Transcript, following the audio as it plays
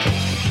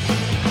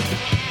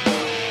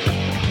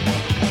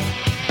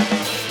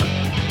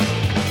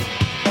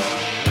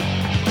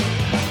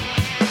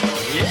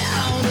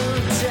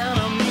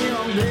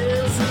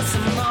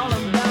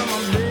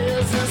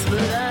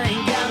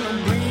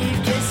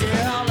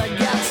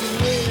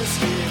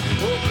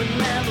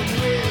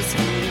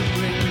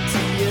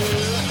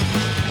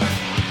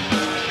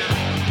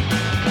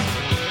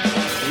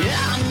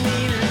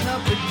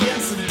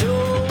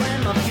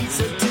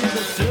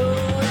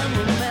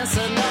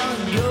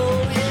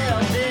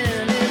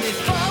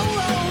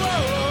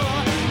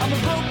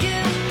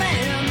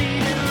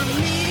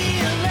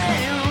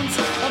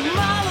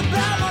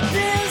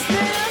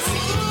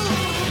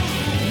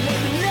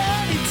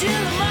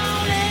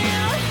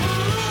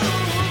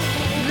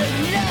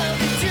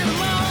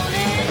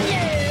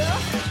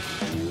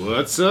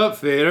What's up,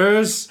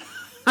 faders?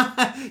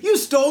 You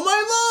stole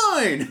my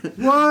line!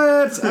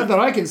 What? I thought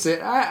I can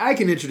say I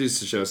can introduce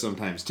the show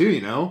sometimes too,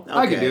 you know? Okay.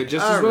 I can do it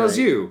just as well as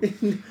you.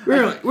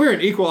 We're an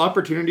equal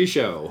opportunity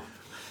show.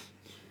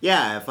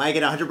 Yeah, if I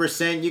get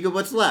 100%, you get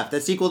what's left.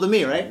 That's equal to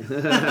me, right?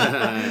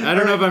 I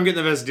don't know if I'm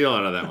getting the best deal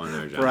out of that one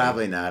there, John.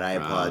 Probably not. I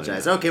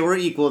apologize. Okay, we're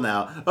equal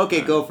now.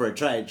 Okay, go for it.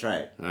 Try it.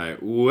 All right,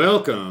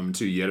 welcome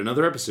to yet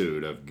another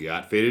episode of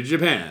Got Faded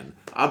Japan.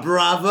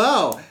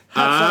 Bravo!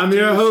 I'm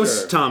your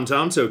host, Tom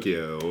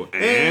Tokyo,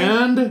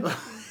 and...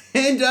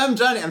 And I'm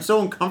Johnny. I'm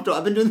so uncomfortable.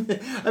 I've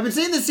been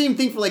saying the same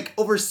thing for like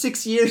over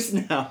 6 years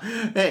now.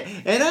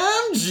 And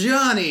I'm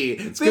Johnny.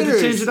 It's good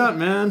to change it up,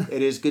 man.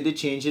 It is good to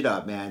change it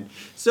up, man.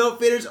 So,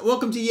 faders,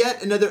 welcome to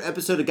yet another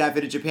episode of Got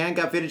Faded Japan.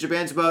 Got Faded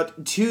Japan's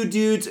about two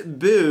dudes,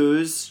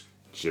 booze,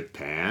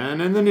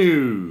 Japan and the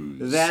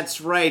news. That's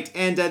right.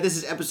 And this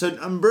is episode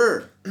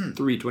number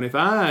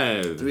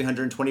 325.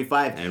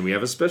 325. And we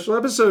have a special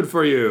episode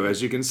for you.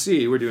 As you can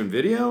see, we're doing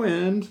video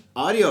and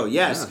audio,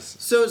 yes.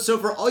 So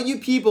for all you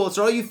people,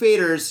 so all you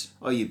faders,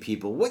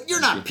 what? You're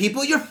not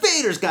people, you're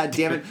faders,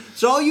 goddammit.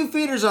 So all you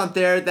faders out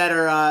there that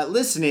are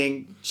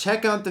listening,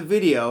 check out the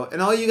video.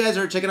 And all you guys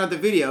are checking out the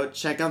video,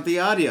 check out the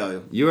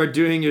audio. You are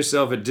doing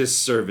yourself a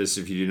disservice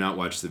if you do not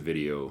watch the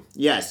video.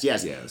 Yes.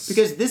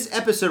 Because this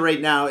episode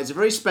right now is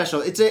very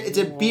special. It's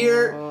a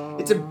beer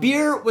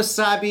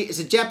wasabi. It's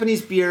a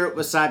Japanese beer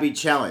wasabi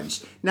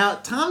challenge. Now,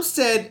 Tom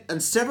said on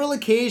several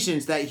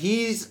occasions that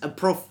he's a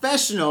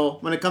professional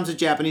when it comes to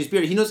Japanese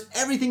beer. He knows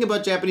everything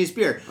about Japanese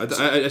beer.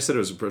 I said it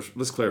was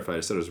let's clarify. I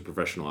said it was a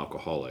professional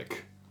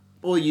alcoholic.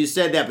 Well, you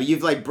said that, but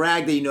you've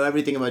bragged that you know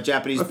everything about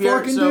Japanese beer. I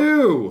fucking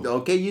do.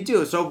 Okay, you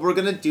do. So we're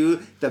going to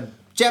do the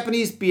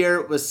Japanese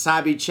beer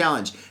wasabi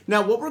challenge.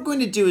 Now, what we're going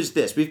to do is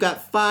this. We've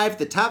got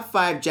the top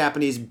 5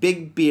 Japanese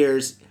big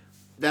beers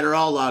that are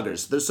all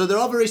lagers. So they're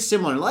all very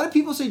similar. And a lot of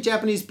people say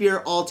Japanese beer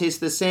all tastes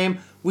the same.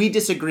 We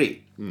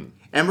disagree.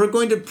 And we're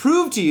going to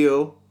prove to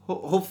you,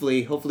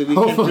 hopefully we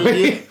can prove to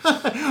you.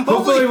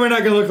 Hopefully we're not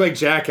going to look like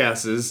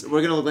jackasses.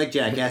 We're going to look like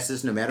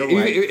jackasses no matter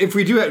what. Even if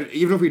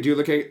we do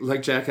look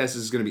like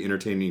jackasses, it's going to be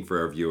entertaining for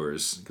our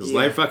viewers. Because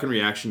live fucking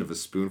reaction of a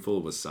spoonful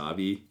of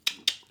wasabi.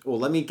 Well,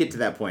 let me get to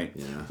that point.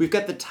 Yeah. We've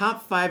got the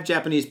top 5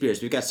 Japanese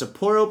beers. We've got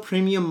Sapporo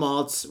Premium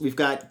Malts. We've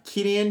got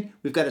Kirin.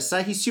 We've got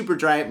Asahi Super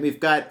Dry. And we've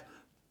got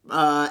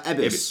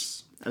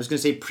Ebis. I was going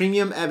to say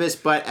premium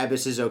Ebis, but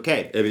Ebis is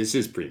okay. Ebis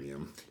is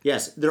premium.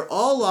 Yes, they're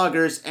all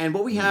lagers, and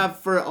what we have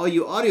for all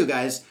you audio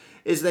guys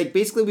is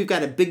basically we've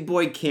got a big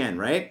boy can,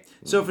 right?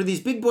 So for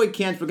these big boy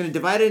cans, we're going to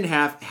divide it in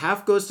half.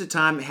 Half goes to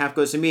Tom, half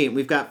goes to me.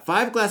 We've got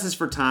 5 glasses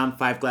for Tom,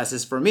 5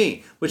 glasses for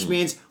me, which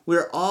means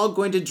we're all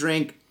going to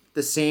drink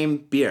the same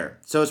beer.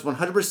 So it's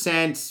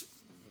 100%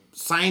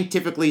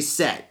 scientifically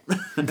set,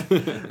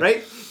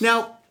 right?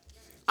 Now,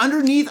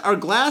 underneath our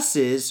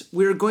glasses,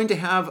 we're going to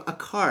have a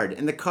card,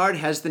 and the card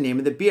has the name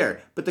of the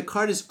beer. But the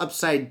card is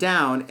upside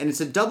down, and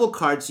it's a double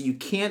card, so you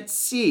can't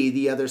see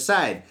the other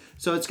side.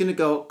 So it's going to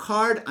go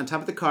card, on top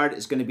of the card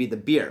is going to be the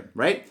beer,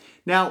 right?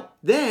 Now,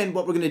 then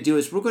what we're going to do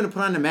is we're going to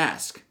put on a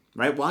mask,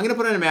 right? Well, I'm going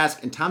to put on a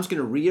mask, and Tom's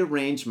going to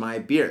rearrange my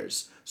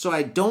beers. So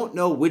I don't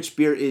know which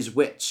beer is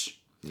which.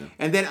 Yeah.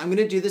 And then I'm going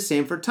to do the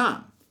same for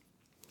Tom.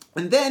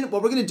 And then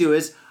what we're going to do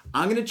is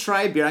I'm going to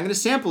try a beer, I'm going to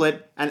sample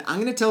it, and I'm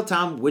going to tell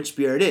Tom which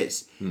beer it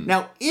is.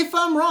 Now, if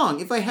I'm wrong,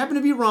 if I happen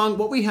to be wrong,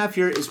 what we have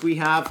here is we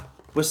have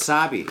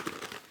wasabi.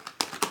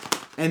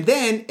 And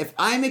then if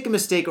I make a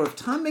mistake or if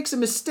Tom makes a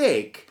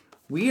mistake,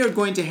 we are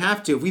going to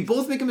have to, if we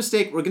both make a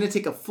mistake, we're going to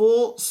take a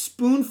full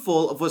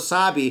spoonful of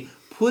wasabi,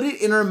 put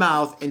it in our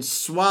mouth, and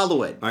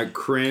swallow it. I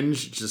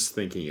cringe just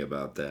thinking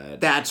about that.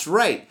 That's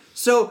right.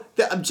 So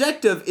the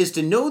objective is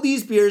to know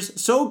these beers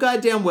so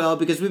goddamn well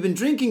because we've been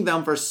drinking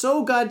them for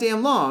so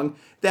goddamn long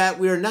that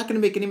we are not going to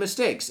make any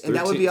mistakes. And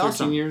that would be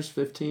awesome. 13 years,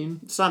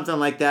 15? Something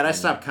like that. I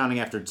stopped counting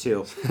after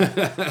 2.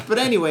 But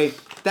anyway,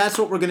 that's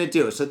what we're going to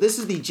do. So this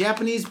is the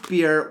Japanese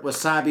beer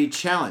wasabi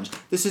challenge.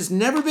 This has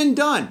never been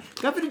done.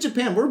 Got to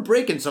Japan, we're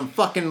breaking some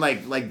fucking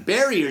like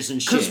barriers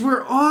and shit. Because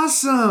we're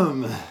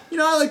awesome. You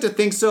know, I like to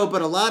think so,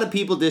 but a lot of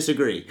people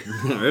disagree.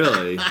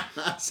 Really?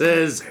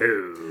 Says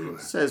who?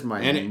 Says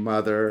my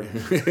mother.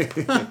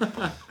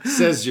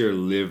 Says your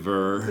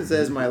liver.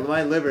 Says my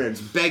liver.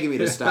 It's begging me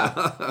to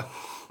stop.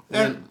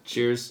 And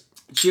cheers.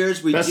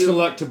 Cheers. Best of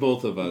luck to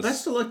both of us.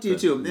 Best of luck to you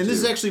too. And this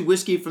is actually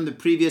whiskey from the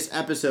previous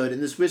episode.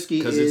 And this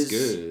whiskey is it's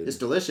good. It's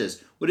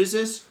delicious. What is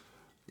this?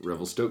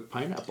 Revelstoke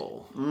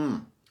pineapple.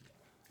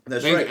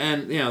 That's right.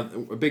 And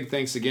a big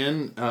thanks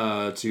again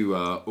to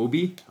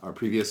Obi, our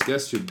previous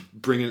guest, who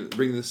bring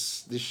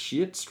this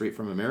shit straight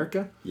from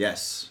America.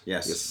 Yes.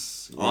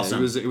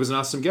 Awesome. It was an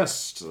awesome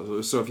guest.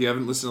 So if you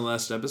haven't listened to the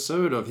last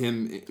episode of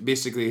him,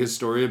 basically his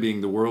story of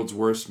being the world's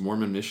worst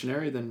Mormon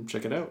missionary, then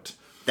check it out.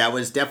 That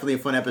was definitely a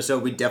fun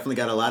episode. We definitely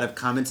got a lot of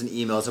comments and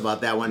emails about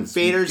that one.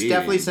 Faders,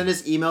 definitely send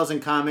us emails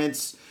and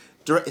comments.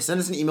 Send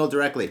us an email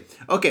directly.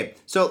 Okay,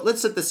 so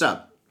let's set this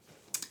up.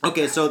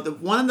 Okay, so the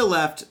one on the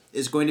left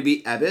is going to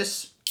be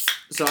Ebis.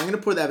 So I'm going to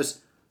pour the Ebis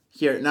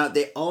here. Now,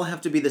 they all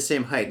have to be the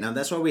same height. Now,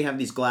 that's why we have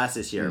these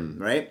glasses here,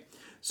 right?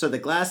 So the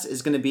glass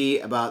is going to be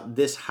about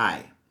this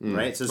high,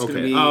 right? So it's going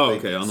to be on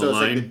the line. It's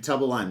like the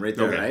double line right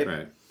there,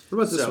 right?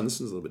 What about this one? This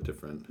one's a little bit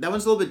different. That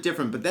one's a little bit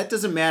different, but that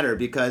doesn't matter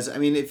because, I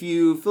mean, if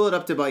you fill it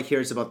up to about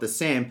here, it's about the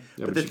same.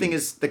 Yeah, but the thing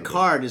is, the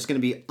card is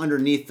going to be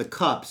underneath the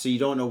cup, so you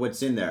don't know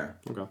what's in there.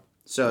 Okay.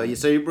 So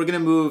we're going to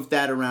move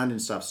that around and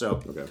stuff.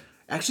 So,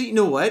 actually, you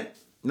know what?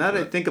 Now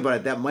that I think about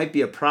it, that might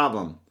be a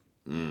problem.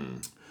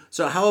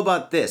 So how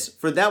about this?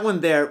 For that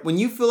one there, when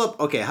you fill up,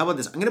 okay, how about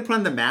this? I'm going to put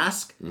on the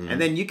mask, and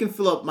then you can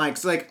fill up mine.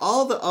 So like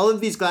all of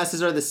these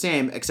glasses are the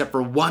same except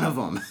for one of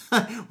them,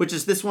 which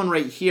is this one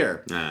right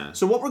here.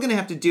 So what we're going to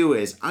have to do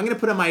is I'm going to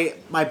put on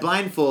my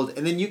blindfold,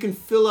 and then you can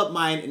fill up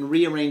mine and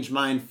rearrange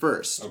mine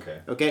first.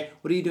 Okay?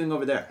 What are you doing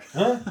over there?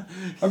 Huh?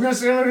 I'm going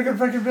to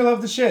fucking fill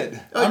up the shit.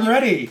 I'm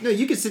ready. No,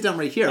 you can sit down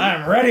right here.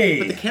 I'm ready.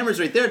 But the camera's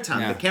right there,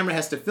 Tom. Yeah. The camera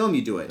has to film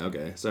you do it.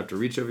 Okay, so I have to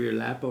reach over your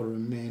lap all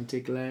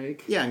romantic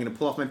like? Yeah, I'm going to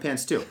pull off my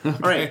pants too. All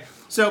right.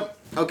 So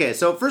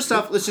first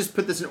off, let's just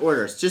put this in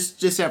order.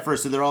 Just at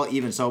first, so they're all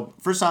even. So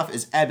first off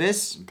is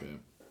Ebis.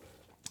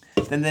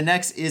 Okay. Then the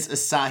next is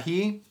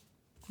Asahi,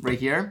 right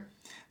here.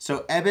 So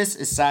Ebis,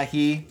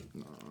 Asahi.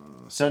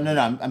 So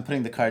no, I'm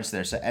putting the cards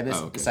there. So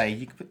Ebis,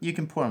 Asahi. You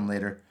can pour them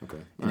later.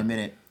 In a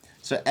minute.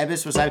 So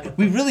Ebis, Wasabi.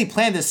 We really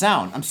planned this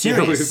out. I'm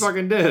serious. Yeah, we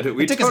fucking did.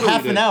 It took us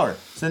half an hour.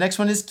 So the next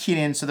one is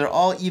Kirin. So they're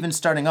all even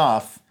starting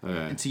off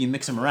until you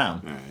mix them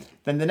around. All right.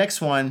 Then the next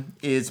one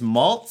is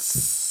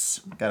malts.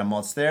 Got a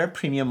malts there,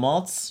 premium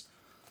malts.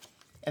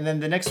 And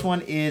then the next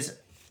one is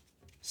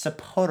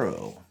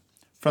Sapporo,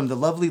 from the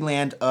lovely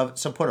land of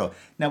Sapporo.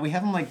 Now we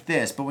have them like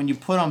this, but when you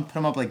put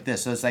them up like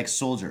this, so it's like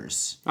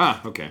soldiers.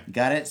 Ah, okay.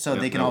 Got it? So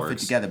they can all fit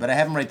together. But I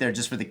have them right there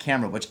just for the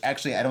camera, which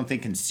actually I don't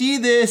think can see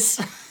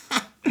this.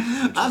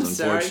 I'm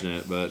sorry.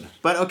 Unfortunate,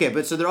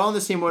 but so they're all in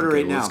the same order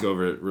right now. Let's go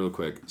over it real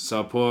quick.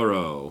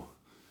 Sapporo.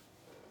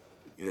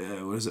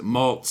 Yeah, what is it?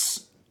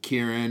 Malts,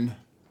 Kirin,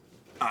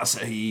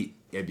 Asahi,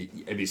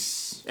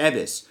 Ebis.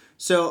 Ebis.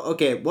 So,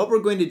 okay, what we're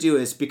going to do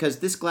is, because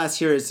this glass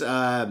here is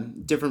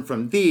different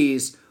from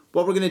these,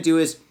 what we're going to do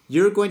is,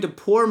 you're going to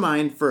pour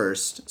mine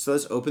first. So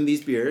let's open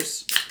these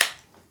beers.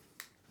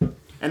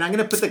 And I'm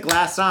going to put the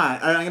glass on,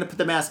 or I'm going to put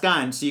the mask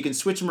on, so you can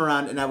switch them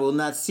around, and I will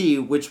not see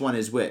which one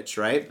is which,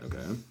 right? Okay.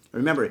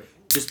 Remember,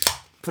 just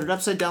put it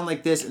upside down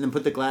like this, and then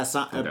put the glass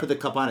on, put the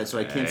cup on it, so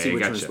I can't see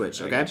which one is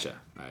which, okay? Gotcha.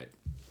 All right.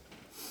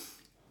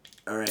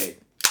 All right.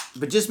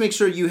 But just make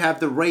sure you have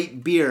the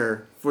right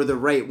beer for the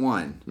right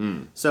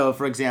one. So,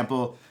 for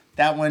example,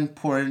 that one,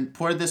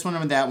 pour this one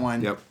on that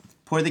one. Yep.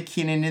 Pour the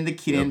Kirin in the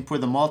Kirin. Pour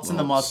the malts in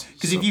the malts.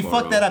 Because if you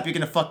fuck that up, you're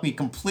going to fuck me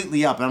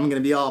completely up. And I'm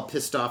going to be all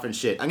pissed off and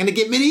shit. I'm going to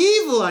get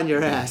medieval on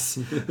your ass.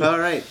 All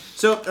right.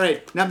 So, all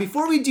right. Now,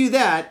 before we do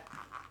that,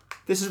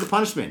 this is the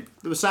punishment,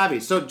 the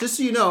wasabi. So just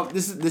so you know,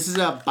 this is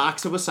a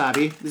box of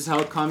wasabi. This is how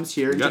it comes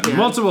here. We got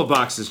multiple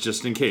boxes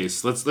just in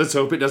case. Let's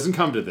hope it doesn't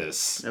come to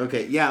this.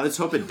 Okay, yeah, let's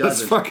hope it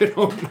doesn't. Let's fucking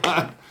hope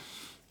not.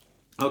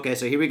 Okay,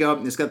 so here we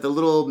go. It's got the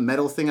little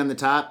metal thing on the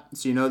top,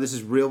 so you know this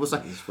is real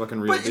wasabi. It's fucking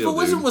real. But if it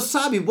wasn't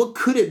wasabi, what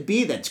could it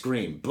be that's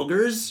green?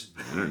 Boogers?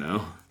 I don't know.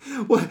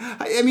 What?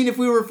 I mean, if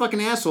we were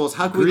fucking assholes,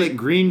 how could we like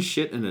green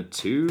shit in a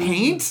tube?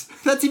 Paint?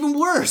 That's even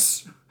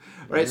worse.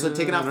 All right, so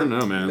taking off the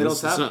middle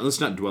top.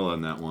 Let's not dwell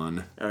on that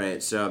one. All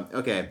right, so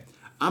okay,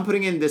 I'm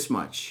putting in this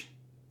much.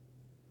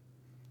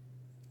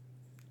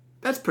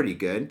 That's pretty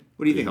good.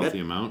 What do you think? Healthy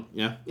amount,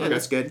 yeah. Yeah,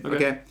 that's good.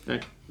 Okay.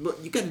 Well,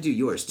 you got to do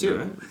yours too.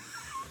 Right.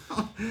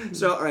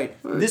 So, all right,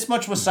 this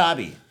much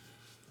wasabi,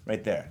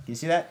 right there. Do you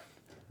see that?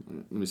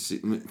 Let me see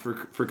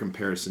for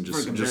comparison.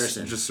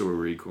 Just so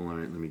we're equal. All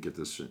right, let me get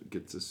this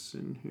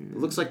in here. It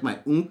looks like my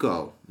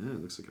unko. Yeah,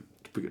 it looks like I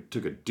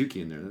took a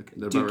dookie in there.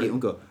 Dookie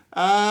unko.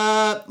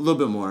 A little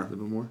bit more. A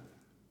little bit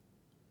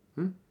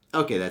more.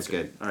 Okay, that's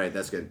good. All right,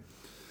 that's good.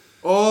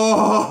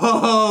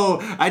 Oh,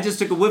 I just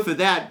took a whiff of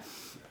that.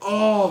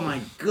 Oh my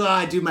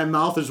god, dude, my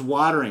mouth is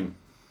watering.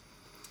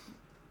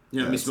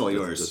 Yeah, let me smell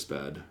yours. That's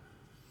bad.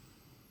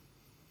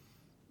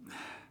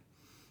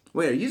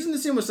 Wait, are you using the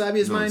same wasabi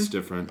as mine? No, it's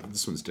different.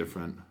 This one's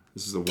different.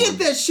 This is the one. Get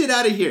that shit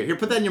out of here. Here,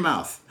 put that in your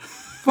mouth.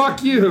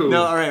 Fuck you.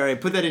 No, all right.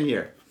 Put that in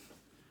here.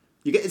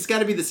 It's got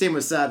to be the same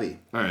wasabi.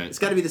 All right. It's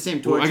got to be the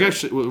same torture.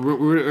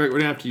 We're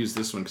going to have to use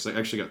this one because I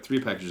actually got 3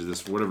 packages of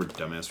this. For whatever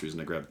dumbass reason,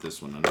 I grabbed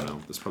this one. I don't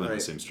know. That's probably not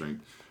the same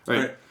strength. All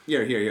right.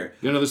 Here. You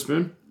got another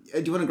spoon?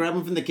 Do you want to grab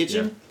one from the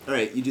kitchen? Yeah. All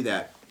right, you do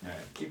that. All right,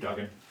 keep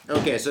talking.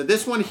 Okay, so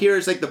this one here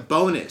is like the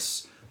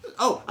bonus.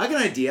 Oh, I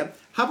got an idea.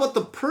 How about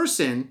the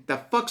person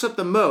that fucks up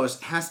the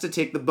most has to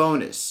take the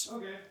bonus?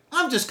 Okay.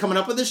 I'm just coming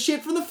up with this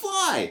shit from the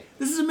fly.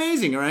 This is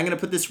amazing. All right, I'm going to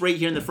put this right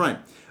here in the front.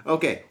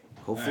 Okay.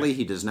 Hopefully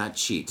he does not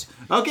cheat.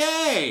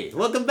 Okay,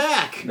 welcome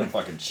back. No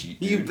fucking cheat.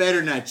 Dude. You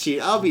better not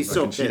cheat. I'll be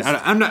so pissed.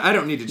 I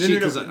don't need to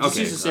cheat. No. Just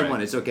use the same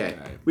one. It's okay.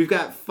 Right. We've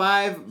got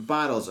 5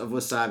 bottles of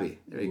wasabi.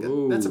 There you go.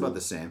 Ooh. That's about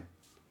the same.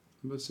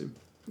 About the same.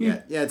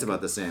 Yeah, it's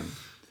about the same.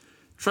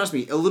 Trust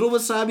me, a little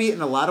wasabi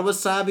and a lot of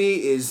wasabi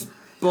is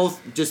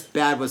both just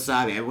bad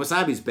wasabi.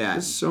 Wasabi's bad.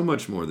 It's so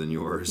much more than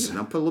yours. And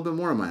I'll put a little bit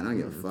more of mine. I don't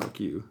give a fuck. Fuck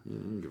you. Yeah,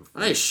 I don't give a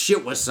fuck. I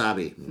shit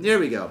wasabi. There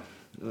we go.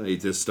 I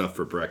eat this stuff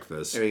for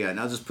breakfast. There we go. And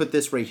I'll just put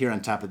this right here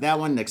on top of that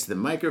one next to the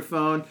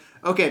microphone.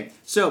 Okay,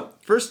 so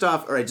first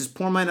off, all right, just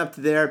pour mine up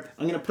to there.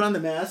 I'm going to put on the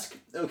mask.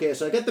 Okay,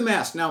 so I got the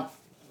mask. Now,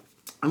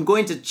 I'm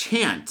going to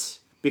chant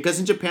because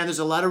in Japan there's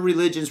a lot of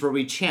religions where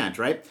we chant,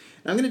 right?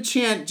 And I'm going to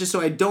chant just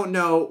so I don't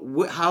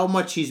know how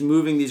much he's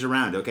moving these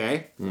around,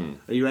 okay?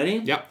 Are you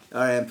ready? Yep.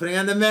 All right, I'm putting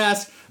on the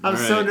mask. I'm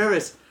All so right.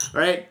 nervous. All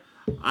right.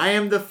 I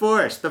am the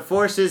Force. The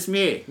Force is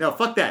me. No,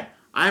 fuck that.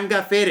 I'm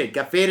got faded.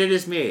 Got faded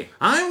is me.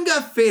 I'm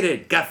got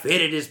faded. Got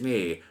faded is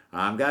me.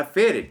 I'm got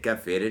faded.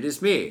 Got faded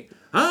is me.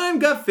 I'm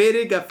got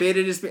faded. Got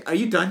faded is me. Are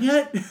you done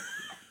yet?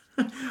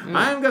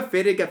 I'm got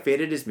faded. Got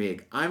faded is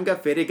me. I'm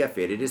got faded. Got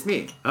faded is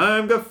me.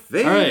 I'm got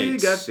faded.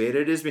 Right. Got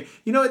faded is me.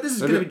 You know what? This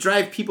is gonna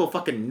drive people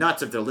fucking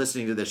nuts if they're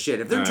listening to this shit.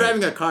 If they're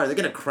driving a car, they're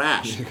gonna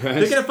crash.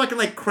 They're gonna fucking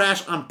like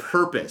crash on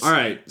purpose. All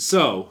right,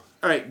 so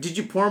All right. Did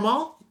you pour them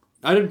all?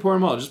 I didn't pour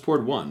them all. I just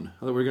poured one. I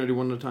thought we were gonna do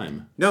one at a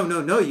time. No.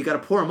 You gotta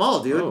pour them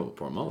all, dude. Oh,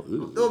 pour them all.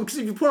 Ooh. Oh, because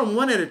if you pour them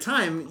one at a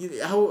time,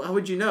 how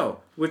would you know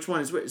which one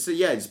is which? So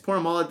yeah, just pour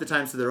them all at the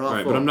time so they're all All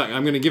right, full. but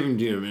I'm gonna give them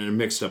to you in a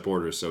mixed up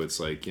order, so it's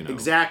like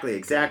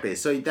Exactly.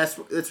 So that's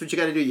what you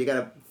got to do. You got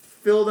to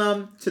fill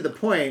them to the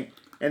point,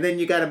 and then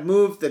you got to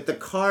move the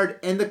card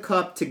and the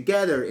cup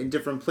together in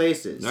different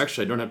places.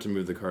 Actually, I don't have to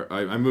move the cart.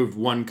 I moved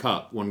one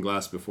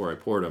glass before I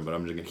poured them, but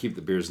I'm just gonna keep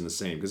the beers in the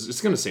same because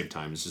it's gonna save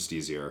time. It's just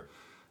easier.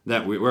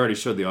 That we already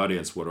showed the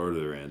audience what order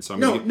they're in, so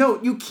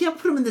No, you can't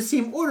put them in the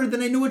same order.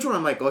 Then I know which one.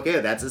 I'm like, okay,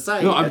 that's a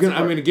side. No, I'm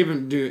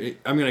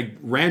gonna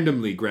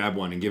randomly grab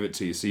one and give it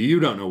to you, so you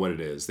don't know what it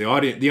is. The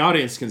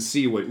audience can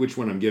see which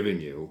one I'm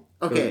giving you.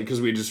 Okay. Because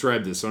we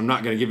described this, so I'm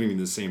not gonna give you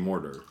the same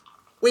order.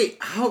 Wait,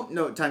 how?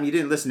 No, Tom, you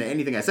didn't listen to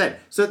anything I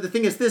said. So the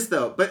thing is this,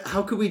 though. But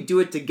how could we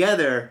do it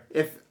together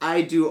if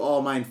I do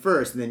all mine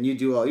first and then you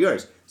do all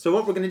yours? So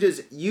what we're gonna do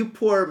is you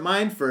pour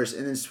mine first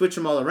and then switch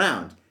them all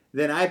around.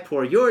 Then I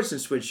pour yours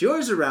and switch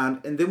yours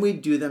around, and then we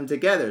do them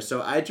together.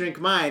 So I drink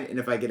mine, and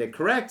if I get it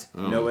correct,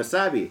 no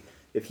wasabi.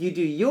 If you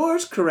do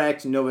yours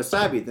correct, no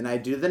wasabi. Then I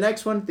do the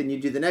next one, then you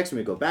do the next one.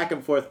 We go back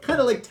and forth, kind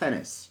of like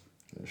tennis.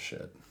 Oh,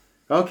 shit.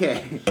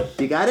 Okay,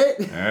 you got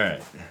it? All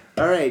right.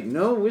 All right,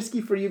 no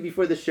whiskey for you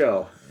before the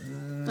show.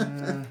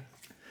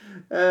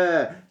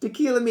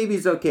 Tequila maybe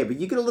is okay, but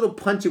you get a little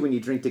punchy when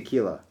you drink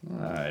tequila.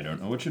 I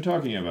don't know what you're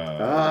talking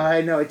about. I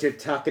know what you're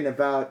talking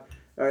about.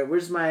 All right,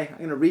 I'm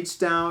going to reach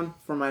down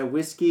for my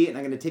whiskey, and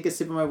I'm going to take a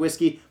sip of my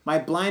whiskey. My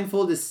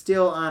blindfold is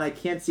still on. I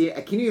can't see it.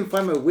 I can't even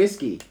find my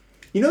whiskey.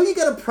 You know you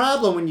got a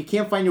problem when you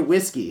can't find your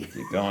whiskey.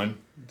 Keep going.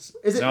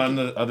 Is it on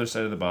the other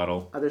side of the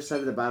bottle. Other side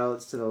of the bottle,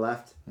 it's to the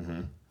left.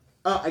 Mm-hmm.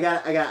 Oh, I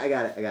got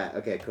it.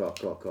 Okay, cool.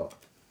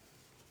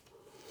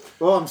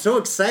 Oh, I'm so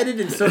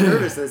excited and so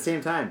nervous at the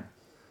same time.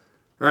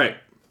 All right.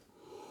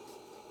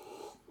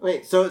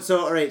 Wait, so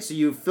all right, so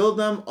you filled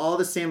them all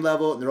the same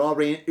level, and they're all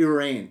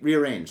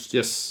rearranged.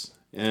 Yes.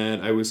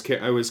 And I was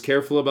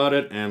careful about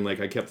it, and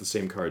I kept the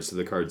same cards, so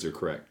the cards are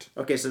correct.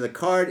 Okay, so the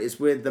card is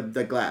with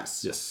the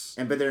glass. Yes.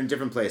 But they're in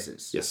different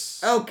places.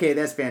 Yes. Okay,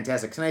 that's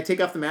fantastic. Can I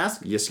take off the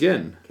mask? Yes,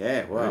 again.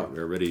 Okay, wow. All right,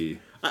 we're ready.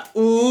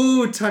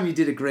 Ooh, Tom, you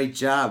did a great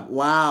job.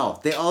 Wow,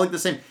 they all look the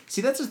same.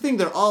 See, that's the thing.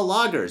 They're all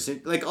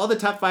lagers. Like all the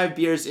top 5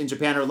 beers in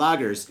Japan are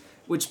lagers,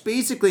 which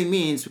basically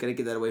means we gotta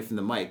get that away from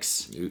the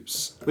mics.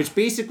 Oops. Which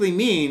basically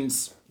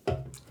means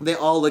they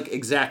all look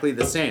exactly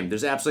the same.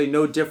 There's absolutely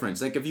no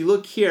difference. Like if you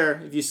look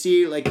here, if you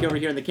see like over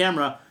here in the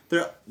camera,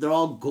 they're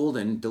all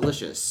golden,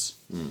 delicious.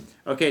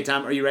 Okay,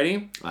 Tom, are you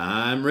ready?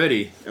 I'm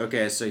ready.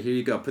 Okay, so here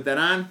you go. Put that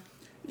on.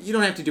 You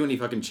don't have to do any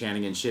fucking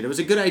chanting and shit. It was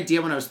a good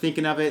idea when I was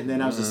thinking of it, and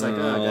then I was just like, oh,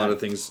 a God. lot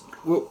of things.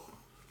 Whoa.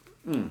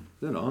 Is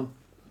that on?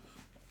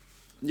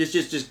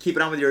 Just keep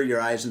it on with your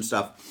eyes and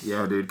stuff.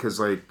 Yeah, dude, because,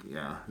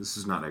 this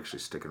is not actually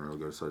sticking real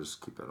good, so I just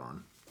keep that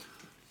on.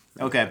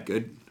 Okay.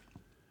 Good.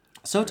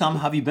 So, Tom,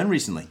 how have you been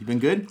recently? You been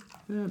good?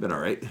 Yeah, been all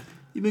right.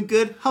 You been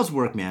good? How's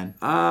work, man?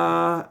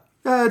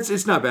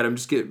 It's not bad. I'm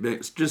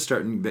just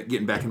starting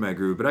getting back in my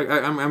groove. But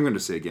I'm going to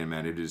say again,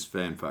 man, it is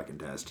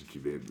fan-fucking-tastic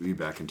to be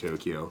back in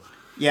Tokyo.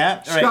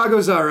 Yeah? All right.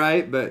 Chicago's all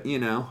right, but, you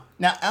know.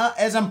 Now,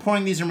 as I'm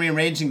pouring these and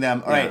rearranging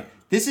them, all right,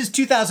 this is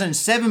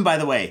 2007, by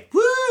the way.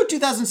 Woo!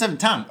 2007.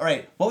 Tom, all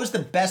right, what was the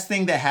best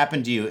thing that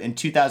happened to you in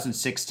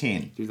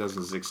 2016?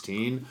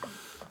 2016?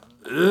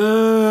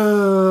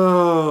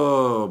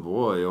 Oh,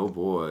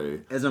 boy.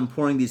 As I'm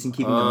pouring these and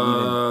keeping them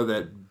even. Oh,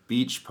 that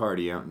beach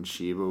party out in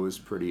Chiba was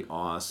pretty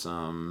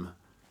awesome.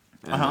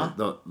 And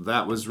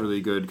that was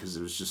really good because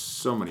there was just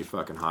so many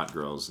fucking hot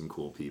girls and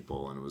cool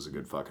people, and it was a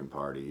good fucking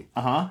party.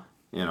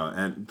 You know,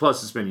 and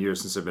plus it's been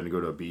years since I've been to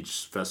go to a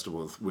beach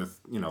festival with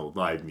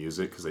live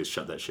music because they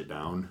shut that shit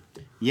down.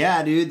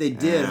 Yeah, dude, they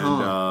did,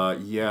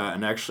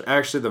 and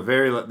actually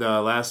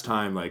the last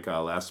time,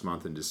 last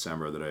month in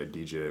December that I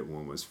DJ'd at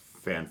one was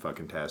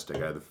fan-fucking-tastic.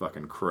 I had the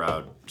fucking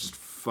crowd just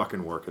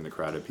fucking working the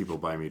crowd. I had people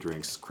buying me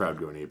drinks, crowd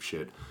going ape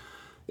shit.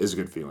 It was a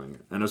good feeling.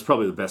 And it was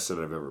probably the best set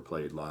I've ever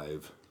played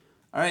live.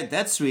 All right,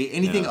 that's sweet.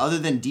 Anything other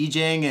than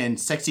DJing and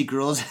sexy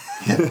girls?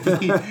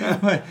 you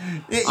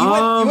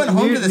went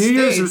home to the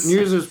States. New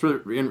Year's was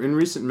in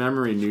recent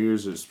memory. New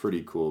Year's was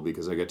pretty cool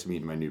because I got to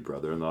meet my new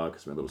brother-in-law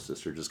because my little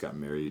sister just got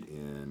married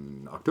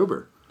in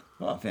October.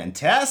 Oh,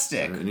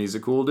 fantastic! And he's a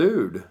cool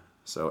dude.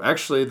 So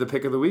actually, the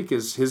pick of the week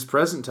is his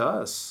present to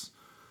us.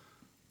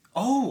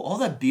 Oh, all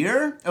that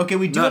beer? Okay,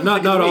 we do.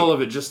 Not all of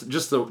it.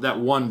 Just that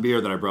one beer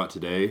that I brought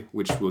today,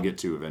 which we'll get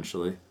to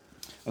eventually.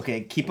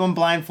 Okay, keep them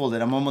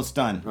blindfolded. I'm almost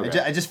done.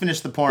 Okay. I just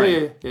finished the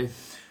pouring. Yeah.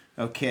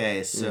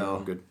 Okay, so...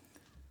 Yeah, good.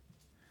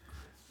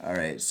 All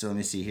right, so let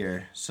me see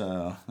here.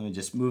 So let me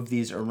just move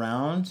these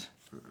around.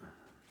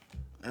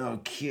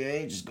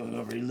 Okay, just going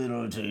over a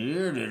little to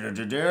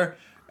here.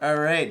 All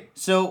right,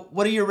 so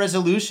what are your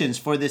resolutions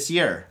for this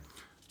year?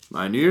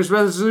 My New Year's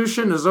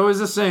resolution is always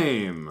the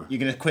same. You're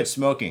going to quit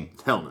smoking?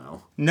 Hell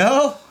no.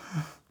 No?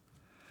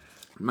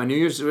 My New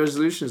Year's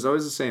resolution is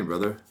always the same,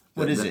 brother.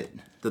 What is it?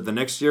 That the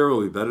next year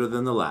will be better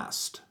than the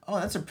last. Oh,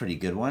 that's a pretty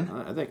good one.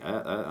 I think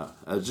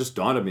it just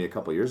dawned on me a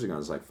couple years ago. I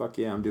was like, fuck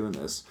yeah, I'm doing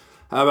this.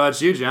 How about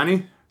you,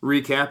 Johnny?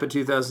 Recap of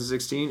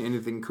 2016.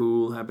 Anything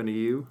cool happen to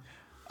you?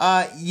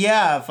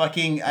 Yeah,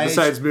 fucking...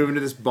 Besides moving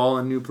to this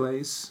ballin' new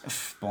place.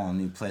 Ballin'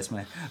 new place,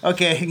 man.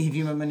 Okay, I can give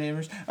you my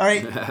neighbors. All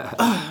right.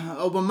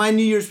 But my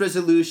New Year's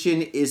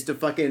resolution is to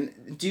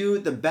fucking do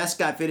the best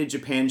Got Faded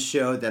Japan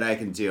show that I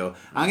can do.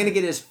 I'm gonna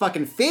get as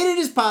fucking faded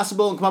as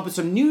possible and come up with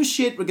some new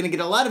shit. We're gonna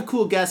get a lot of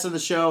cool guests on the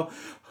show.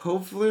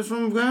 Hopefully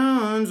some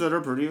bands that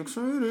are pretty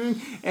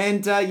exciting.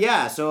 And,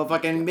 yeah, so if I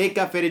can make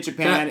Got Faded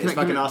Japan as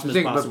fucking awesome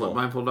as possible.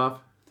 Mine pulled off?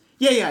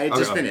 Yeah, it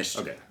just finished.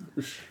 Okay.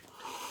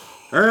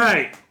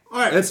 All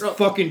right, let's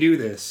fucking do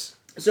this.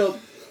 So,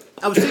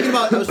 I was thinking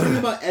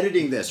about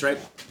editing this, right?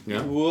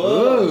 Yeah.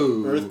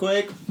 Whoa!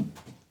 Earthquake.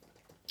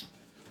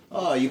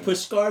 Oh, you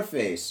pushed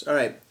Scarface. All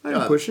right. I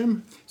didn't push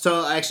him.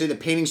 So actually, the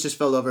paintings just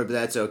fell over, but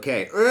that's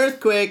okay.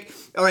 Earthquake.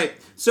 All right.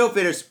 So,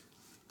 Fitters,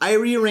 I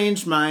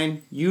rearranged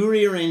mine. You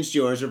rearranged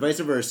yours, or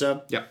vice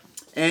versa. Yep.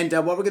 And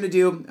what we're gonna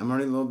do? I'm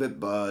already a little bit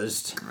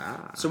buzzed.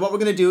 So what we're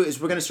gonna do is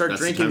we're gonna start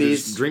drinking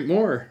these. Drink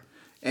more.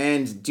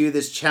 And do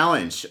this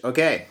challenge.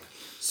 Okay.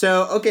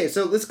 So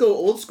let's go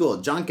old school.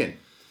 Junkin.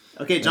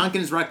 Okay,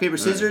 Junkin is rock, paper,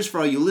 scissors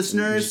for all you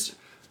listeners.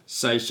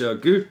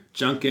 Saishagu,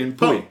 Junkin,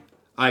 poi.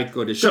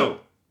 Aiko de show.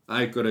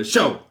 Aiko de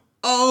show.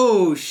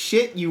 Oh,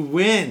 shit, you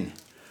win.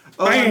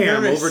 Oh,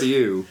 Bam! Over to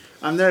you.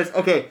 I'm nervous.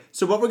 Okay,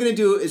 so what we're going to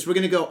do is we're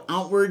going to go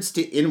outwards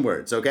to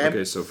inwards, okay?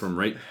 Okay, so from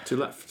right to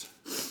left.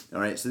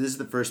 All right, so this is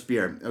the first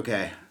beer.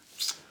 Okay.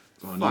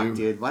 Fuck,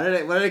 dude. Why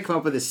did I come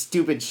up with this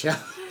stupid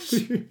challenge?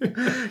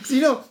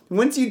 Because,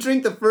 once you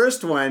drink the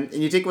first one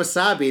and you take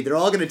wasabi, they're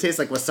all going to taste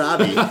like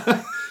wasabi.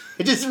 I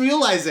just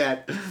realized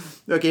that.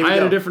 Okay, here we go. I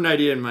had a different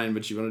idea in mind,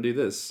 but you want to do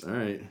this. All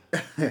right.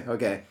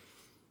 Okay.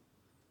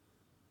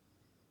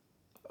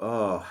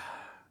 Oh.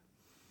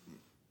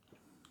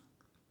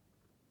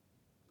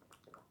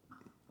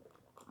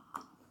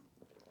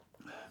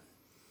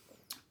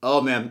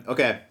 Oh, man.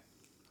 Okay.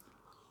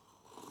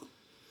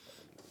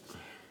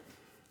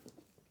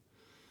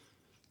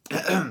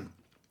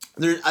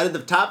 Out of the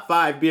top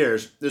 5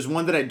 beers, there's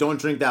one that I don't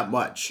drink that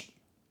much.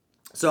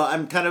 So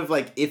I'm kind of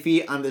like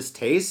iffy on this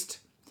taste.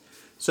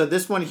 So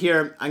this one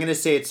here, I'm going to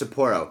say it's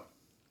Sapporo.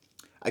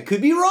 I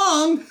could be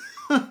wrong.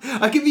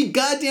 I could be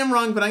goddamn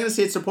wrong, but I'm going to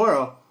say it's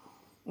Sapporo.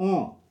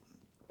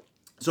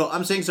 So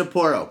I'm saying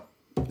Sapporo.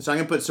 So I'm going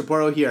to put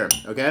Sapporo here,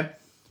 okay?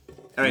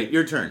 All right,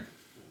 your turn.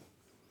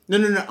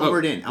 No.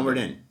 Onward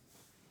in.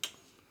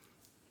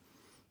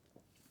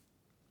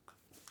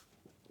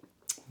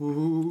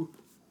 Ooh.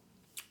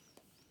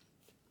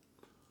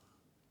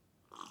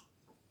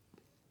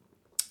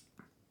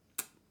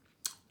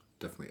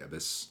 Definitely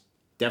Ebbis.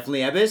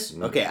 Definitely Ebbis?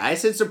 Mm-hmm. Okay, I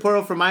said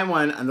Sapporo for my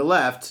one on the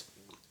left.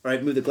 All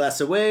right, move the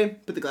glass away.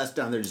 Put the glass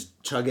down there.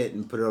 Just chug it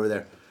and put it over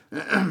there.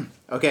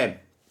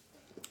 Okay.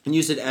 And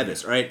you said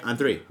Ebbis. All right, on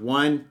 3.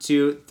 1,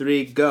 2,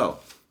 3, go.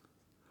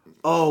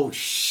 Oh,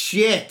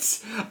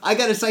 shit. I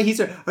got a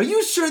Asahi. Are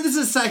you sure this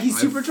is Asahi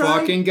Super Dry?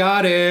 I fucking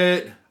got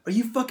it. Are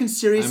you fucking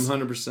serious?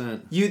 I'm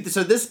 100%.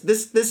 So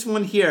this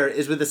one here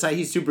is with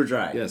Asahi Super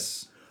Dry.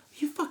 Yes. Are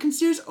you fucking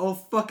serious? Oh,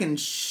 fucking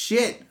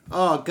shit.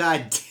 Oh,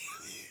 god damn.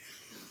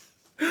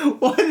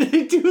 Why did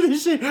I do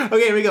this shit?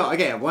 Okay, here we go.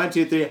 Okay, 1,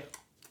 2, 3.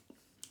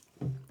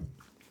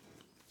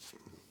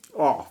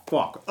 Oh,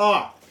 fuck.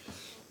 Oh.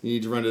 You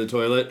need to run to the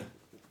toilet.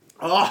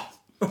 Oh.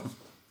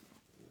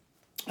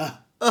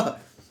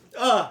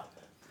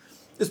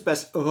 This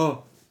best.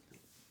 Oh.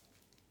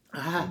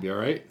 You'll be all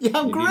right? Yeah,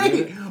 I'm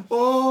great.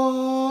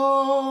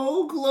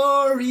 Oh,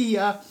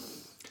 Gloria.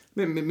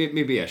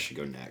 Maybe I should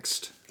go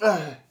next.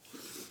 Are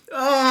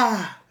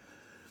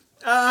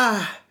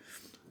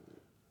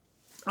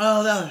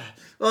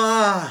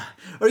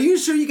you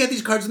sure you got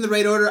these cards in the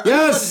right order?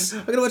 Yes!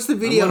 I'm gonna watch the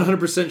video. I'm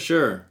 100%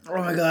 sure. Oh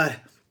my god.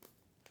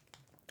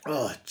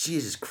 Oh,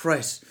 Jesus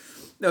Christ.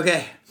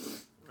 Okay.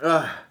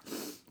 Wow.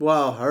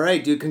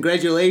 Alright, dude.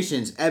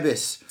 Congratulations.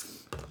 Ebbis.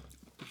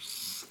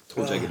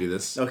 Told you I could do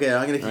this. Okay,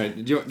 I'm gonna...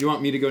 Alright, do you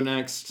want me to go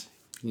next?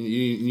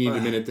 You need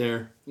a minute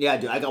there. Yeah,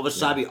 dude, I got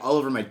wasabi all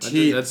over my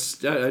teeth.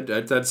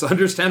 That's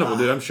understandable,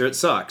 dude. I'm sure it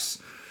sucks.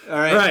 All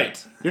right.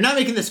 Right. You're not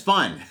making this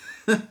fun.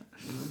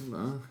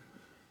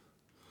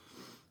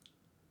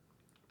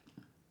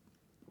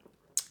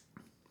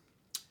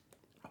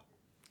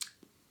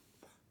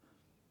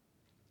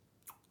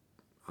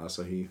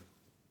 Asahi.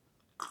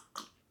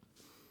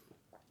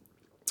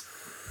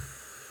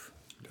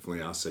 Definitely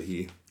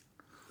Asahi.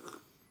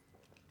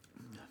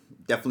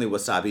 Definitely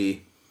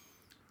wasabi.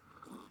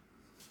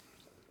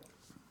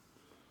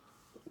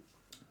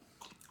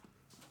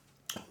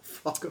 Oh,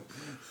 fuck him.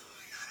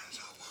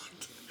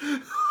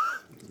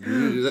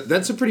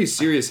 That's a pretty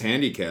serious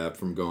handicap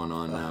from going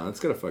on now. That's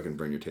gotta fucking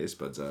bring your taste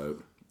buds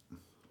out.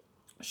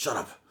 Shut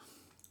up.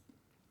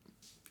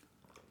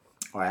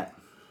 All right.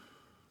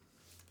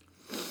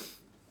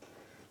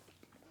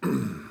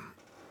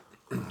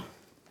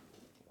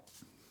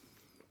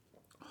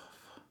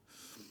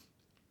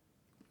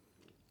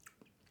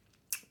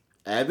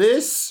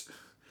 Evis?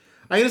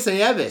 I'm gonna say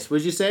Evis.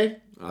 What'd you say?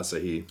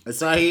 Asahi.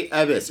 Asahi,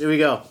 Evis. Here we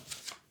go.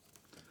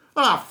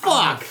 Ah,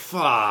 fuck.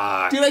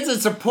 Fuck. Dude, I said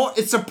Sapporo.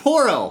 It's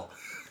Sapporo.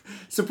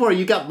 Sapporo,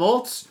 you got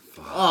malts?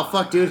 Oh,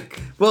 fuck, dude.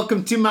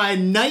 Welcome to my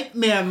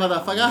nightmare,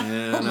 motherfucker.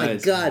 Man, oh, my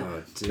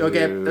God. dude.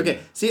 Okay.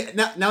 See,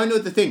 now I know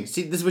the thing.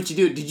 See, this is what you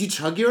do. Did you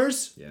chug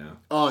yours? Yeah.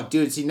 Oh,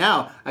 dude, see,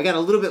 now I got a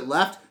little bit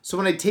left, so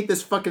when I take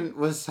this fucking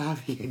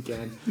wasabi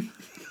again...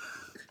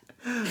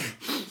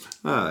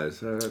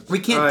 we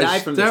can't die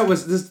from this. That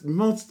was this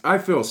malts. I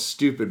feel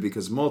stupid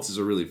because malts is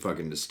a really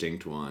fucking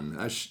distinct one.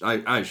 I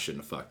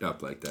shouldn't have fucked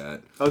up like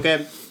that.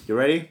 Okay, you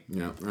ready?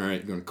 Yeah. All right.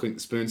 You gonna clink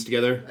the spoons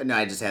together? No,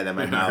 I just had that in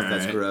my mouth.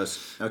 That's right.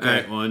 gross. Okay. All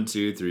right. 1,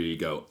 2, 3,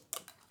 go.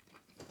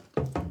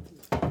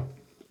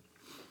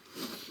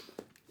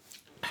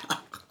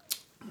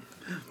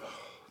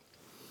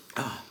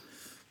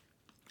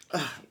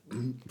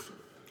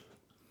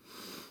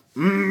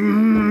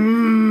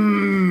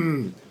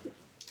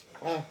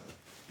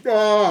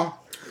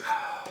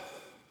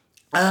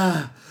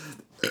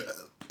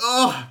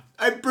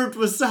 I burped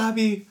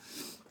wasabi.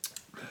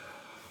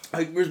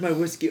 Where's my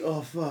whiskey?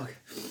 Oh, fuck.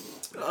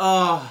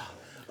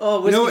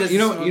 Whiskey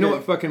You know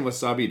what fucking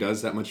wasabi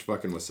does? That much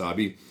fucking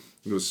wasabi.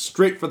 It goes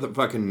straight for the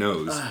fucking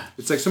nose.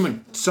 It's like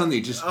someone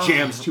suddenly just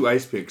jams 2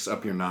 ice picks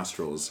up your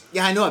nostrils.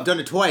 Yeah, I know. I've done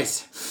it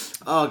twice.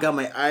 Oh, God,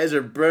 my eyes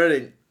are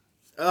burning.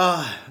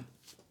 My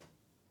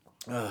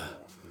mouth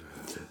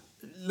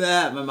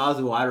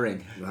is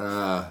watering.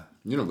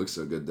 You don't look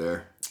so good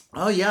there.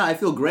 Oh, yeah, I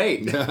feel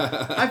great.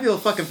 I feel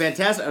fucking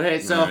fantastic.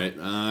 Okay, so... All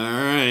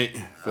right.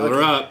 Fill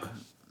her up.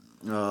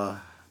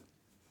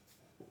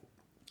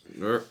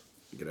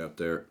 Get out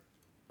there.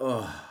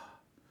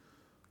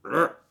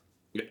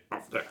 Get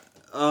off there.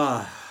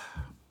 God.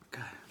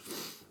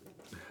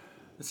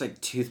 It's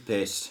like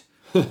toothpaste.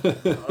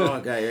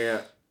 Oh, God,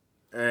 yeah.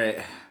 All right.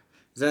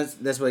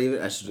 That's what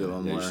even... I should do a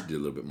little more. You should do a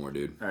little bit more,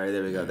 dude. All right,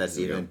 there we go. That's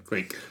even.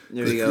 Clink.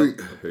 There we go.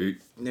 Hey.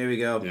 There we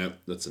go. Yep,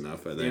 that's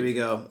enough, I think. There we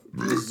go.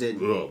 This is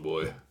it. Oh,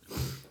 boy.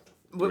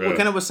 What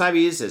kind of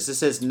wasabi is this? This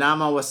says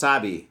Nama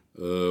wasabi.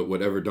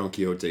 Whatever Don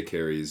Quixote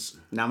carries.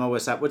 Nama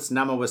wasabi. What's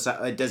Nama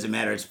wasabi? It doesn't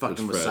matter. It's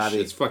fucking It's fresh. wasabi.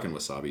 It's fucking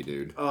wasabi,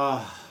 dude.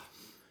 Oh.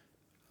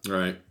 All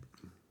right.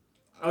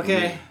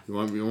 Okay. You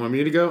want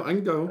me to go? I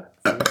can go.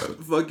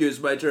 Fuck you. It's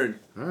my turn.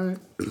 All right.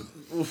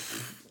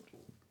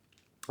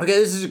 Okay,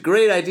 this is a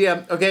great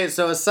idea. Okay,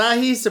 so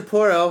Asahi,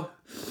 Sapporo.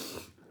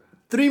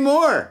 3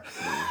 more.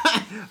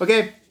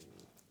 Okay.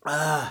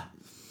 Oh,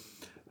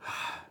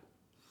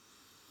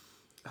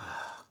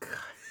 God.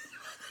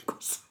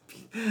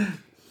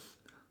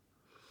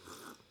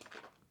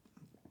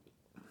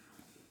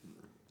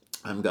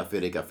 I'm got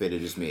fitted,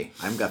 just me.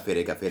 I'm got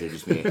fitted,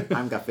 just me.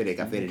 I'm got fitted,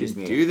 just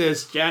me. Do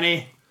this,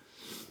 Johnny.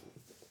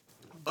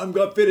 I'm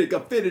got fitted,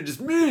 just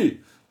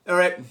me. All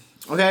right.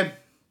 Okay.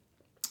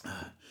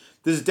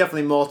 This is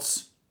definitely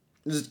malts.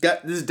 This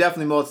is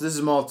definitely malts. This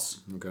is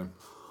malts. Okay.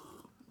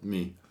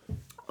 Me.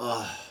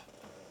 Yeah,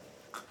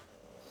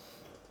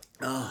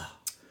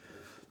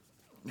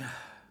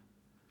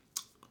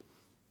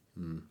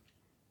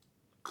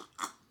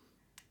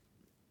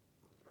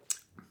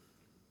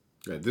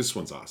 this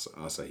one's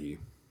Asahi.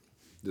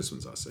 This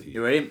one's Asahi.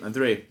 You ready? On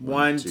 3.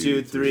 1,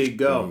 2, 3,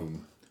 go.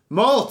 Boom.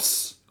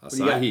 Malts.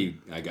 Asahi.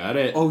 I got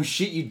it. Oh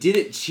shit! You did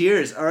it.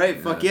 Cheers. All right.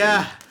 Fuck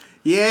yeah.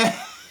 Yeah.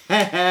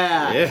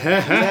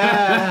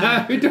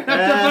 Yeah. We don't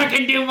have to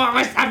fucking do more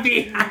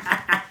wasabi.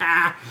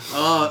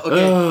 Oh,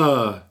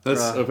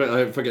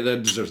 okay. I forget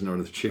that deserves no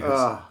other cheers.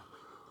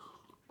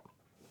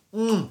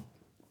 I'm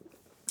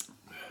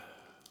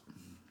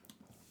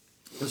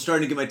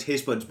starting to get my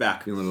taste buds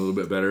back. Feeling a little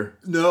bit better.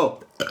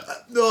 No.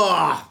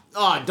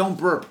 Don't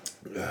burp.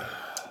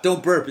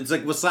 Don't burp. It's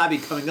like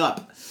wasabi coming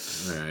up.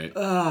 All right.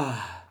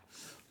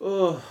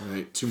 All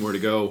right. 2 more to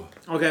go.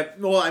 Okay.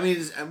 Well, I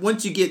mean,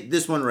 once you get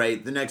this one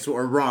right, the next one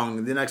or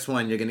wrong, the next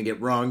one you're gonna get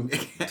wrong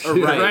or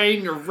right.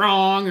 Right or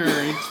wrong, or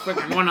it's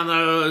fucking one of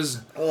those.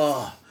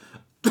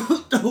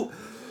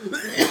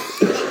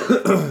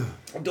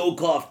 Don't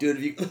cough, dude.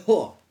 If you.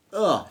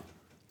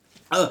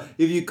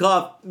 If you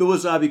cough, the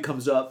wasabi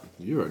comes up.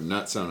 You are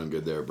not sounding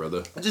good there,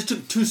 brother. I just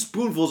took 2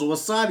 spoonfuls of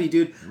wasabi,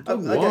 dude.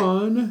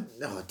 One.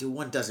 No, dude,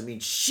 1 doesn't mean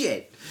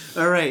shit.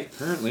 All right.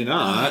 Apparently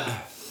not.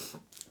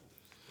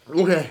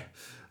 Okay,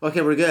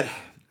 we're good.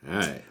 All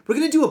right. We're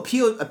gonna do a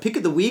pick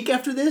of the week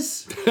after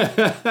this.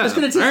 It's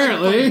gonna take.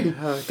 Apparently.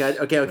 Oh god.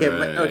 Okay.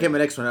 Right. My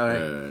next one. All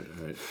right.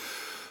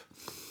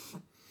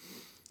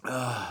 All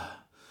right.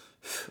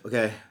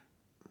 Okay.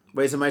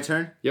 Wait, is it my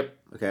turn? Yep.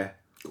 Okay.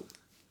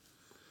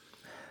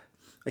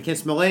 I can't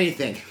smell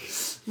anything.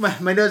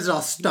 My nose is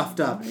all stuffed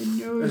up. My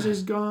nose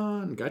is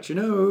gone. Got your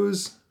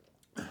nose.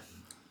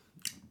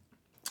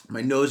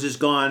 My nose is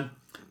gone.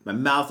 My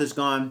mouth is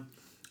gone.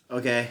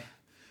 Okay.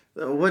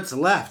 What's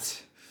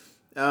left?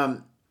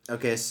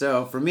 Okay,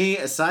 so for me,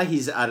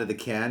 Asahi's out of the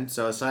can.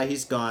 So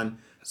Asahi's gone.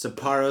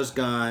 Sapporo's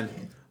gone.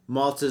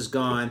 Malta's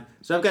gone.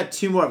 So I've got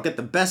 2 more. I've got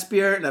the best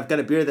beer, and I've got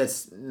a beer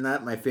that's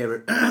not my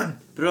favorite. But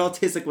it all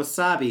tastes like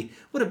wasabi.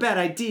 What a bad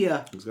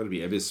idea. It's got to be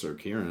Evis or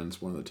Kirin.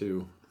 It's one of the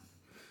 2.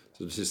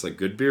 So it's just like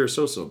good beer,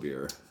 so-so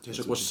beer.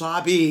 Tastes like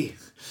wasabi.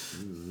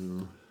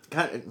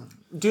 God,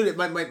 dude,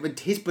 my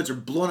taste buds are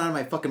blown out of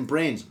my fucking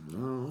brains.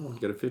 Oh, you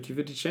got a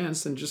 50-50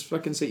 chance, then just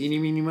fucking say eeny,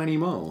 meeny, miny,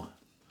 mo.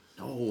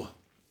 No.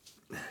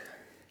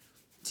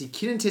 See,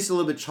 Kirin tastes a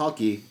little bit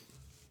chalky,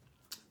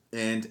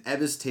 and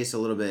Evis tastes a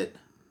little bit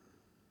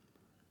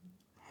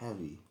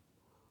heavy.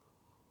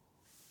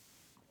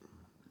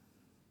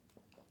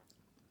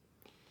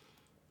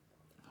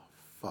 Oh,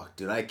 fuck,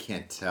 dude, I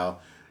can't tell.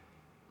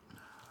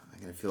 I'm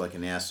gonna feel like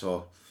an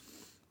asshole.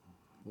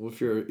 Well, if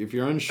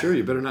you're unsure,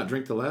 you better not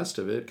drink the last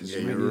of it, because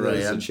you might need that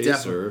as a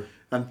chaser.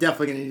 I'm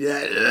definitely gonna do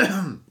that.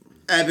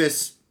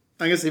 Evis.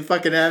 I'm gonna say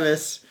fucking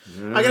Evis.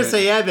 All I'm gonna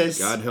say Evis.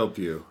 God help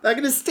you. I'm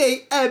gonna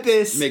stay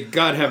Evis. May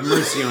God have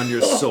mercy on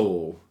your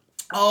soul.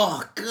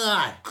 Oh,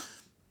 God.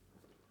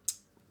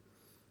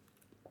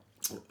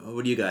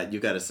 What do you got? You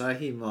got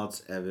Asahi,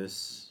 Maltz,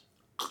 Evis.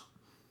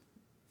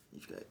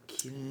 You've got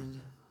Kirin.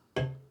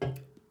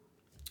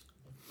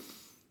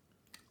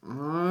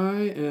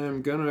 I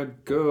am gonna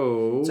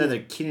go... It's either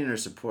Kirin or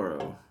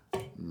Sapporo.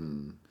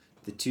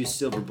 The 2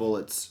 silver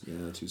bullets.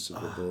 Yeah, 2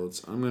 silver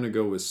bullets. I'm gonna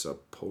go with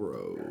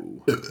Sapporo.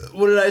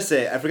 What did I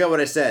say? I forgot what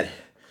I said.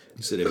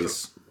 You said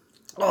Evis.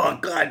 Oh,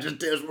 God, just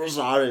taste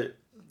wasabi.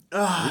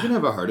 You're gonna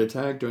have a heart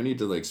attack? Do I need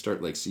to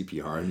start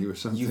CPR on you or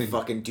something? You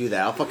fucking do that.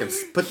 I'll fucking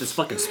put this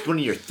fucking spoon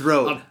in your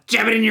throat. I'll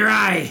jab it in your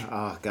eye!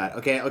 Oh, God.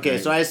 Okay,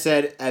 so I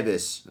said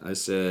Evis. I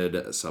said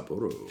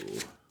Sapporo.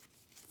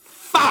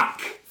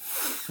 Fuck!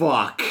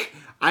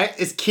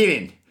 It's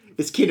Kirin.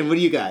 What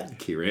do you got?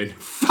 Kirin.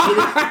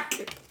 Fuck!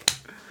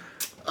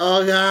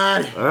 Oh,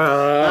 God.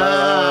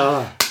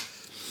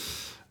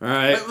 All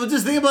right. Well,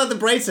 just think about the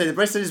bright side. The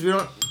bright side is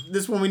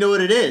this one we know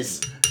what it is.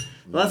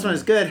 The last one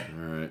is good.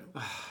 All right.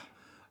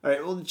 All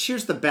right, well,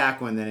 cheers the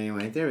back one then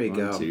anyway. There we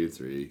go. 1, 2,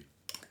 3.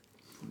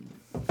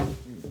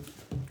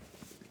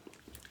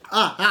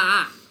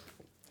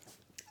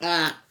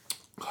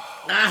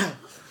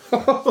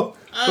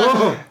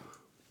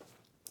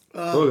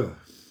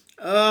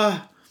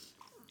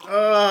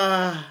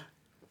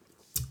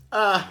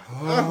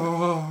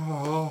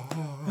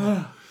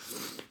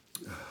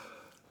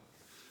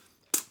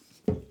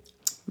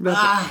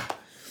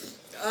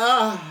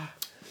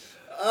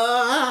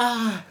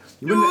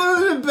 It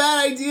wasn't a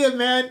bad idea,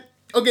 man.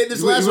 Okay,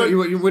 this last one.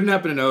 You wouldn't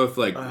happen to know if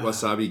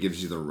wasabi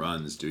gives you the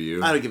runs, do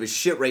you? I don't give a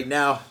shit right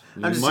now.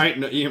 You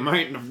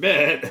might in a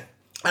bit.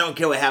 I don't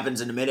care what happens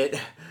in a minute.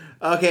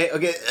 Okay.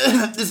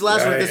 This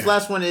last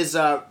one is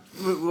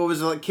what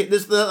was it?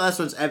 The last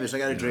one's Evis. I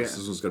gotta drink.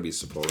 This one's gonna be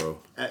Sapporo.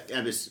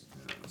 Evis.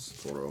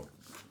 Sapporo.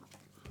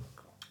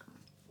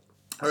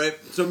 All right,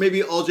 so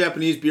maybe all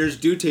Japanese beers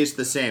do taste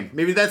the same.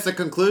 Maybe that's the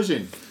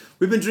conclusion.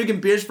 We've been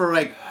drinking beers for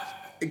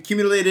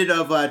accumulated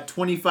of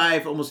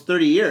 25, almost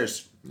 30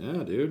 years.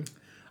 Yeah, dude.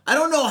 I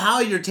don't know how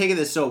you're taking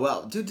this so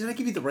well. Dude, did I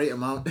give you the right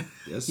amount?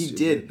 Yes, you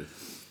did.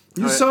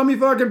 You saw me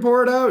fucking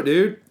pour it out,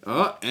 dude.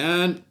 Oh,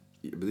 and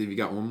I believe you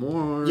got one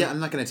more. Yeah, I'm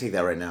not going to take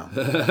that right now.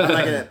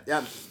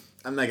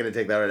 I'm not going to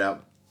take that right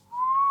out.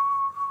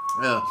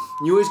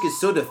 You always get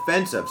so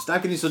defensive.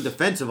 Stop getting so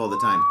defensive all the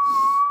time.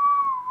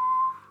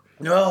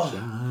 No.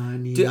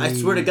 Johnny. Dude, I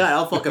swear to God,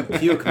 I'll fucking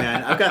puke,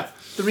 man. I've got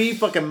 3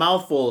 fucking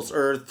mouthfuls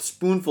or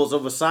spoonfuls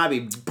of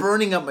wasabi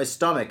burning up my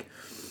stomach.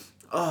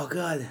 Oh,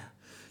 God.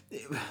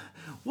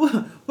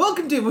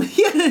 Welcome to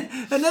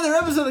another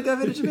episode of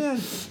Cafe to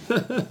Japan.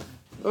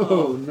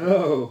 Oh,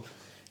 no.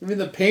 Even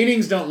the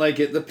paintings don't like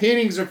it. The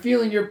paintings are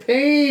feeling your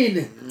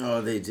pain. Oh,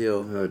 they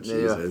do. Oh,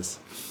 Jesus.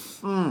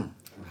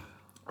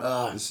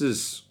 This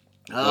is...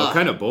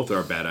 kind of both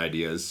are bad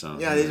ideas. So.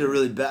 Yeah, these are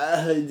really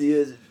bad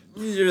ideas.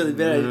 These are really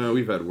bad ideas.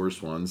 We've had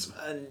worse ones.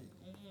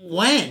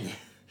 When?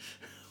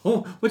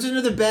 Oh, what's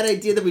another bad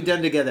idea that we've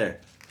done together?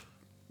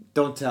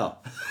 Don't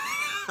tell.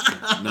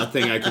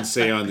 Nothing I can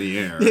say on the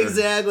air.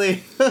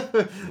 Exactly. I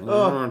don't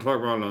want to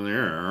talk about it on the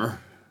air.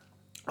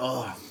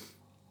 Oh,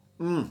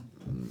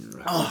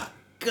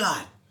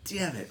 God.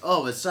 damn it.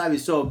 Oh,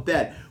 wasabi's so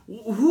bad.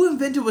 Who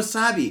invented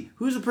wasabi?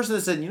 Who's the person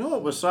that said, you know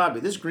what,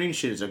 wasabi, this green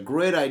shit is a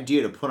great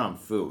idea to put on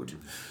food.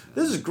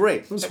 This is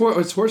great. It's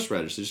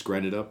horseradish. They just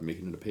grind it up and make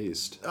it into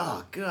paste.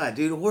 Oh god,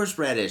 dude,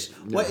 horseradish.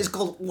 Yeah.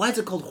 Why is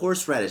it called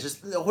horseradish?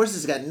 The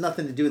horses got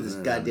nothing to do with this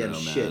goddamn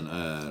shit.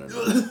 I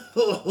don't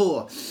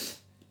know.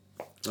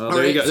 Well,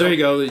 there you go. There you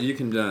go. You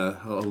can.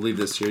 I'll leave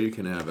this here. You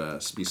can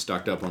be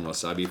stocked up on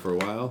wasabi for a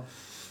while,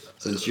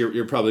 since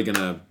you're probably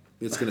gonna.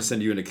 It's gonna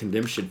send you in a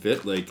condemnation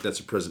fit. Like that's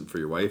a present for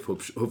your wife.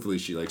 Hopefully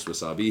she likes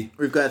wasabi.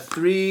 We've got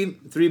three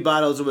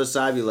bottles of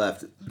wasabi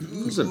left. It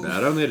wasn't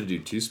bad. I only had to do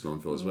 2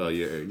 spoonfuls. Well,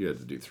 you had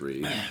to do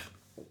 3.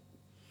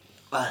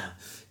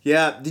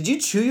 Yeah. Did you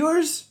chew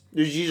yours? Or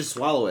did you just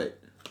swallow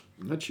it?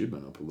 I chewed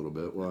mine up a little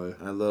bit. Why?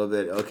 A little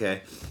bit.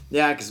 Okay.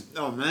 Yeah, because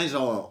mine's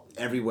all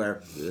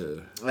everywhere.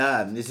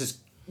 Yeah. This is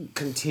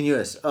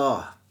continuous.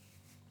 Oh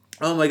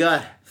my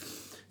god.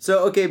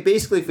 So, okay,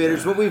 basically,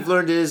 faders, what we've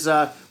learned is,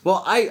 I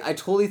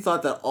totally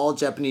thought that all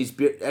Japanese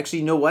beer... Actually,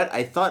 you know what?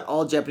 I thought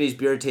all Japanese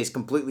beer tastes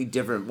completely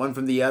different, one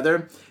from the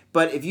other.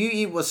 But if you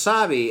eat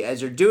wasabi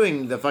as you're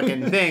doing the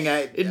fucking thing...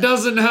 it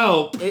doesn't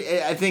help.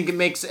 I think it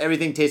makes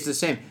everything taste the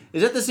same.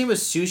 Is that the same with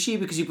sushi?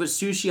 Because you put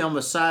wasabi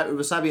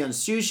on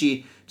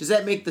sushi, does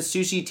that make the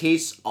sushi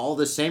taste all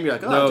the same? You're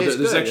like, no, it tastes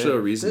there's good. actually a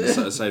reason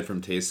aside from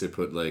taste. They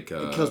put like...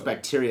 it kills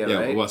bacteria,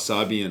 right? Yeah,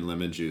 wasabi and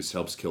lemon juice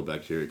helps kill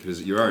bacteria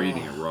because you are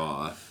eating it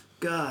raw.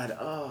 God,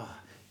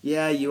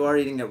 yeah, you are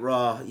eating it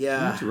raw.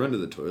 Yeah. You need to run to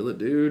the toilet,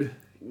 dude.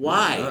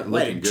 Why?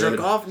 What, jerk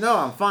off? No,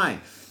 I'm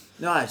fine.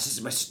 No, it's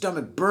just my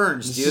stomach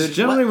burns, dude. Just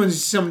generally when you see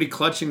somebody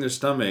clutching their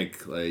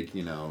stomach, like,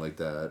 like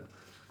that.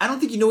 I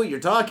don't think you know what you're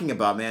talking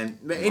about, man.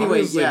 But anyway,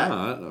 obviously yeah.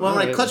 Not. Well,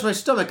 when I clutch my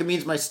stomach, it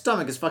means my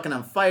stomach is fucking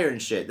on fire and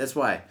shit. That's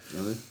why.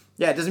 Really?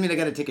 Yeah, it doesn't mean I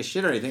gotta take a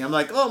shit or anything. I'm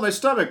like, oh, my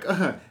stomach.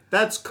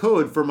 That's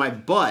code for my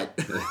butt.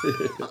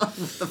 What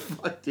the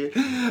fuck, dude?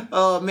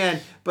 Oh,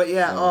 man. But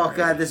yeah,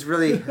 God, this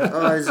really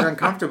is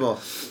uncomfortable.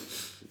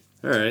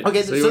 All right.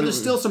 Okay, so there's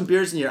still some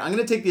beers in here. I'm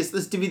gonna take this.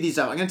 Let's divvy these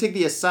up. I'm gonna take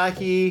the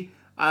Asahi.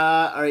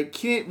 All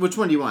right, which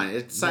one do you want?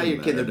 Asahi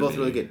or Kid? They're both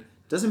really good.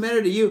 Doesn't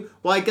matter to you.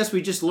 Well, I guess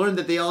we just learned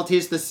that they all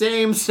taste the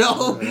same.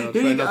 So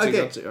here you go.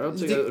 Okay, I'll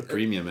take a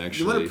premium.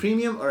 Actually, you want a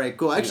premium? All right,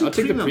 cool. Actually, I'll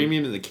take the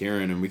premium and the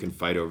Kirin, and we can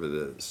fight over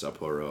the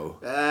Sapporo.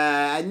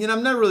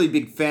 I'm not really a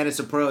big fan of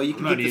Sapporo. You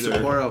can get the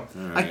Sapporo.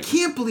 Right. I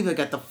can't believe I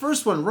got the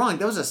first one wrong.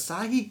 That was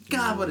Asahi.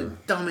 God, what a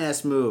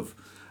dumbass move.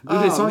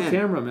 Dude, it's on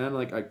camera, man.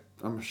 Like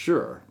I'm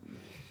sure.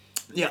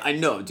 Yeah, I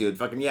know, dude.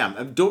 Fucking yeah,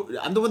 I'm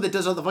the one that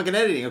does all the fucking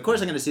editing. Of course,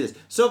 I'm gonna see this.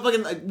 So,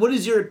 fucking, like, what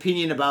is your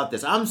opinion about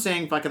this? I'm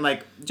saying, fucking,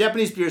 like,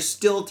 Japanese beer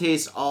still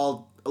tastes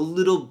all a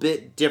little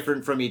bit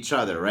different from each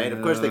other, right?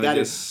 Of course, they got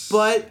it.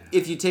 But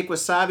if you take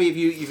wasabi, if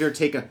you're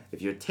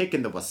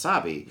taking the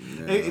wasabi,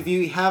 if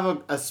you have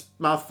a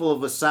mouthful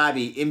of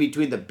wasabi in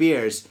between the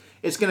beers,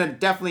 it's gonna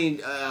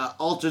definitely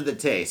alter the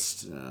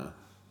taste.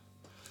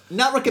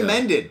 Not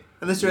recommended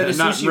unless you're at a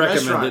sushi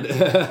restaurant.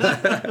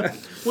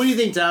 What do you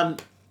think, Tom?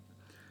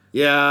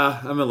 Yeah,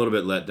 I'm a little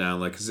bit let down,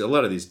 like, because a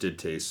lot of these did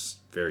taste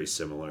very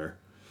similar.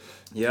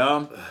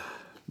 Yeah.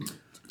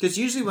 Because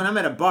usually when I'm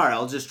at a bar,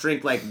 I'll just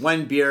drink, like,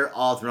 one beer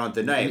all throughout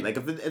the night. Like,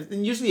 if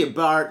usually a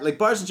bar, like,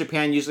 bars in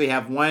Japan usually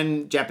have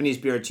one Japanese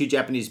beer or 2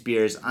 Japanese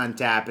beers on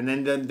tap, and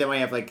then we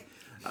have, like,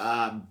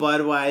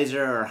 Budweiser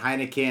or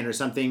Heineken or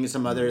something,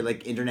 some other,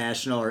 like,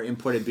 international or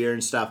imported beer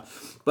and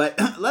stuff. But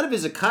a lot of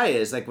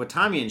izakayas, like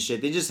Watami and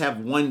shit, they just have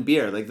one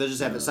beer. Like, they'll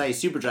just have Asahi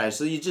Super Dry.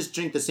 So you just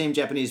drink the same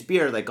Japanese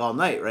beer, like, all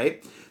night,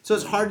 right? So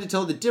it's hard to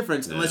tell the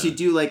difference unless you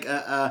do, like,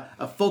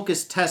 a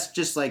focused test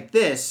just like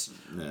this,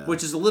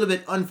 which is a little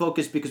bit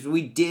unfocused because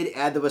we did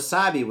add the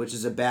wasabi, which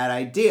is a bad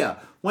idea.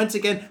 Once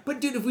again, but,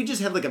 dude, if we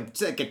just have, like a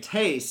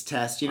taست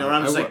test, where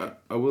I'm just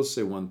I will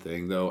say one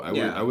thing, though.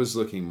 I was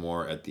looking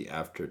more at the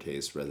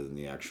aftertaste rather than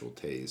the actual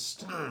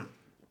taste.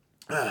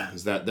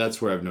 Because that's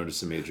where I've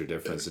noticed a major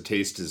difference. The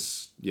taste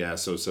is,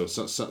 so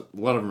a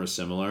lot of them are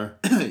similar.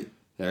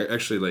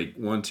 Actually, like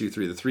 1, 2,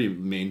 3, the 3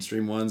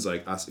 mainstream ones,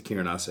 like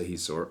Kirin, Asahi,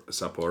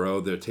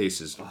 Sapporo, their taste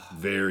is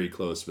very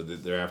close,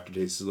 but their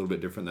aftertaste is a little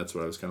bit different. That's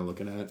what I was kind of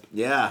looking at.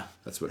 Yeah.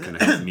 That's what kind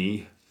of helped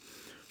me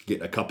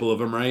get a couple of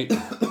them right.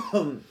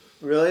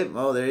 Really?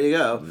 Oh, there you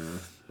go. Yeah.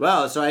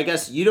 Well, so I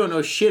guess you don't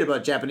know shit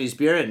about Japanese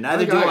beer, and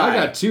neither do I. I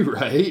got 2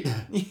 right.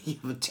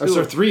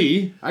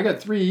 3. I got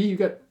 3. You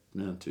got...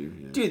 No, 2,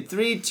 yeah. Dude,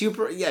 3, 2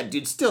 per... Yeah,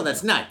 dude, still,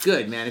 that's not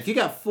good, man. If you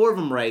got 4 of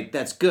them right,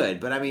 that's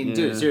good. But, I mean,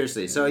 dude,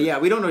 seriously. So, yeah,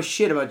 we don't know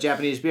shit about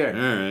Japanese beer. All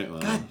right, well...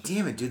 God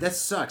damn it, dude, that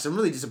sucks. I'm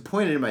really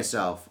disappointed in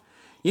myself.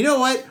 You know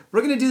what?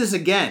 We're going to do this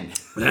again.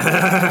 There's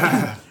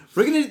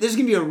going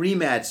to be a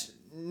rematch.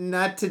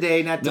 Not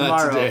today, not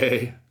tomorrow. Not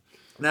today.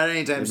 Not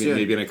anytime soon.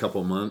 Maybe in a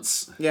couple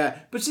months. Yeah,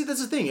 but see,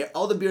 that's the thing.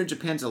 All the beer in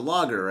Japan's a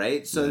lager,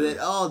 right? So that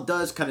all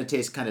does kind of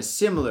taste kind of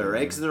similar,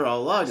 right? Because they're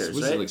all lagers, right?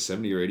 Was it like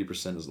 70 or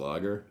 80% is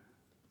lager?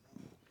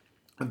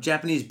 Of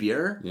Japanese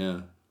beer?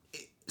 Yeah.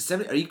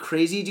 70, are you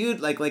crazy, dude?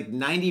 Like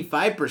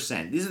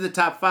 95%. These are the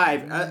top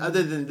 5.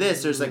 Other than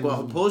this, there's like,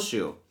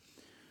 Hopposhu.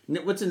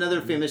 What's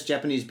another famous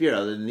Japanese beer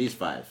other than these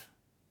 5?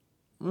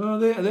 Well,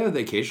 they have the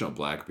occasional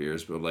black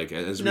beers, but like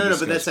as we No,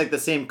 discussed, but that's like the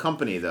same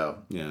company though.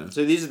 Yeah.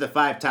 So these are the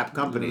 5 top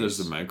companies. There's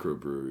the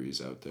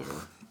microbreweries out there.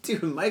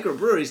 Dude,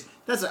 microbreweries.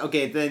 That's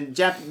okay. Then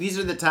these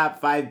are the top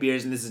 5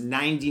 beers, and this is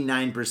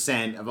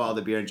 99% of all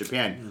the beer in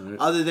Japan, Right.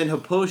 other than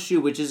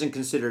Hopposhu, which isn't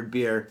considered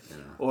beer,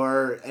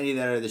 or any of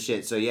that other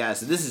shit. So yeah,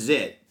 so this is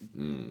it.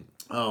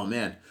 Oh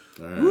man.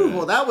 Right. Ooh,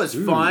 well, that was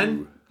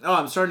fun. Oh,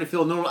 I'm starting to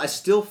feel normal. I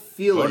still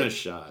feel it. Bonus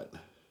shot.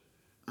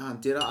 Oh,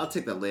 dude, I'll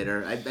take that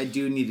later. I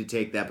do need to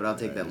take that, but I'll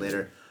take that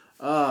later.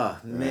 Oh,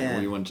 man.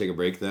 Well, you want to take a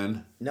break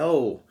then?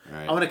 No.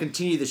 Right. I want to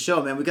continue the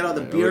show, man. We got all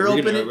the Right. beer Are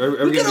we open.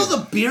 gonna- We got all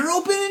the beer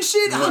open and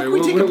shit? How can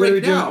we take a What are break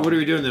we doing? now? What are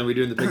we doing then? Are we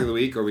doing the pick of the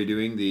week? Or are we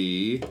doing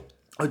the...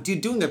 Oh,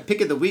 dude, doing a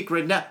pick of the week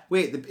right now.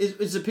 Wait,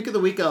 is the pick of the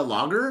week a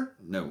lager?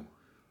 No.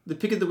 The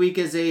pick of the week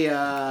is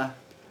a,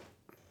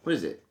 what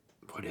is it?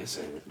 What is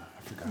it?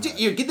 I forgot.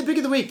 Here, get the pick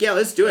of the week. Yeah,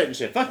 let's do it and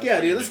shit. Fuck yeah,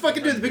 dude. Let's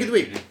fucking do the pick of the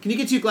week. Can you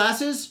get 2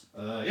 glasses?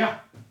 Yeah.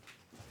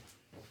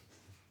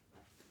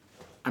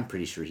 I'm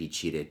pretty sure he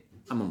cheated.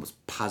 I'm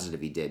almost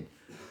positive he did.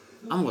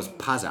 I'm almost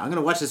positive. I'm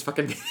gonna watch this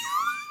fucking video.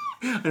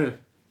 I'm gonna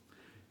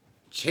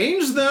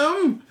change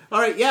them. All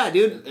right, yeah,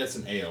 dude. That's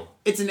an ale.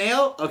 It's an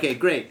ale. Okay,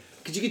 great.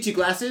 Could you get 2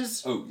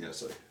 glasses? Oh, yeah,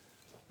 sorry.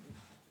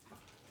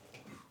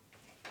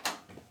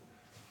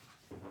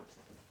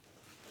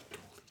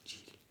 Totally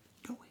cheated.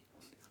 No way.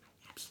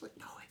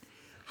 Absolutely no way.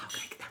 How can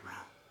I get that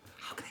wrong?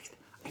 How can I get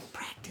that? I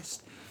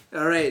practiced.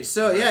 All right,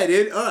 so yeah,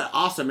 dude. All right,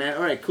 awesome, man.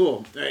 All right,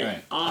 cool. All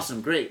right,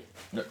 awesome, great.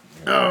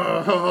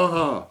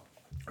 Oh.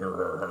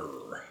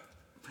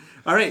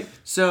 All right,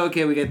 so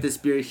okay, we got this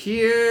beer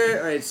here.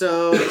 All right,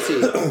 so let's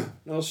see.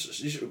 No,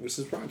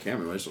 since we're on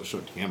camera, I might as well show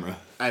it to camera.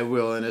 I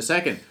will in a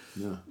second.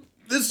 Yeah.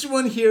 This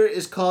one here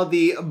is called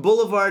the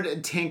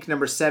Boulevard Tank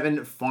Number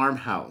 7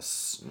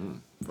 Farmhouse.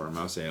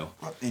 Farmhouse ale.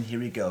 And here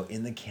we go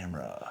in the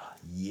camera.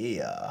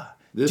 Yeah.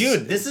 This-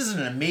 Dude, this is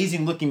an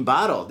amazing looking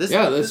bottle.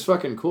 That's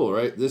fucking cool,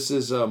 right? This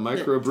is a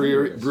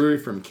brewery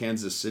from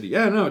Kansas City.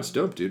 Yeah, no, it's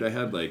dope, dude. I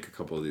had like a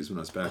couple of these when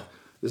I was back.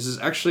 This is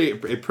actually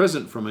a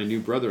present from my new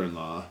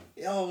brother-in-law.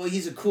 Oh, well,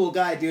 he's a cool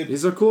guy, dude.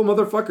 He's a cool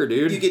motherfucker,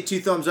 dude. You get 2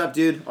 thumbs up,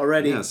 dude,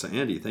 already. Yeah, so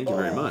Andy, thank you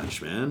very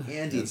much, man.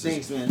 Andy, This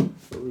thanks, is- man.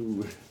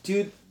 Ooh.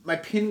 Dude, my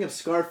painting of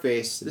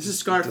Scarface. This is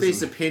Scarface,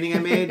 the painting I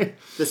made,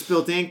 the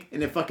Spilt Ink,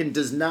 and it fucking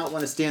does not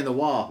want to stay on the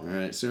wall. All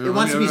right, so It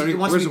wants to be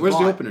where's the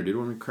bought. opener, dude?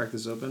 Want me to crack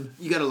this open?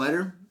 You got a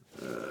lighter?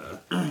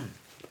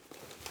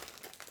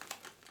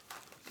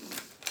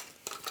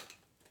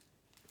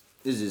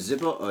 Is it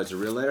Zippo? Oh, it's a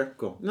real lighter?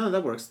 Cool. No,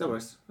 that works.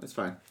 That's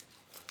fine.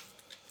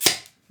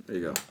 There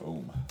you go.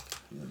 Boom.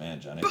 You're the man,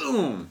 Johnny.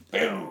 Boom!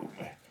 Boom.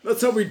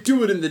 That's how we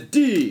do it in the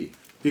D!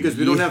 Because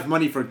we don't have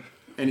money for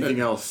anything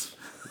else.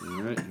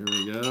 All right, here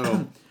we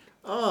go.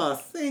 Oh,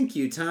 thank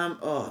you, Tom.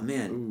 Oh,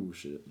 man. Oh,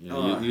 shit.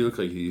 Yeah, you look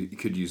like you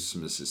could use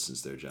some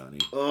assistance there, Johnny.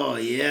 Oh,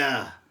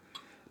 yeah.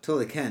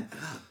 Totally can.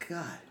 Oh,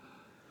 God.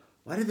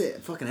 Why did they...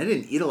 Fucking, I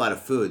didn't eat a lot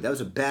of food. That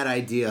was a bad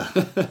idea.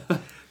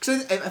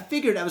 Because I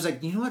figured, I was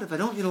like, you know what? If I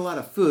don't eat a lot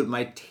of food,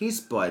 my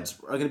taste buds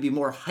are going to be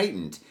more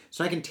heightened.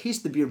 So I can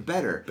taste the beer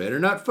better. Better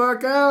not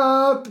fuck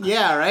up.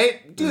 Yeah,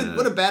 right? Dude,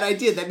 what a bad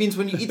idea. That means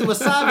when you eat the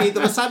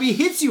wasabi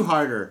hits you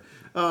harder.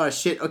 Oh,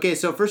 shit. Okay,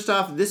 so first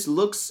off,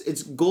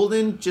 it's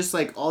golden, just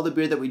like all the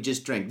beer that we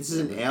just drank. This is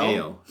an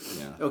ale?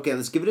 Yeah. Okay,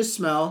 let's give it a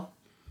smell.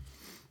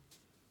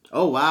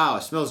 Oh, wow.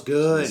 It smells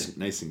good.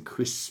 Nice and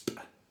crisp.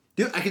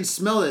 Dude, I can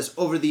smell this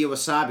over the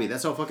wasabi.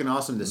 That's how fucking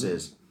awesome this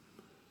is.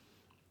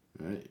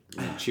 All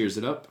right. Cheers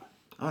it up.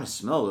 I want to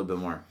smell a little bit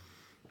more.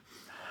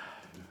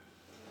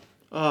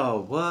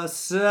 Oh,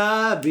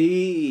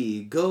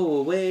 wasabi, go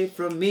away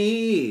from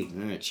me.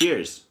 All right.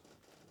 Cheers.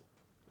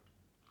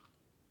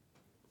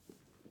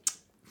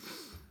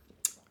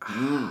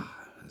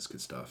 That's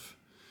good stuff.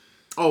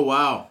 Oh,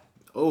 wow.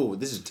 Oh,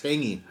 this is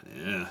tangy.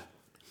 Yeah.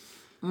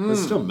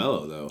 It's still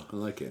mellow though. I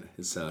like it.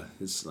 It's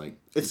like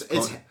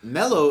It's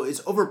mellow.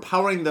 It's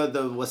overpowering the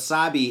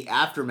wasabi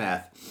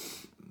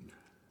aftermath.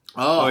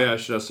 Oh yeah, I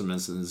should also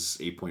mention this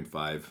is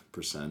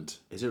 8.5%.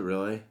 Is it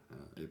really?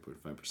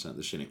 8.5%.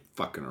 This shit ain't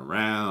fucking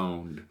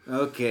around.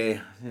 Okay.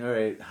 All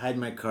right. Hide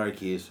my car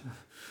keys.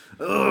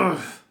 Ugh.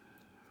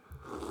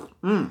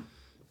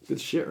 Good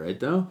shit, right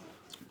though?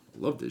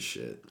 Love this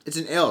shit. It's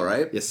an ale,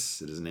 right?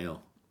 Yes, it is an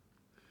ale.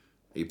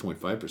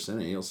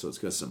 8.5% ale, so it's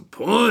got some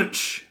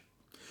punch.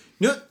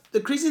 You know, the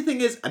crazy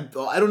thing is, I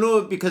don't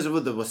know because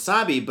of the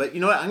wasabi, but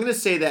you know what? I'm going to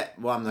say that,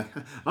 well,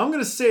 I'm going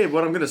to say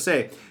what I'm going to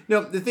say. You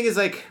know, the thing is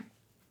like,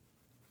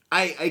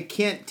 I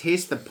can't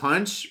taste the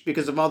punch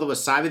because of all the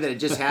wasabi that I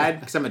just had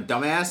because I'm a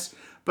dumbass.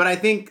 But I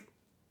think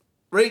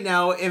right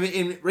now,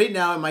 in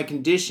my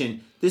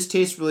condition, this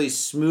tastes really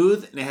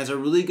smooth and it has a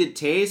really good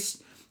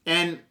taste.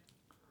 And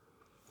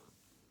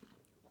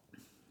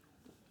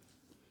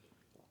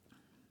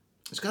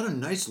it's got a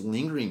nice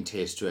lingering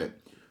taste to it.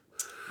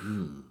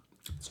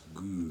 It's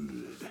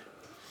good.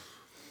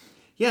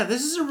 Yeah,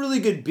 this is a really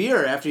good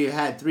beer after you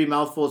had 3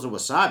 mouthfuls of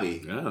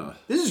wasabi. Yeah.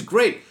 This is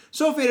great.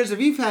 So, faders, if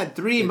you've had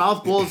 3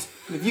 mouthfuls,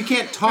 if you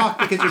can't talk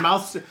because your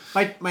mouth,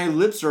 my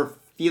lips are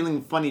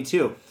feeling funny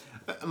too.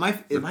 Is my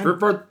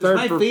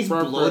face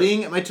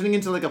bloating? Am I turning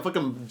into like a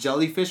fucking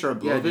jellyfish or a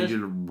blowfish?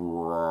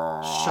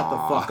 Shut the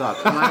fuck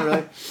up. Am I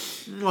really?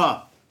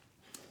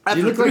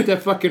 You look like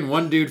that fucking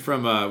one dude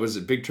from was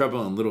it Big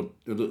Trouble in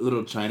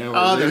Little China?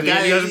 Oh, the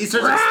guy he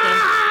starts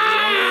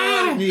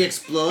and he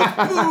explodes.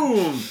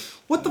 Boom.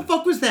 What the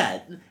fuck was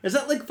that? Is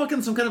that like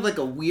fucking some kind of like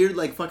a weird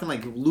like fucking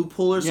like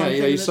loophole or something?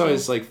 Yeah, you saw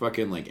his like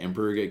fucking like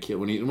emperor get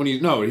killed he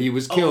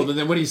was killed, and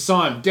then when he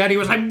saw him, Daddy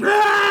was like,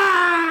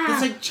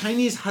 it's like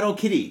Chinese Hello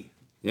Kitty.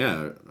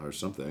 Yeah, or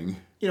something.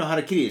 You know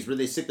Hello Kitty is where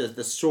they stick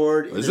the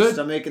sword in their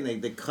stomach and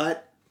they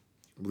cut.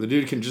 The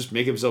dude can just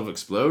make himself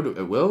explode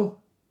at will.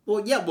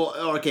 Well, yeah,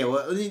 okay.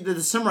 Well, the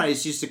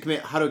samurais used to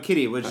commit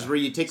Harakiri, which is where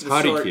you take the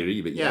sword.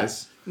 Harakiri, but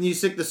yes. And you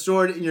stick the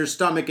sword in your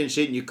stomach and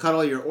shit, and you cut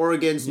all your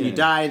organs, and you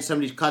die, and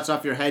somebody cuts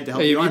off your head to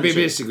help you on. You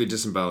basically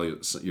disembowel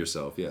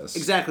yourself, yes.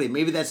 Exactly.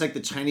 Maybe that's like the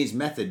Chinese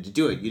method to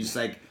do it. You just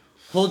like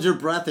hold your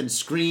breath and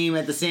scream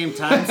at the same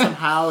time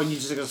somehow, and you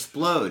just like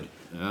explode.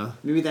 Yeah.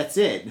 Maybe that's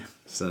it.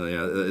 So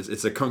yeah,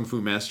 it's a kung fu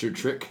master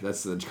trick.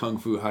 That's the kung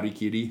fu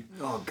harikiri.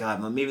 Oh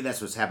god, well, maybe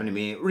that's what's happened to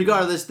me.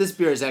 Regardless, this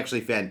beer is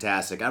actually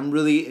fantastic. I'm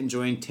really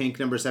enjoying Tank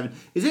number 7.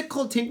 Is it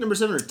called Tank number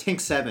 7 or Tank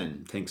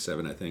 7? Tank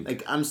 7, I think.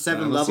 Like I'm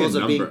 7 levels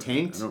of being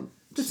tanked.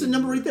 That's the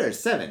number right there. It's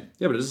 7.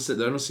 Yeah, but I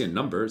don't see a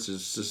number. It's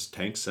just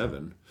Tank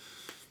 7.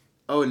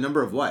 Oh, a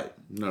number of what?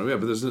 No, yeah,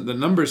 but there's the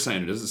number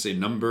sign. It doesn't say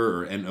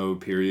number or NO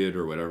period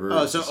or whatever.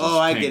 Oh,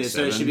 I get it. 7.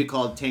 So it should be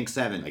called Tank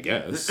 7. I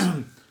guess.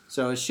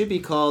 So it should be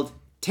called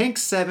Tank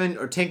 7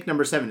 or Tank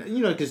number 7.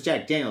 You know, because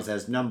Jack Daniels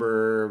has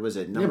number... Was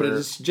it number... Yeah,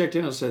 but Jack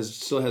Daniels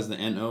still has the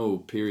NO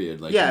period.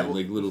 Like,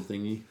 like little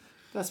thingy.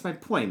 That's my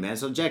point, man.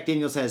 So Jack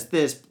Daniels has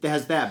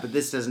that, but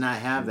this does not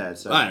have that.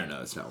 So I don't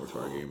know. It's not worth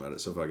arguing about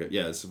it. So fucking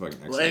it's a fucking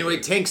excellent. Well, anyway,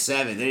 Tank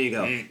 7. There you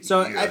go. So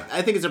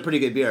I think it's a pretty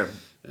good beer.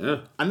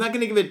 Yeah. I'm not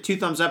gonna give it 2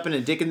 thumbs up and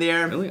a dick in the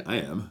air. Really, I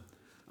am.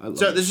 I love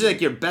so this is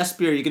like your best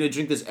beer. You're gonna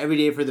drink this every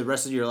day for the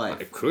rest of your life.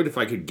 I could if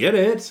I could get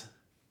it.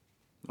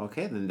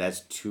 Okay, then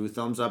that's 2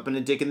 thumbs up and a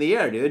dick in the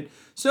air, dude.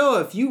 So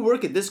if you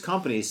work at this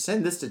company,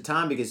 send this to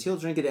Tom because he'll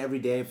drink it every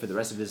day for the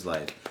rest of his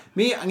life.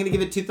 Me, I'm going to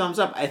give it 2 thumbs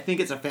up. I think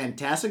it's a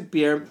fantastic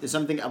beer. It's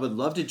something I would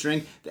love to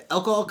drink. The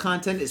alcohol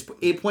content is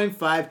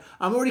 8.5.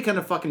 I'm already kind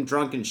of fucking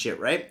drunk and shit,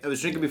 right? I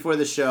was drinking before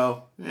the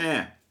show.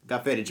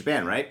 Got fed in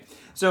Japan, right?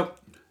 So,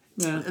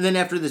 and then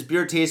after this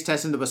beer taste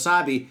test in the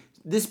wasabi,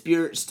 this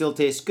beer still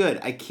tastes good.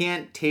 I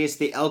can't taste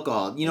the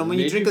alcohol. You know, when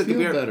you drink like a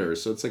beer, better.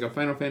 So it's like a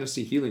Final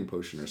Fantasy healing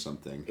potion or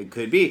something. It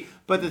could be,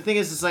 but the thing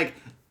is, it's like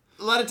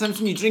a lot of times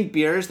when you drink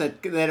beers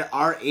that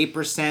are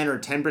 8% or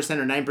 10%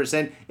 or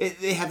 9%,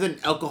 they have an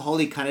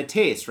alcoholic kind of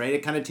taste, right?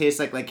 It kind of tastes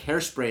like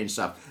hairspray and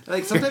stuff.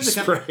 Like sometimes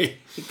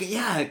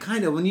it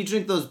kind of. When you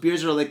drink those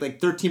beers that are like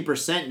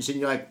 13% and shit,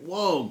 you're like,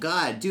 whoa,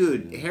 god,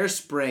 dude,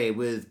 hairspray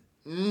with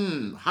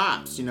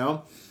hops, you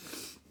know.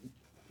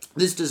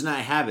 This does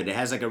not have it. It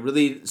has like a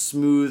really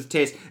smooth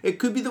taste. It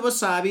could be the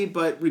wasabi,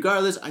 but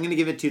regardless, I'm going to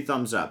give it 2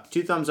 thumbs up.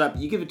 2 thumbs up.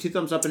 You give it 2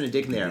 thumbs up and a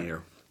dick in the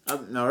air.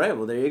 All right,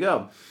 well, there you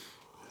go.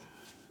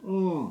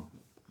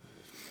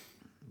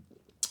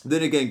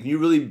 Then again, can you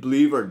really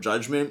believe our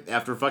judgment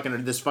after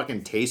this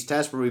fucking taste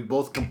test where we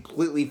both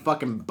completely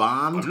fucking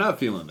bombed? I'm not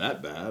feeling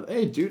that bad.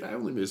 Hey, dude, I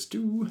only missed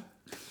 2.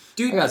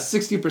 Dude, I got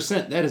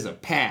 60%. That is a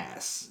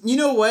pass. You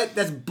know what?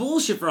 That's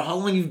bullshit for how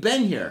long you've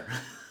been here.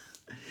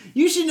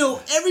 You should know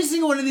every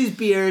single one of these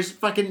beers,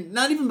 fucking,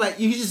 not even by,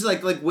 you just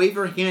like wave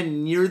your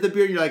hand near the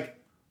beer and you're like,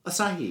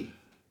 Asahi,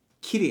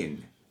 Kirin,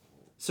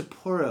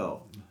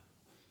 Sapporo.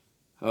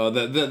 Oh,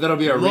 that'll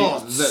be our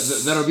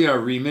that'll be our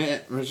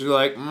remit. Which you're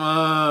like,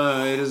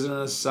 it is an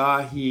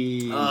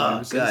Asahi.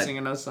 I'm sensing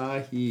an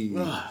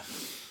Asahi.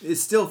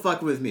 It's still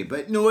fucking with me,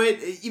 but you know what?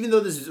 Even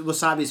though this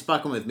wasabi is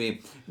fucking with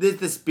me,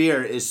 this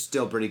beer is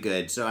still pretty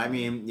good. So I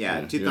mean,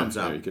 2 thumbs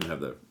up. Yeah, you can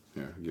have that.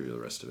 Here, I'll give you the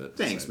rest of it.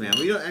 Thanks, man.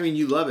 Well,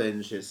 you love it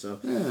and shit, so.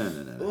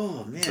 No.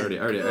 Oh, man. I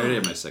already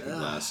had my second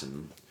glass,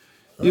 and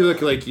you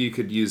look like you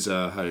could use,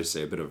 a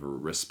bit of a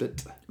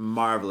respite.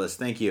 Marvelous.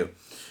 Thank you.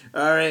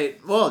 All right.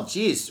 Well,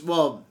 geez.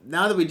 Well,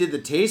 now that we did the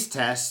taste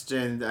test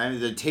and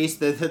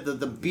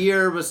the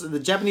beer was the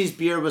Japanese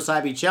beer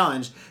wasabi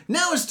challenge,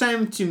 now it's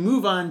time to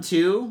move on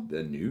to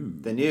the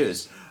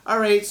news. All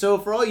right, so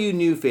for all you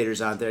new faders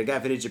out there,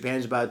 Got Faded Japan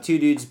is about 2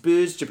 dudes,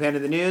 booze, Japan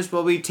in the news.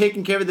 Well, we've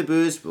taken care of the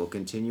booze. We'll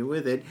continue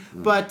with it.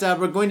 But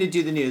we're going to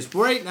do the news.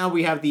 Right now,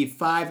 we have the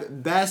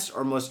 5 best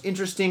or most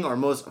interesting or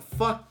most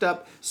fucked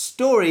up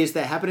stories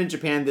that happened in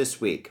Japan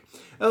this week.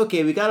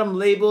 Okay, we got them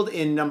labeled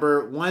in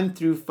number 1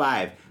 through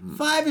 5.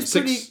 5 is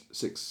pretty...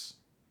 6.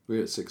 We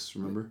got 6,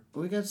 remember?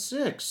 We got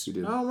 6. We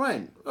did. All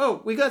right. Oh,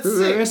 we got 6.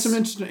 We had some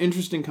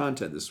interesting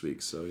content this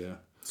week, so yeah.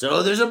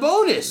 So there's a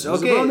bonus. So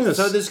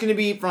there's going to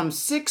be from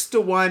 6 to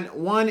 1.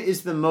 1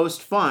 is the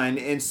most fun,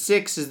 and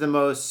 6 is the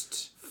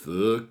most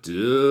fucked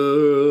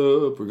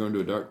up. We're going to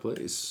a dark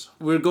place.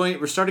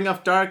 We're starting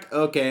off dark.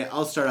 Okay,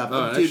 I'll start off.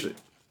 Oh, actually,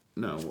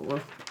 no.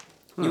 Well,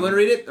 you want to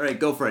read it? All right,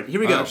 go for it.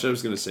 Here we go. Actually, I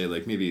was going to say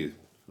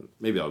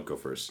maybe I'll go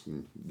first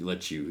and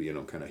let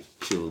you kind of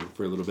chill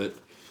for a little bit.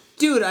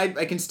 Dude,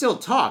 I can still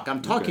talk.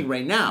 I'm talking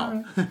right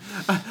now.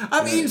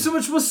 I'm eating so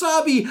much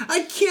wasabi,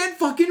 I can't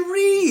fucking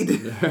read.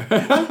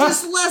 I'm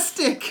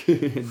dyslexic.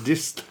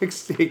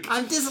 Dyslexic.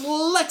 I'm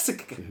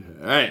dyslexic.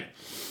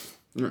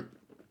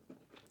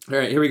 All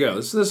right, here we go.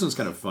 This one's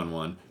kind of a fun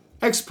one.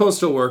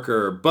 Ex-postal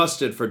worker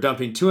busted for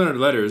dumping 200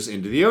 letters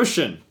into the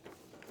ocean.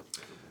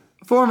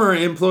 A former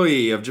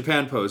employee of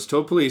Japan Post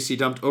told police he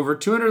dumped over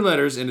 200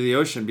 letters into the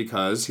ocean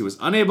because he was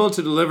unable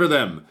to deliver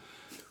them.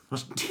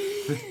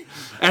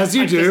 As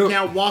you do. I just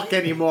can't walk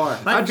anymore.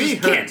 I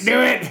just can't do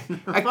it.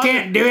 I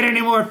can't do it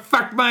anymore.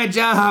 Fuck my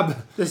job.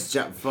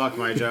 Fuck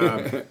my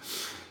job.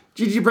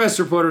 GG Press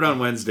reported on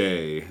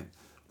Wednesday.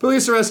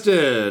 Police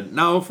arrested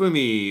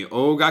Naofumi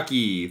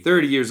Ogaki,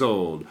 30 years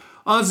old,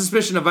 on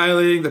suspicion of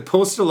violating the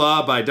postal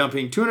law by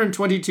dumping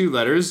 222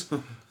 letters. Is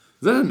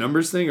that a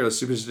numbers thing or a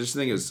superstition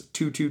thing? Is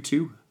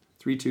 222?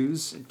 3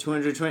 twos?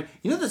 220.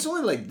 You know, that's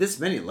only like this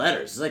many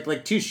letters. It's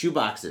like 2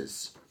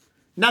 shoeboxes.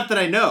 Not that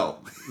I know.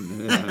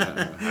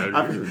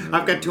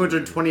 I've got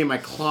 220 in my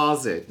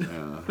closet.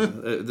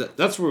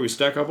 That's where we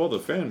stack up all the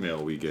fan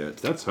mail we get.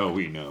 That's how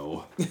we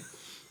know.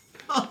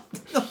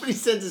 Nobody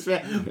sends us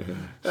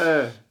fan.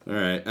 All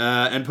right.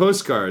 And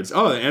postcards.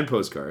 Oh, and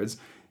postcards.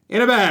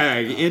 In a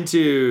bag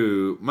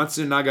into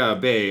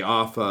Matsunaga Bay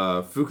off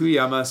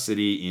Fukuyama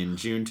City in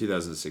June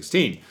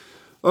 2016.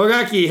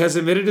 Ogaki has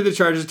admitted to the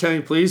charges,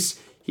 telling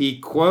police he,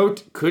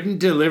 quote, couldn't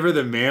deliver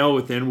the mail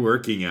within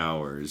working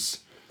hours.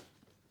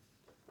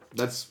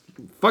 That's,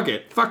 fuck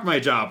it. Fuck my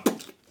job.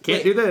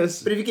 Can't do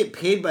this. But if you get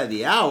paid by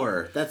the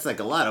hour, that's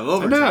like a lot of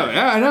overtime.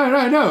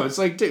 I know. It's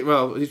like,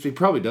 well, he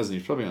probably doesn't.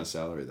 He's probably on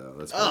salary, though.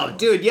 That's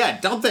dude, yeah.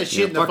 Dump that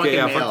shit in the fucking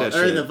mail.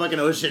 Or in the fucking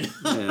ocean.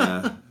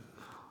 Yeah.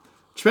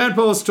 Japan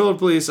Post told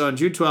police on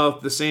June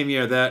 12th the same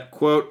year that,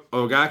 quote,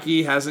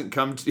 Ogaki hasn't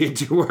come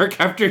into work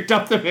after he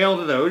dumped the mail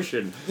to the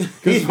ocean.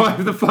 Because why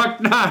the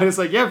fuck not? It's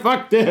like, yeah,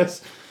 fuck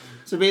this.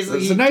 So basically,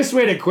 it's a nice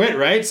way to quit,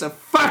 right? So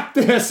fuck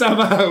this, I'm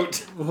out.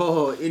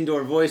 Whoa,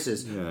 indoor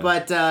voices. Yeah.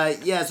 But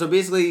so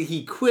basically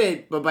he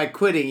quit, but by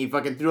quitting he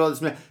fucking threw all this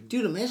mail.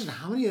 Dude, imagine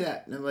how many of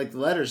that, like the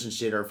letters and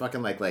shit are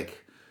fucking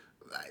like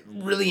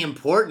really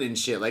important and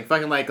shit. Like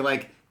fucking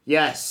like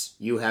yes,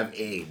 you have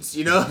AIDS.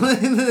 You know,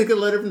 like a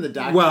letter from the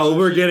doctor. Well,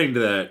 we're getting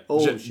to that.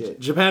 Oh shit.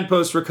 Japan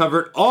Post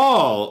recovered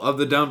all of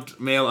the dumped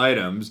mail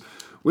items,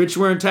 which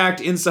were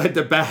intact inside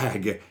the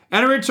bag,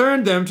 and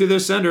returned them to their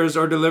senders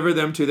or delivered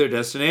them to their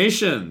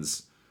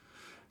destinations.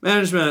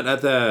 Management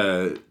at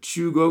the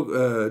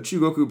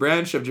Chugoku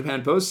branch of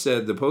Japan Post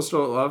said the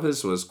postal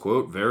office was,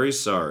 quote, very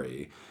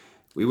sorry.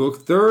 We will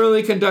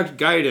thoroughly conduct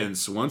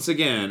guidance once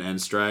again and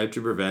strive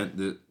to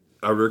prevent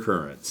a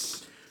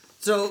recurrence.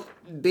 So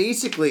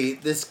basically,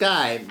 this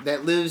guy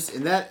that lives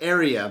in that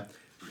area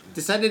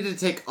decided to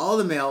take all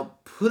the mail,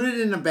 put it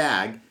in a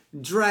bag,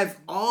 drive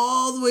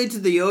all the way to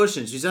the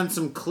ocean. So he's on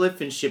some cliff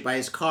and shit by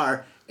his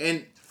car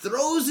and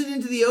throws it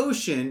into the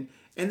ocean.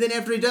 And then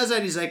after he does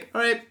that, he's like,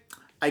 all right,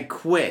 I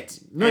quit.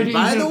 No, and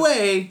by the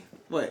way,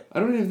 what? I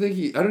don't even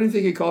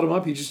think he called him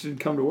up. He just didn't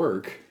come to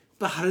work.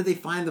 But how did they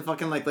find the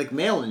fucking like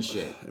mail and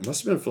shit? It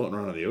must have been floating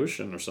around in the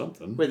ocean or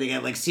something. Wait, they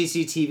got like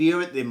CCTV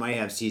or they might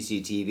have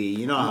CCTV.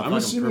 You know how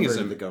fucking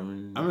perverted the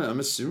government. I'm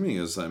assuming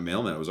it's that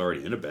mailman was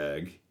already in a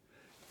bag.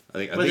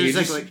 I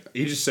think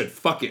he just said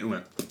fuck it and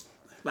went.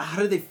 But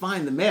how did they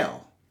find the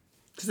mail?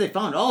 Because they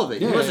found all of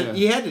it. Yeah,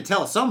 He had to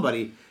tell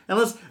somebody.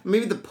 Unless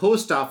maybe the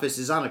post office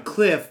is on a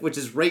cliff, which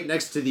is right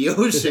next to the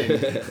ocean.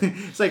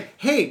 It's like,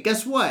 hey,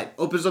 guess what?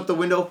 Opens up the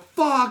window.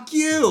 Fuck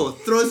you.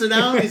 Throws it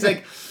down. He's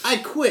like, I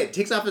quit.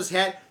 Takes off his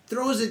hat.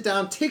 Throws it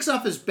down. Takes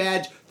off his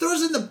badge.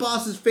 Throws it in the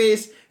boss's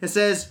face. And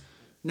says,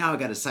 now I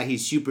got a Sahi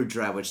Super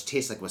Dry, which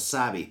tastes like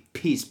wasabi.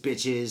 Peace,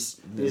 bitches.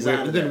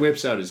 And then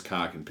whips out his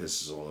cock and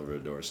pisses all over the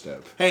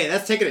doorstep. Hey,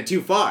 that's taking it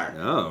too far.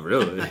 Oh,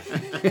 really?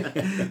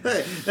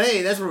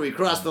 Hey, that's where we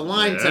cross the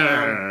line, Tom.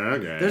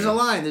 Okay. There's a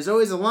line. There's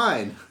always a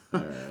line.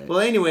 Right. Well,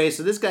 anyway,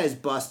 so this guy's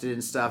busted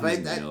and stuff. I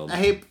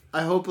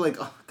hope like,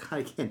 oh god,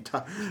 I can't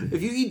talk.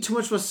 If you eat too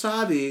much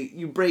wasabi,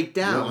 you break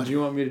down. Do you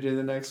want me to do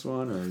the next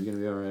one, or are you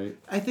gonna be all right?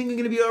 I think I'm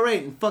gonna be all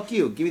right. And fuck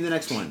you. Give me the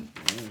next one.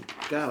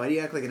 Right. God, why do you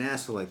act like an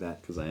asshole like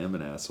that? Because I am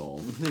an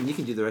asshole. You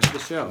can do the rest of the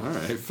show. All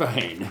right,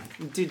 fine.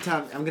 Dude,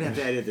 Tom, I'm gonna have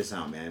to edit this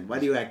out, man. Why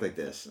do you act like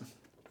this?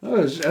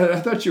 Oh, I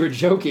thought you were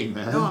joking,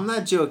 man. No, I'm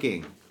not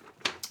joking.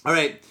 All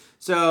right,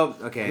 so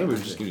okay. No, we were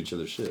just giving each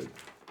other shit.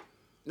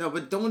 No,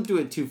 but don't do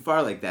it too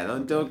far like that.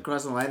 Don't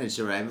cross the line and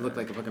shit. Right? I look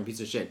like a fucking piece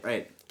of shit.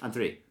 Right, on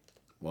 3.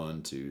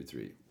 1, 2,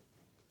 3.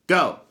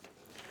 Go.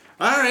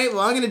 All right,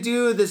 well, I'm going to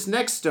do this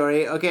next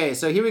story. Okay,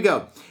 so here we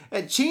go.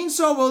 A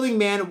chainsaw wielding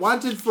man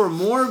wanted for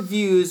more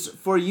views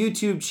for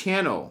YouTube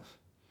channel.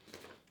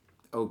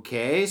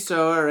 Okay,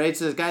 so, all right,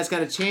 so this guy's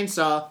got a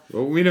chainsaw.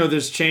 Well, we know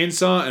there's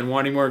chainsaw and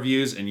wanting more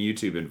views and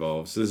YouTube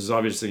involved. So this is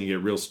obviously going to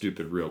get real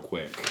stupid real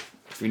quick.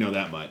 We know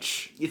that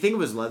much. You think it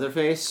was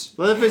Leatherface?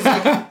 Leatherface is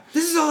like,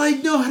 this is all I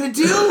know how to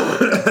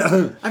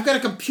do. I've got a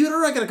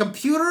computer, I've got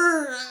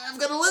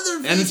a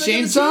Leatherface, and a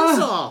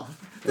chainsaw?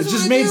 It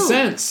just made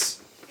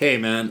sense. Hey,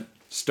 man,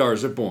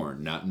 Stars are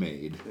born, not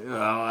made.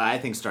 Oh, I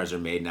think stars are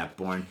made, not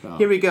born. Oh.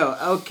 Here we go.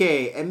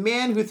 Okay, a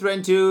man who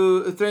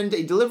threatened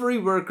a delivery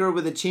worker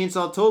with a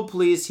chainsaw told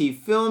police he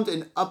filmed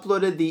and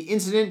uploaded the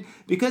incident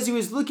because he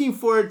was looking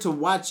forward to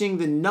watching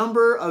the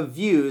number of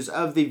views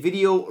of the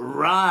video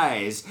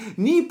rise.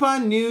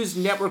 Nippon News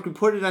Network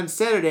reported on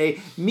Saturday,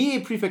 Mie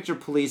Prefecture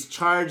Police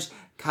charged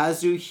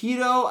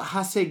Kazuhiro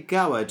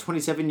Hasegawa,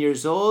 27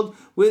 years old,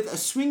 with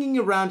swinging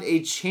around a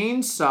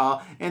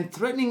chainsaw and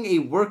threatening a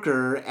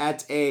worker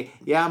at a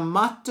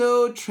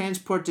Yamato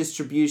Transport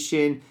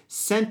Distribution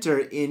Center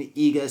in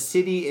Iga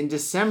City in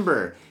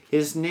December.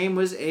 His name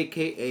was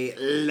AKA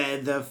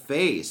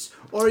Leatherface.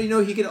 Or,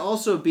 he could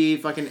also be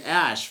fucking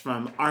Ash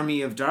from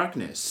Army of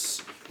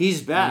Darkness.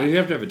 He's back. Well, you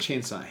have to have a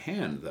chainsaw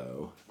hand,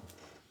 though.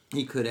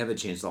 He could have a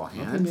chainsaw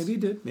hand.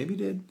 Okay, maybe he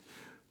did.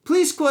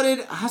 Police quoted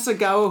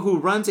Hasegawa, who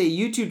runs a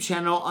YouTube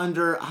channel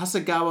under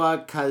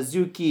Hasegawa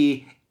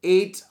Kazuki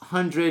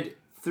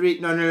 803.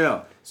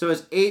 No. So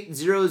it's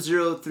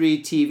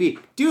 8003 TV.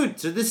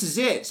 Dude, so this is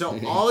it. So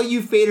all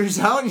you faders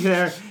out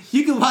there,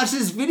 you can watch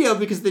this video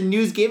because the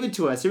news gave it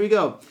to us. Here we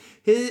go.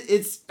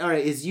 His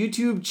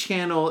YouTube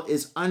channel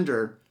is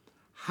under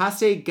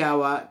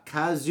Hasegawa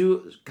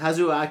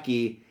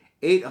Kazuaki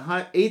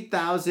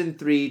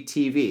 8003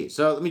 TV.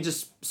 So let me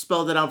just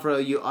spell that out for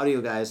you audio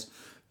guys.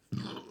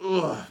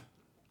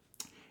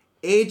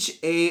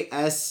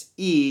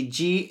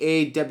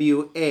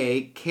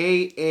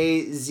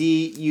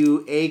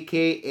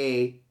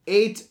 HASEGAWAKAZUAKA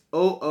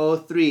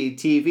 8003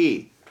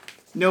 TV.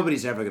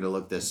 Nobody's ever going to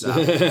look this up.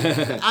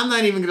 I'm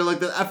not even going to look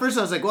this. At first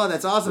I was like, wow,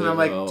 that's awesome. And I'm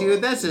like,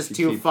 dude, that's just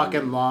too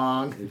fucking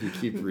long. If you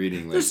keep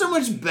reading. There's so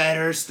much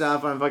better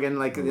stuff on fucking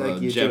like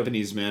YouTube.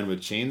 Japanese man with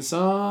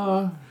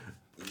chainsaw.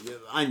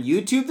 On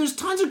YouTube, there's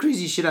tons of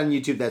crazy shit on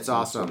YouTube that's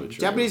awesome.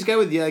 Japanese guy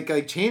with like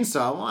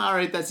chainsaw. Well, all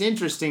right, that's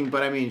interesting,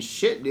 but I mean,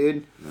 shit,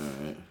 dude. All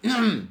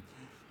right.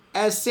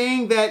 As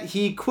saying that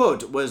he,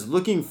 quote, was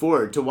looking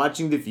forward to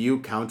watching the view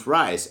count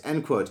rise,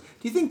 end quote.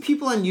 Do you think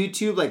people on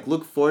YouTube like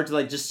look forward to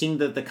like just seeing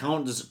the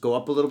count just go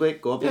up a little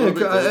bit,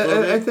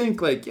 I think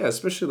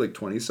especially like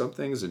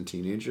 20-somethings and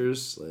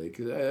teenagers. Like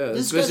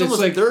this guy's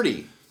almost like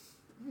 30.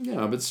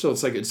 Yeah, but still,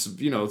 it's like it's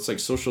like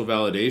social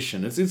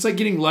validation. It's like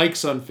getting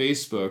likes on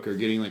Facebook or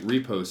getting like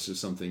reposts of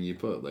something you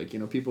put. Like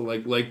people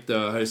like the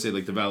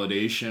the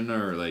validation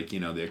or like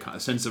the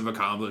sense of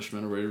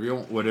accomplishment or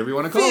whatever you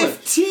want to call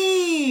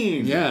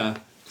 15! it. Yeah.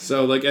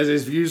 So like as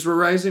his views were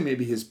rising,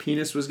 maybe his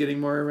penis was getting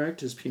more erect.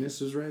 His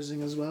penis was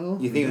rising as well.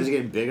 You think it was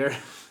getting bigger?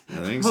 I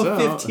think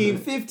so.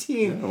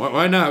 15. Yeah,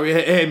 why not?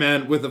 Hey,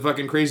 man, with a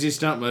fucking crazy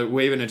stunt,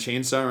 waving a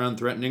chainsaw around,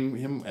 threatening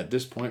him, at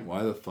this point,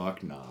 why the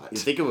fuck not? You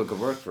think it would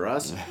work for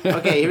us?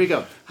 Okay, here we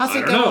go.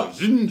 Hasegawa. No,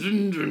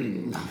 don't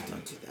do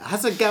that.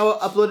 Hasegawa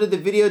uploaded the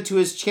video to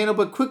his channel,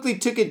 but quickly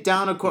took it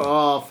down.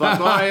 Oh,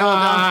 fuck. All right, hold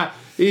on.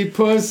 He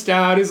pussed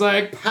out. He's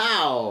like,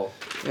 pow.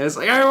 And it's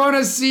like, I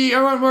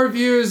want more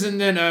views,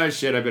 and then,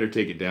 shit, I better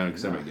take it down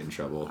because I might get in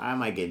trouble. I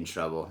might get in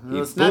trouble. He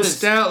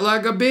pussed out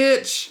like a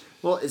bitch.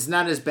 Well, it's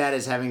not as bad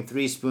as having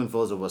 3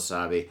 spoonfuls of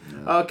wasabi.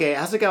 No. Okay,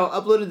 Hasegawa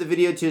uploaded the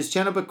video to his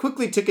channel, but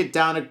quickly took it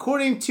down,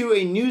 according to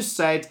a news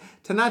site,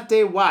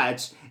 Tanate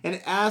Watch,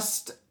 and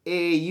asked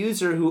a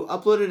user who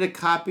uploaded a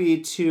copy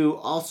to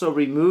also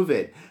remove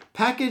it.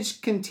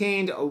 Package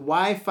contained a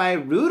Wi-Fi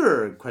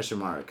router, ?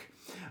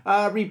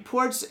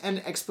 Reports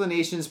and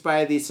explanations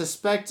by the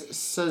suspect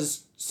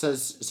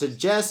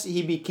suggest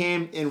he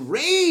became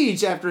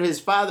enraged after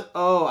his father...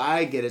 Oh,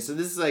 I get it. So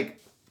this is like...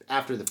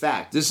 after the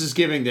fact. This is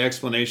giving the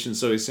explanation,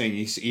 so he's saying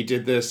he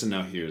did this, and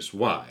now here's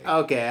why.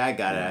 Okay, I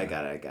got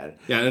it.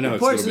 Yeah, I know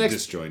it's a little bit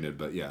disjointed,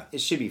 but yeah. It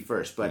should be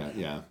first, but...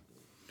 Yeah.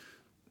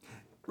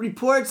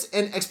 Reports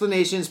and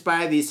explanations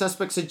by the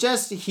suspect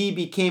suggest he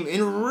became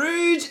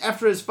enraged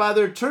after his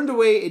father turned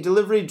away a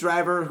delivery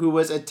driver who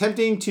was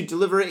attempting to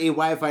deliver a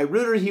Wi-Fi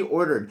router he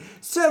ordered.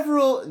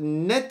 Several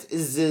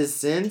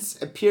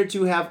netizens appear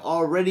to have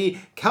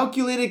already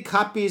calculated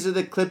copies of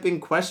the clip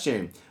in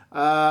question.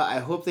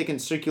 I hope they can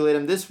circulate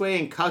them this way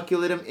and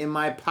calculate them in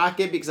my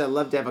pocket because I'd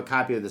love to have a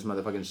copy of this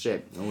motherfucking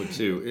shit. I would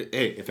too.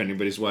 Hey, if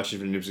anybody's watching,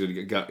 if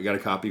anybody's got a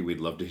copy,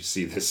 we'd love to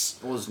see this.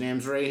 Well, his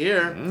name's right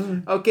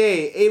here.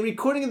 Okay, a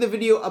recording of the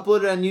video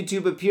uploaded on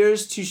YouTube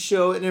appears to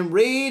show an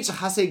enraged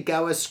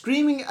Hasegawa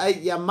screaming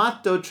at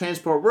Yamato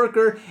transport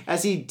worker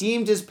as he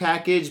deemed his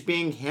package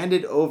being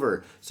handed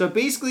over. So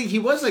basically, he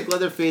was like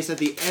Leatherface at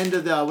the end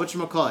of the, at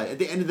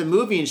the end of the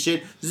movie and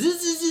shit.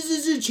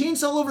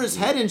 Chainsaw all over his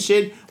head and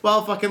shit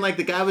while fucking like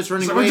the guy was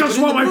running away. I just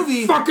want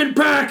my fucking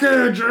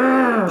package!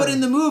 But in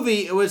the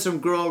movie, it was some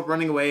girl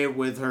running away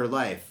with her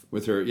life.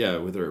 With her,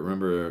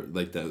 remember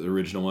like the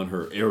original one,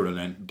 her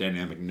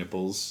aerodynamic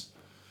nipples?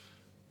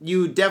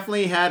 You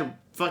definitely had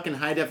fucking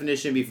high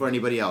definition before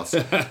anybody else.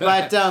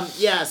 But,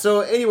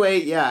 so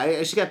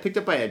anyway, she got picked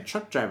up by a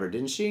truck driver,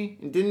 didn't she?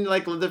 And didn't,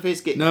 like,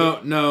 Leatherface get...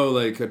 No,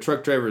 like, a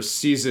truck driver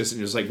sees this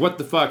and is like, what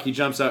the fuck? He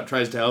jumps out,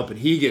 tries to help, and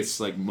he gets,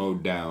 like,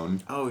 mowed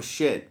down. Oh,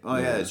 shit. Oh,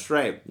 yeah, that's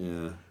right.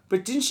 Yeah.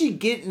 But didn't she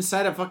get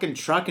inside a fucking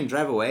truck and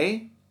drive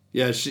away?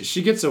 Yeah,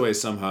 she gets away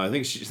somehow. I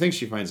think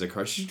she finds a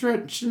car. She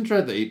didn't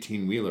drive the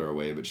 18-wheeler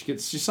away, but she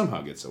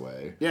somehow gets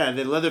away. Yeah,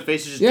 the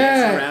Leatherface is just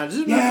dancing around.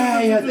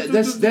 Yeah.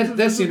 That's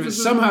the end.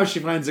 Somehow she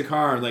finds a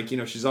car and like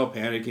she's all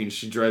panicking.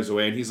 She drives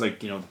away and he's like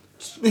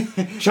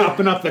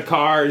chopping up the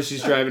car as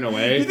she's driving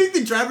away. You think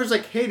the driver's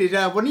like, hey, did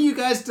one of you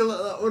guys still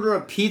order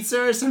a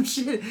pizza or some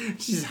shit?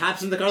 She just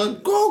hops in the car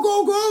like,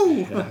 go.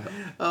 Yeah.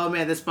 Oh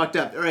man, that's fucked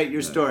up. All right,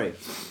 your story.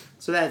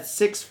 So that's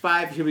 6,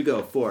 5. Here we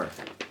go. 4.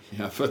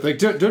 Yeah, but like,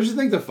 don't you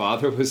think the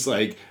father was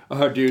like,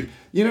 oh, dude,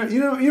 you know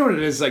what it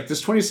is? Like,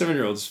 this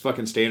 27-year-old's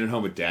fucking staying at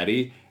home with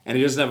daddy, and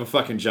he doesn't have a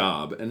fucking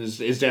job, and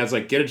his dad's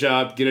like, get a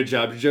job. You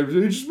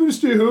just want to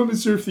stay home and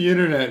surf the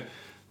internet.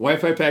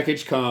 Wi-Fi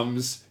package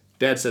comes.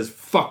 Dad says,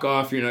 fuck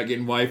off, you're not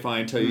getting Wi-Fi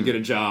until you get a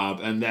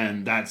job, and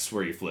then that's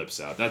where he flips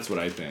out. That's what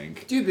I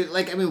think. Dude, but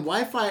like, I mean,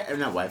 Wi-Fi, or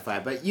not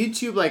Wi-Fi, but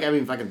YouTube, like, I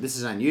mean, fucking, this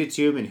is on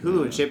YouTube and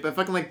Hulu and shit, but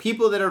fucking, like,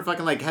 people that are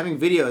fucking, like, having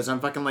videos on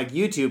fucking, like,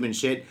 YouTube and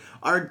shit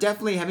are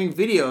definitely having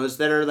videos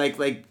that are, like,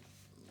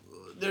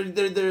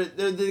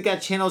 they got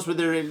channels where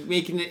they're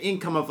making an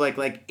income of, like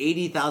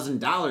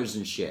 $80,000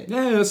 and shit.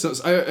 Yeah, so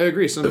I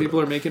agree. Some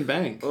people are making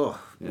bank. Oh,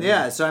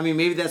 yeah, so, I mean,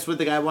 maybe that's what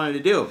the guy wanted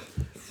to do.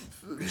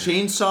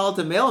 Chainsaw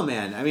the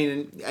mailman. I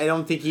mean, I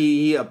don't think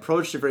he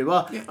approached it very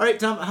well. Yeah. All right,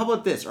 Tom, how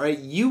about this? All right,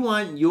 you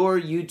want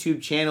your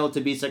YouTube channel to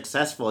be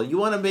successful. You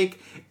want to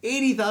make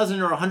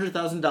 $80,000 or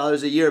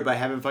 $100,000 a year by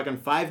having fucking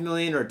 5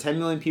 million or 10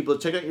 million people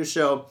check out your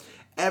show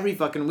every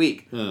fucking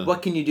week.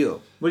 What can you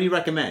do? What do you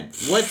recommend?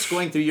 What's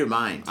going through your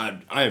mind?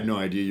 I have no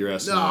idea. You're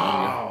asking.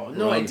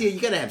 No idea. You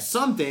got to have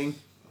something.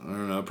 I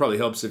don't know. It probably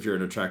helps if you're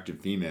an attractive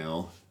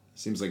female.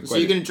 Seems like so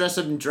you're going to dress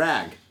up in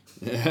drag.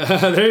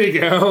 There you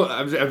go.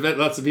 I bet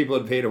lots of people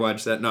would pay to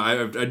watch that. No,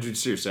 I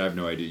seriously, I have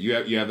no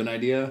idea. You have an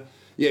idea?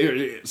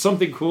 Yeah,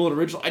 something cool and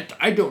original.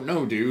 I don't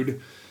know, dude.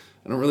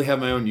 I don't really have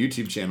my own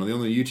YouTube channel. The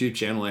only YouTube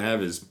channel I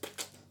have is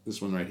this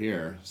one right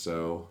here.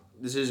 So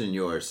this isn't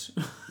yours.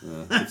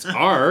 It's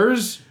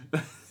ours.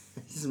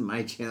 This is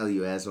my channel,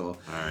 you asshole.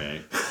 All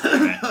right.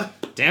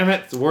 Damn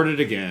it! Thwarted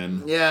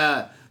again.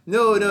 Yeah.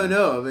 No.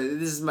 But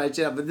this is my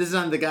channel. But this is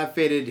on the Got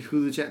Faded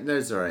Hulu channel. No,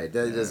 it's all right.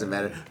 That doesn't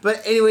matter.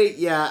 But anyway,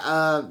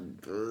 yeah.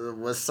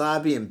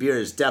 Wasabi and beer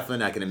is definitely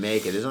not going to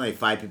make it. There's only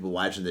 5 people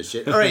watching this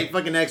shit. All right,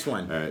 fucking next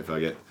one. All right,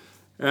 fuck it.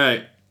 All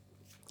right.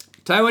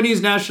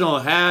 Taiwanese national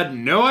had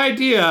no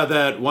idea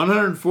that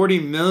 140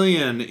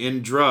 million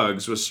in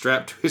drugs was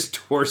strapped to his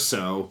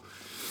torso.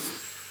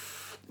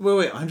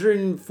 Wait,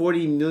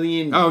 140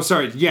 million? Oh,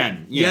 sorry,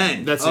 yen.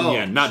 That's in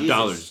yen, not Jesus.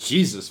 dollars.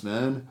 Jesus,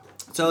 man.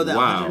 So the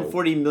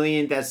 140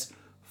 million, that's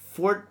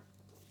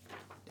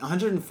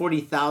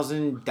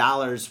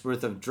 $140,000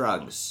 worth of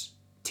drugs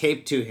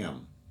taped to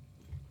him.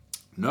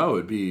 No,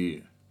 it'd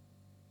be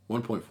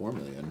 1.4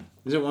 million.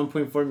 Is it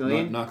 1.4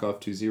 million? Knock off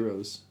 2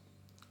 zeros.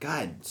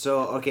 God. So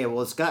okay,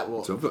 well it's got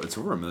it's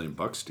over $1 million,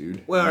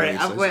 dude. Well, all right.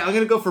 I'm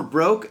gonna go for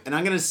broke, and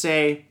I'm gonna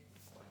say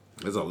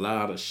there's a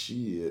lot of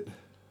shit.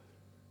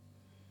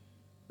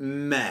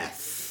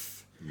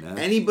 Meth.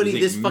 Anybody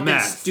this fucking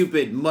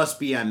stupid must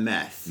be on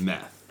meth.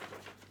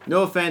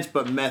 No offense,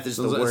 but meth is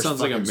the worst. It sounds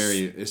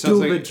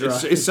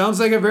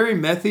like a very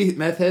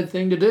meth head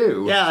thing to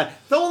do. Yeah,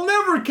 they'll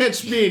never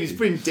catch me. And he's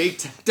putting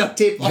duct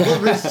tape all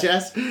over his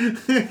chest.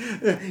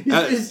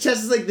 His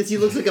chest is like this. He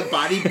looks like a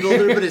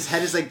bodybuilder, but his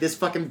head is like this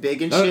fucking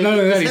big and shit.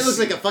 His head looks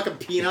like a fucking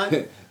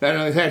peanut. Not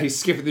only that, he's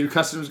skipping through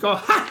customs. Go,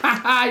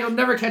 ha! You'll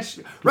never catch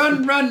me.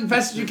 Run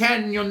fast as you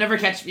can. You'll never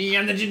catch me.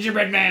 I'm the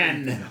gingerbread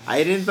man.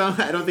 I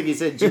don't think he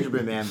said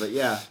gingerbread man, but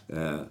yeah.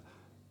 Yeah.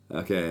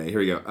 Okay, here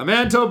we go. A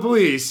man told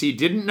police he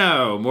didn't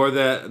know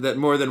that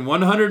more than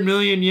 100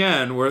 million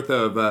yen worth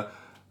of,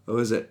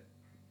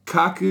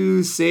 kaku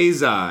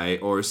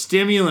seizai, or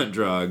stimulant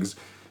drugs,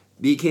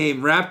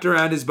 became wrapped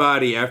around his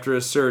body after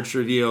a search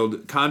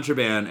revealed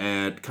contraband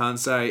at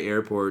Kansai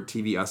Airport,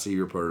 TV Asahi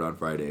reported on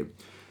Friday.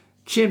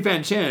 Chin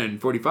Fan Chen,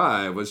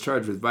 45, was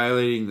charged with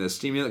violating the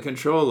stimulant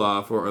control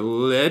law for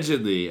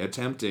allegedly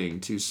attempting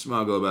to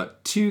smuggle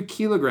about 2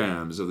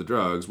 kilograms of the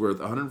drugs worth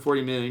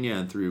 140 million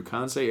yen through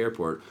Kansai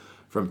Airport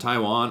from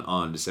Taiwan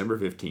on December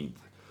 15th.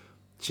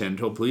 Chen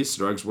told police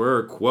drugs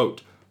were,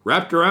 quote,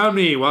 wrapped around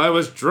me while I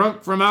was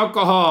drunk from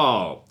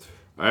alcohol.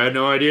 I had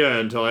no idea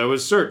until I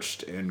was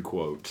searched, end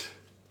quote.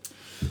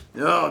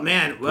 Oh,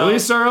 man. Well,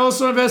 police are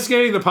also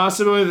investigating the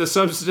possibility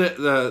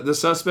the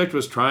suspect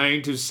was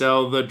trying to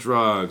sell the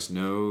drugs.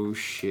 No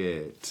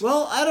shit.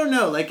 Well, I don't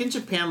know. Like, in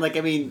Japan, like,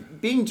 I mean,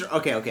 being...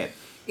 Okay.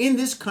 In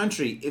this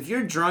country, if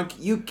you're drunk,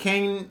 you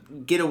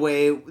can get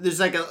away. There's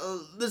kind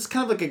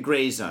of like a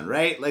gray zone,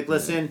 right? Like,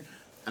 listen...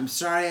 I'm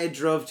sorry I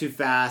drove too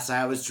fast.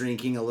 I was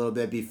drinking a little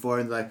bit before.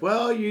 And like,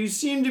 well, you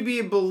seem to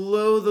be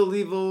below the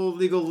legal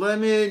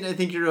limit. I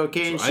think you're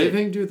okay. And I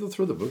think, dude, they'll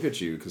throw the book at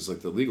you because,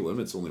 like, the legal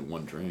limit's only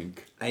 1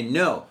 drink. I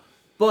know.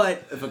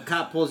 But if a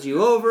cop pulls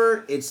you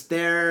over, it's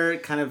their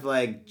kind of,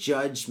 like,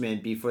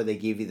 judgment before they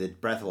give you the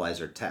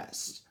breathalyzer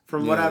test.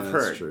 From what I've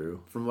heard.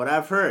 True. From what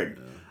I've heard.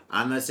 Yeah.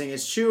 I'm not saying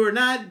it's true or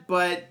not,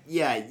 but,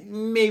 yeah,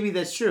 maybe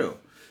that's true.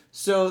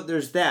 So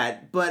there's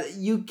that, but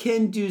you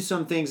can do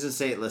some things and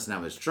say, listen, I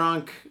was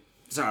drunk.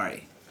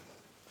 Sorry.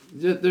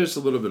 There's a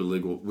little bit of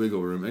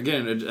wiggle room.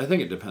 Again, I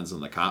think it depends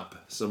on the cop.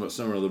 Some are a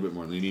little bit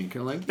more lenient.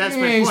 Kind of like, that's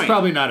my point. He's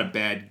probably not a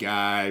bad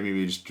guy. Maybe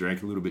he just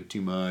drank a little bit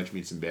too much,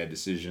 made some bad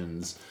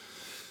decisions.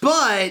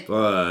 But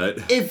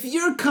if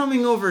you're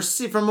coming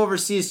from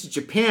overseas to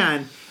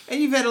Japan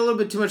and you've had a little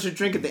bit too much to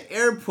drink at the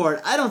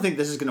airport, I don't think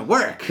this is going to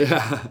work.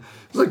 Yeah.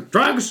 It's like,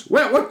 drugs?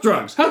 What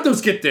drugs? How'd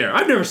those get there?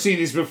 I've never seen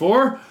these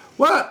before.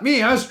 What?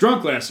 Me? I was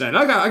drunk last night.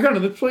 I got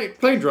on the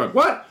plane drunk.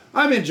 What?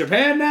 I'm in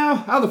Japan now?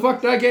 How the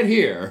fuck did I get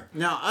here?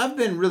 Now, I've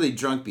been really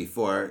drunk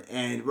before,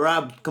 and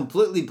Rob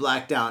completely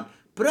blacked out,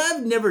 but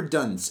I've never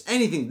done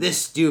anything this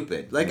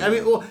stupid. Like, I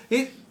mean,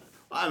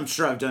 I'm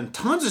sure I've done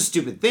tons of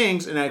stupid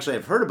things, and actually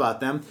I've heard about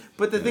them,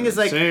 but the thing is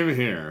like... Same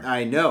here.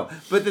 I know.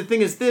 But the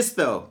thing is this,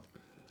 though.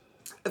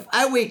 If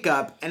I wake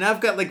up and I've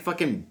got like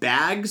fucking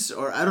bags,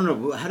 or I don't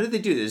know, how did they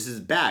do this? This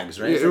is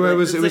bags, right? Yeah, it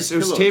was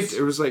taped.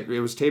 It was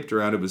taped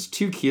around. It was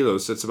 2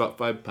 kilos, so it's about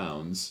 5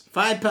 pounds.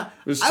 5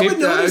 pounds. I would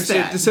notice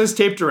that. It says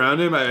taped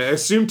around him. I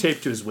assume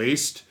taped to his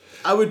waist.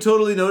 I would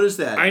totally notice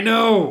that. I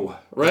know,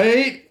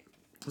 right?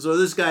 So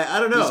this guy,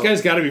 I don't know. This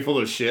guy's got to be full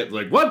of shit.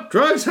 Like, what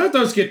drugs? How'd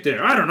those get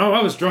there? I don't know.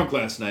 I was drunk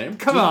last night.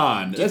 Come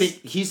on. Do you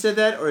think he said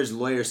that, or his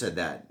lawyer said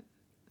that?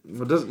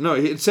 Well,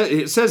 it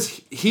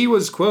says he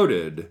was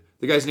quoted.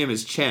 The guy's name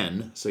is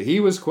Chen, so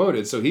he was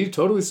quoted. So he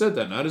totally said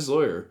that, not his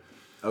lawyer.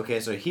 Okay,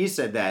 so he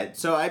said that.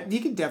 So he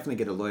could definitely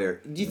get a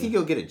lawyer. Do you think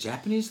he'll get a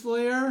Japanese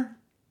lawyer?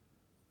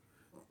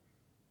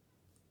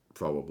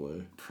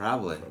 Probably.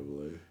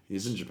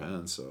 He's in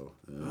Japan, so.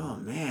 Yeah. Oh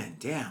man,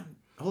 damn!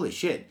 Holy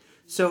shit!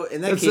 So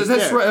in that case,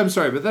 that's right. I'm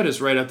sorry, but that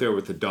is right up there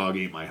with the dog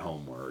ate my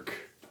homework.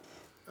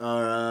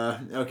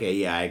 Okay,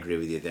 yeah, I agree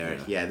with you there.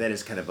 Yeah, that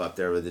is kind of up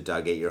there with the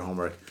dog ate your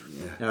homework.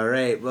 Yeah. All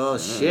right, well,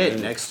 shit,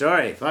 next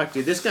story. Fuck,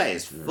 dude, this guy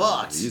is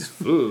fucked. He's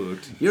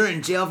fucked. You're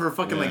in jail for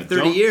fucking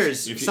 30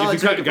 years. If you come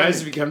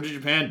to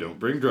Japan, don't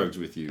bring drugs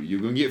with you.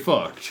 You're going to get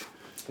fucked.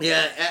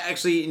 Yeah,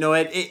 actually, you know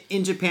what?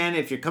 In Japan,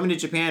 if you're coming to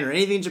Japan or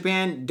anything in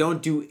Japan,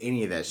 don't do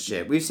any of that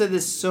shit. We've said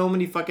this so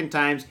many fucking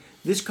times.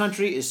 This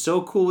country is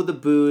so cool with the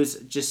booze.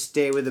 Just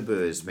stay with the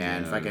booze,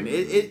 man. Yeah. Fucking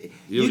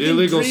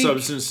illegal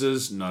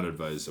substances, not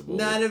advisable.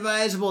 Not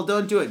advisable.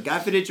 Don't do it.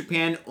 Got Fit in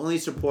Japan only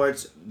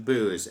supports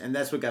booze, and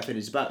that's what Got Fit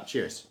is about.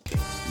 Cheers.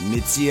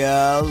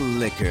 Mitsuya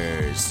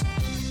Liquors.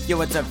 Yo,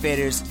 what's up,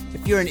 faders?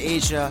 If you're in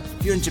Asia,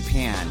 if you're in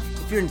Japan,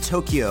 if you're in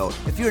Tokyo,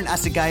 if you're in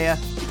Asagaya,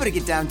 you better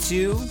get down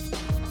to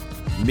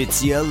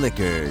Mitsuya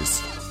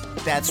Liquors.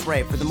 That's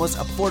right, for the most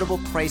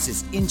affordable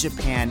prices in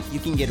Japan, you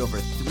can get over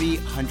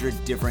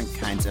 300 different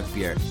kinds of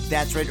beer.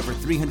 That's right, over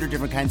 300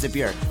 different kinds of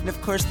beer. And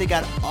of course, they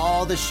got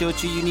all the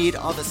shochu you need,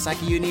 all the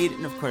sake you need,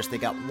 and of course, they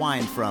got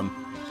wine from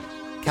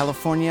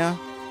California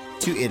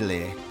to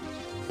Italy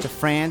to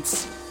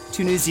France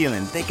to New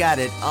Zealand. They got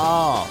it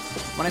all.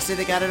 When I say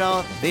they got it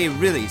all, they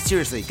really,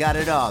 seriously got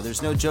it all.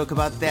 There's no joke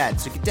about that.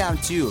 So get down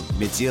to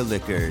Mitsuya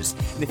Liquors.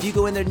 And if you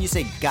go in there and you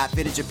say, Got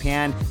Fit in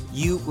Japan,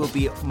 you will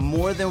be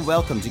more than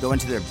welcome to go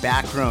into their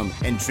back room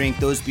and drink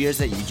those beers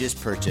that you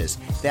just purchased.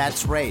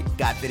 That's right,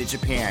 Got Fit in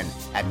Japan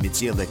at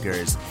Mitsuya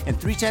Liquors. And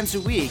 3 times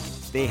a week,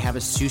 they have a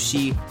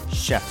sushi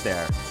chef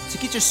there. So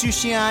get your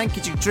sushi on,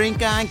 get your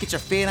drink on, get your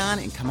fade on,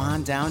 and come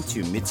on down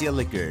to Mitsuya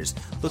Liquors,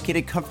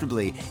 located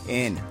comfortably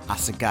in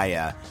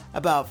Asagaya,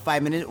 about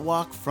 5-minute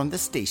walk from the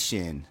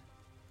station.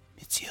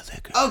 Mitsuya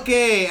Liquors.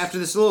 Okay, after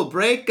this little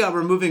break,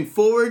 we're moving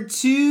forward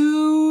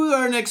to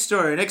our next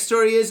story. Next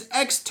story is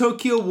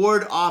ex-Tokyo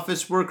Ward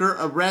office worker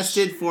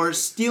arrested for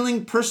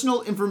stealing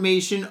personal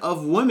information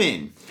of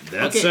women.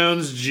 That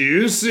sounds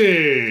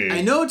juicy.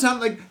 I know,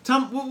 Tom.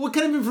 Tom, what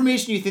kind of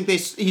information do you think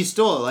he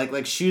stole?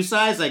 Like shoe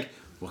size? Like,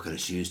 what kind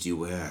of shoes do you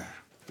wear?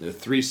 There are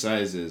 3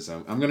 sizes.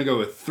 I'm gonna go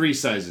with 3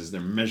 sizes.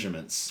 They're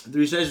measurements.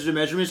 3 sizes of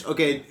measurements?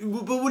 Okay,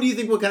 but what do you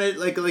think? What kind of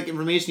like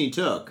information he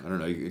took? I don't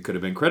know. It could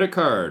have been credit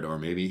card, or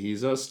maybe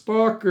he's a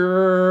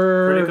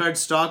stalker. Credit card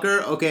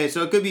stalker? Okay,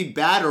 so it could be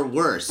bad or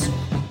worse.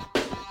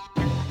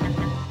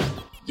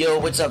 Yo,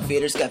 what's up,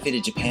 faders? Got Fit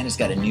in Japan has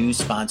got a new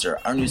sponsor.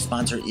 Our new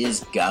sponsor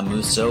is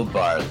Gamuso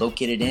Bar,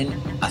 located in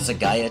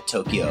Asagaya,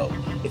 Tokyo.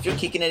 If you're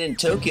kicking it in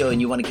Tokyo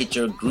and you want to get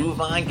your groove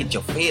on, get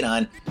your fade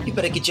on, you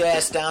better get your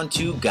ass down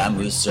to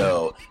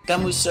Gamuso.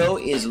 Gamuso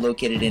is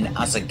located in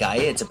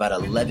Asagaya. It's about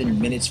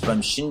 11 minutes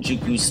from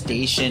Shinjuku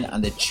Station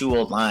on the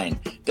Chuo line.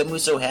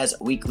 Gamuso has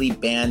weekly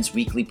bands,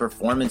 weekly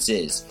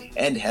performances.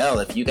 And hell,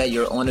 if you got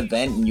your own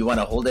event and you want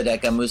to hold it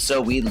at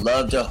Gamuso, we'd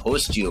love to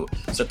host you.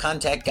 So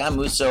contact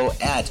Gamuso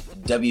at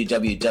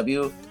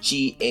www.gamuso.com.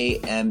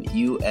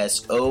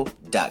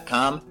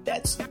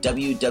 That's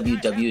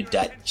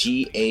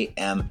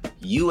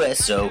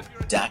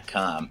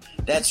www.gamuso.com.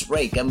 That's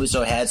right,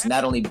 Gamuso has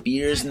not only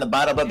beers in the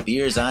bottle, but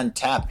beers on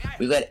tap.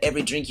 We've got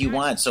every drink you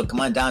want, so come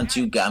on down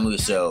to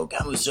Gamuso.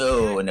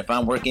 Gamuso, and if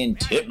I'm working,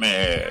 tip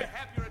me.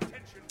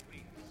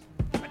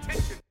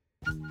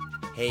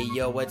 Hey,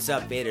 yo, what's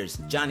up,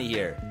 faders? Johnny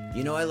here.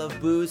 You know I love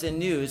booze and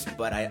news,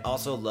 but I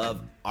also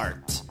love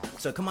art.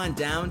 So come on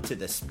down to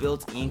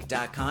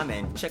thespiltink.com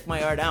and check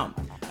my art out.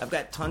 I've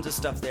got tons of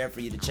stuff there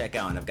for you to check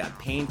out. And I've got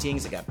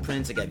paintings, I got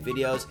prints, I got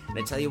videos. And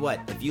I tell you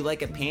what, if you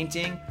like a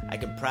painting, I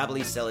could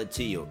probably sell it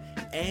to you.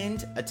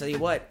 And I tell you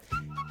what,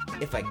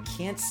 if I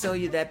can't sell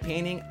you that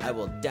painting, I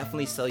will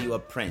definitely sell you a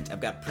print.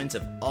 I've got prints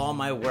of all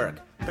my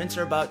work. Prints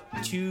are about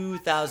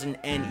 2,000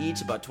 N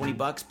each, about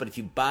 $20, but if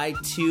you buy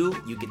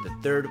 2, you get the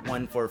third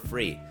one for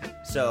free.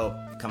 So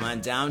come on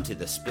down to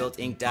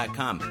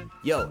thespiltink.com.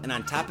 Yo, and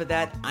on top of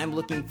that, I'm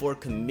looking for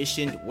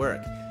commissioned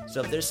work.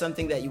 So if there's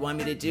something that you want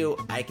me to do,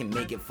 I can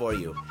make it for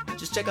you.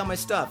 Just check out my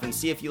stuff and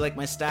see if you like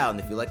my style. And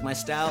if you like my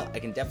style, I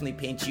can definitely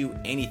paint you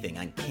anything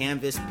on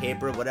canvas,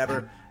 paper,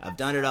 whatever. I've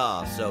done it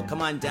all. So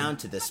come on down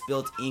to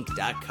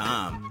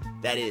thespiltink.com.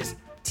 That is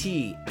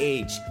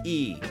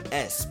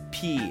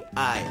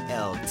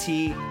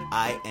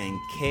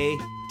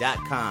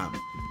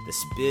THESPILTINK.com.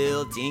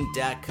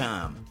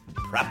 Thespiltink.com.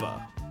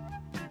 Proper.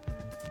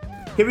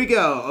 Here we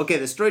go. Okay,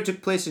 the story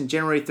took place on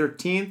January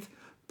 13th.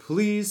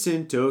 Police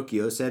in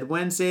Tokyo said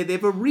Wednesday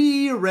they've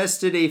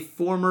rearrested a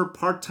former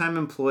part-time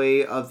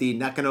employee of the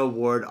Nakano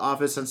Ward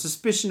office on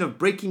suspicion of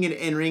breaking and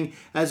entering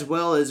as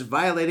well as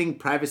violating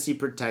privacy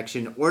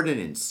protection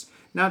ordinance.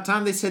 Now,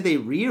 Tom, they said they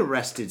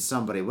rearrested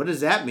somebody. What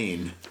does that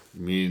mean? It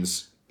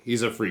means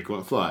he's a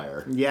frequent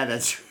flyer. Yeah,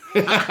 that's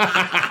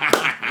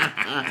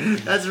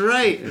that's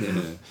right.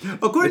 Yeah.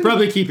 They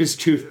probably keep his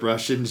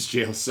toothbrush in his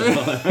jail cell.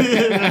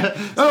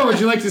 Oh, would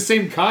you like the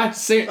same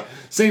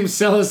same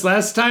cell as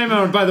last time?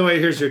 Oh, and by the way,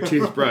 here's your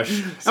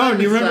toothbrush. Oh,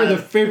 and you remember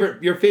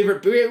your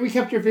favorite? We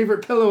kept your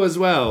favorite pillow as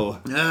well.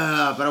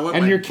 But I want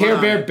and your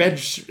Care Bear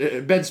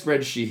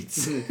bedspread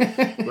sheets.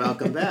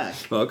 Welcome back.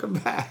 Welcome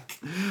back.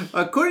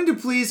 According to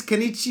police,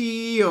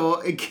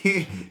 Kenichihiro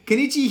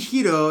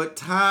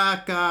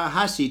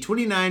Takahashi,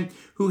 29,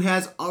 who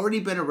has already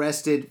been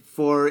arrested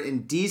for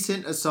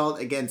indecent assault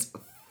against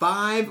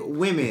 5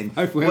 women,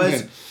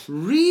 was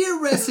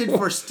rearrested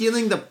for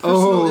stealing the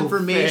personal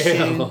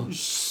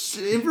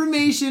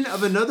information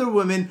of another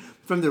woman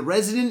from the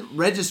resident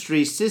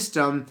registry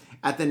system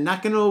at the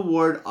Nakano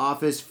Ward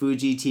office,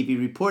 Fuji TV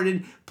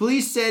reported.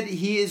 Police said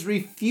he is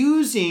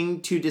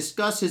refusing to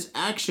discuss his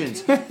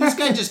actions. This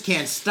guy just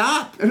can't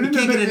stop. He can't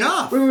get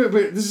enough.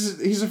 Wait.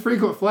 He's a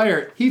frequent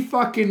flyer. He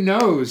fucking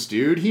knows,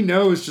 dude. He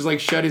knows. Just like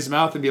shut his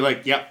mouth and be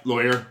like, yep,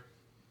 lawyer.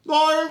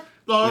 Lawyer.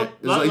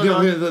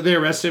 They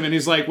arrest him and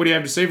he's like, what do you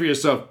have to say for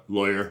yourself?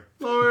 Lawyer.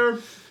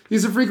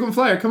 He's a frequent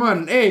flyer. Come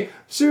on. Hey,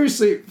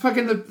 seriously,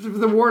 fucking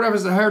the ward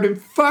office that hired him,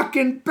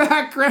 fucking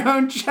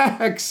background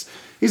checks.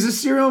 He's a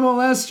serial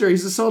molester.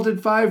 He's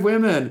assaulted 5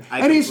 women.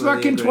 And he's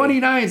fucking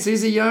 29, so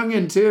he's a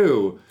youngin'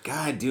 too.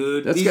 God,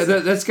 dude.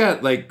 That's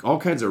got like all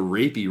kinds of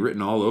rapey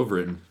written all over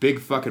it in big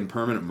fucking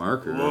permanent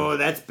marker. Oh,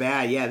 that's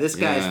bad. Yeah, this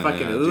guy's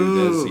fucking... He's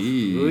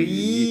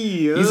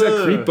a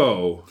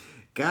creepo.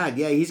 God,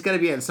 yeah, he's got to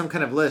be on some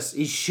kind of list.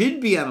 He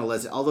should be on a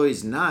list, although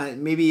he's not.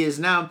 Maybe he is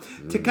now.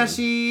 He's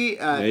Takahashi.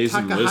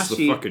 on the list of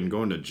fucking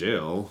going to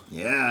jail.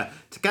 Yeah,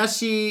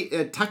 Takahashi.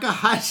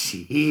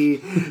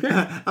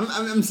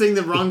 I'm saying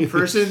the wrong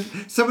person.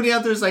 Somebody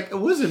out there is like, it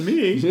wasn't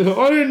me.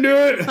 I didn't do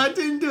it. I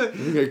didn't do it.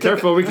 Okay,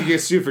 careful, we could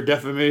get sued for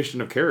defamation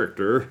of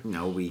character.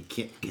 No, we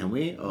can't. Can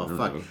we? Oh,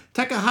 fuck.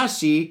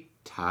 Takahashi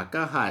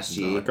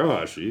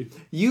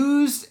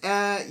used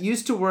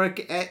to work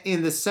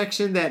in the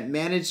section that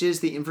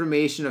manages the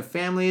information of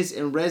families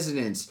and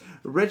residents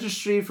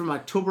registry from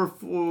October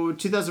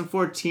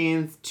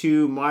 2014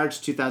 to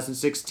March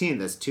 2016.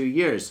 That's 2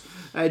 years.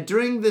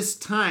 During this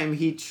time,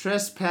 he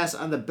trespassed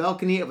on the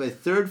balcony of a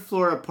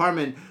third-floor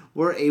apartment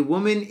where a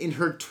woman in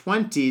her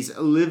 20s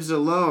lives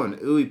alone.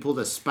 Ooh, he pulled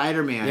a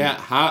Spider-Man. Yeah,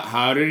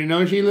 how did he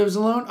know she lives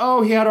alone?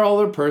 Oh, he had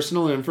all her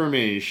personal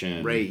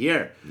information. Right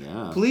here.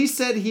 Yeah. Police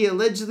said he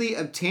allegedly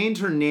obtained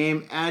her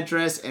name,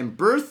 address, and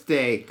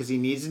birthday because he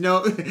needs to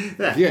know.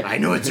 Yeah. I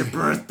know it's her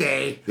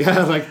birthday.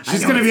 Yeah, like,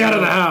 she's going to be out of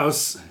the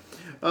house.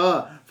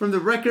 From the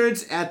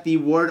records at the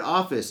ward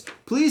office.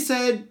 Police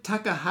said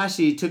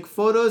Takahashi took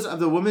photos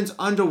of the woman's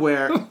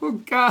underwear.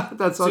 Oh, God.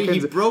 That's all he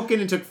broke in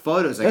and took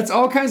photos. That's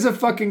all kinds of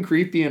fucking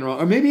creepy and wrong.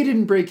 Or maybe he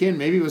didn't break in.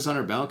 Maybe it was on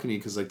her balcony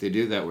because like they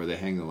do that where they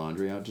hang the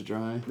laundry out to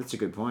dry. That's a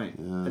good point.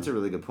 Yeah. That's a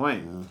really good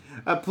point.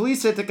 Yeah.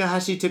 Police said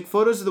Takahashi took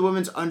photos of the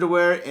woman's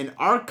underwear and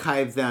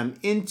archived them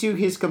into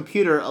his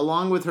computer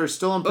along with her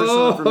stolen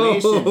personal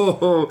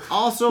information.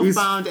 Also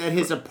found at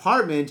his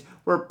apartment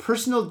were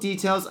personal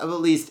details of at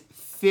least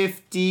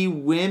 50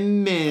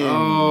 women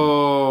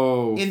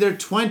in their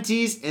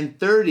 20s and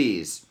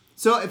 30s.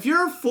 So if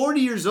you're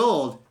 40 years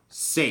old,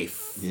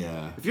 safe.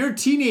 Yeah. If you're a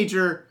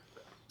teenager,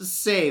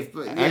 safe.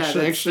 But yeah,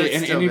 actually,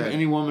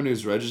 any woman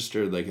who's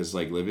registered like is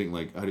like living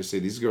like how do you say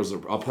these girls are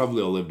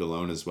probably all lived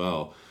alone as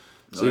well.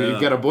 So you've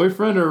got a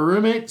boyfriend or a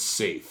roommate,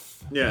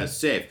 safe. Yeah,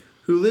 safe.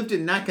 Who lived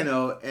in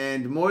Nakano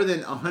and more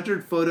than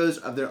 100 photos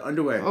of their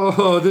underwear.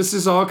 Oh, this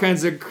is all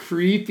kinds of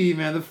creepy,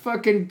 man. The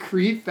fucking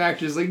creep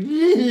factor is like.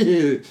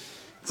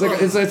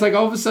 It's like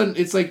all of a sudden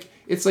it's like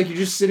you're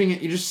just sitting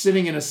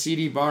in a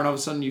seedy bar and all of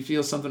a sudden you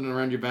feel something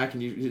around your back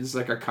and it's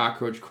like a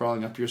cockroach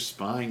crawling up your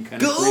spine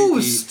kind of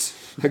ghost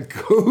creepy. A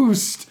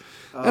ghost.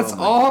 That's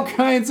all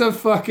kinds of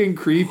fucking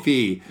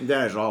creepy.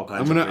 That is all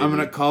kinds of creepy. I'm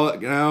gonna call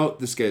it out.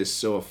 This guy is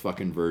so a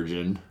fucking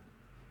virgin.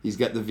 He's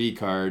got the V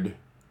card.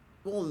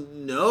 Well,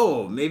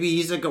 no. Maybe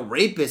he's like a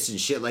rapist and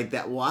shit like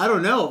that. Well, I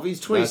don't know. If he's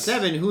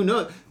 27, who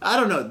knows? I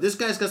don't know. This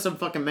guy's got some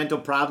fucking mental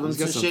problems He's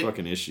got and some shit.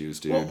 fucking issues,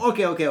 dude. Well,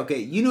 okay.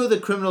 You know the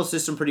criminal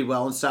system pretty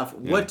well and stuff.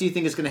 Yeah. What do you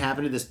think is going to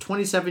happen to this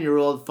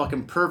 27-year-old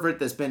fucking pervert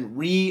that's been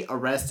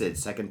re-arrested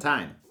second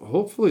time?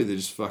 Hopefully they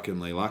just fucking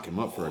like lock him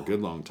up for a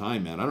good long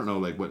time, man. I don't know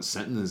like what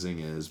sentencing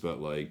is,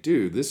 but like,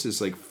 dude, this is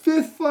like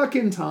fifth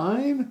fucking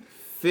time.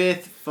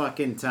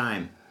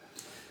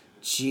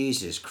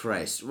 Jesus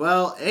Christ.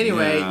 Well,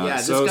 anyway,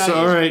 this guy so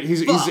all right,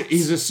 he's fucked.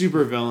 a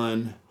super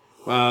villain.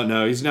 Well,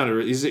 no, he's not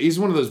he's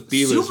one of those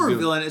B-list super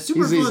villain. A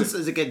super villain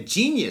is like a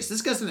genius.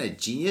 This guy's not a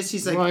genius.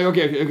 He's like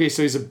okay,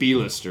 so he's a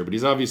B-lister, but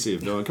he's obviously a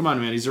villain. Come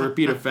on, man, he's a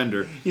repeat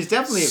offender. He's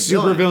definitely a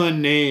super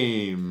villain.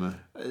 name.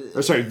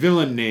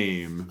 Villain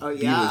name. Oh yeah,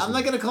 B-lister. I'm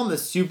not gonna call him a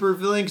super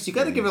villain because you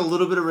got to give a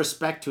little bit of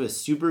respect to a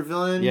super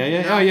villain. Yeah.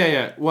 You know? Oh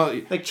yeah. Well,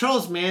 like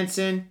Charles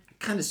Manson,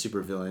 kind of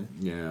super villain.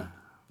 Yeah.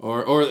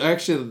 Or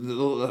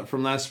actually,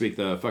 from last week,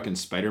 the fucking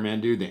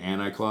Spider-Man dude, the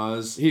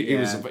Anti-Claus, he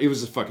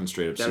was a fucking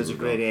straight up. That was a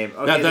super great villain. name.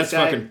 Okay, that's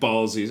fucking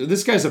ballsy.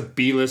 This guy's a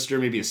B-lister,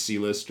 maybe a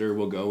C-lister.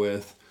 We'll go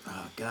with.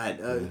 Oh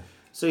God.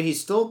 So he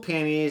stole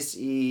panties.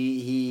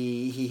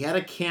 He had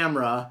a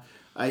camera.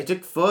 He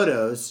took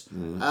photos.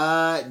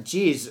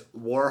 Geez,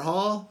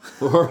 Warhol.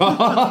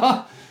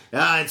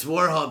 It's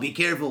Warhol. Be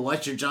careful.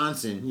 Watch your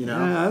Johnson. You know.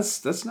 Yeah,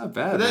 that's not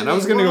bad. Man. I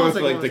was gonna go with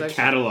like the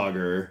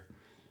cataloger.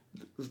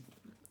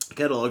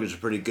 Cataloger's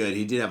pretty good.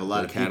 He did have a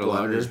lot of people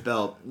under his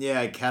belt.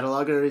 Yeah,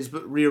 cataloger. He's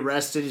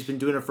rearrested. He's been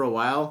doing it for a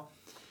while.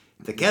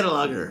 The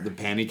cataloger. The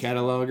panty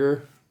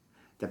cataloger.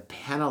 The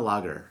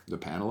panaloger. The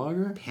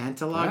panaloger?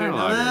 Pantaloger? No,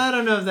 I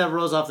don't know if that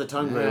rolls off the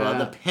tongue very well.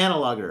 The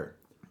panaloger.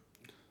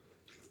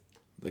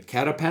 The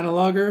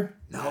catapanaloger?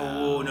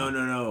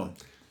 No.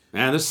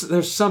 Man,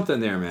 there's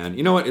something there, man.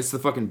 You know what? It's the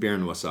fucking beer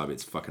and wasabi.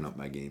 It's fucking up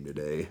my game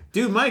today.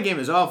 Dude, my game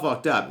is all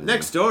fucked up. Yeah.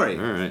 Next story.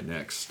 All right,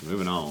 next.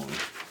 Moving on.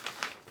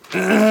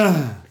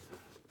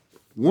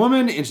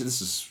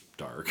 This is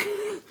dark.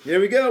 Here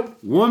we go.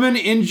 Woman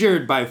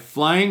injured by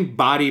flying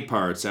body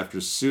parts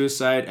after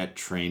suicide at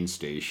train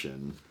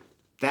station.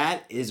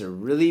 That is a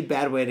really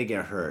bad way to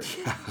get hurt.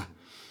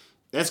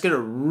 That's going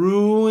to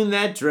ruin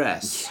that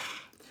dress.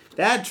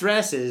 That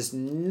dress is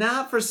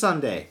not for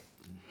Sunday.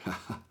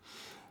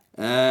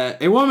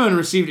 A woman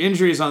received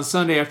injuries on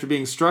Sunday after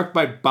being struck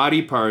by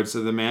body parts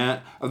of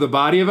the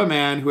body of a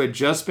man who had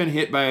just been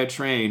hit by a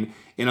train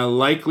in a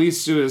likely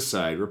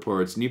suicide,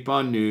 reports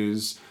Nippon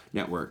News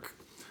Network.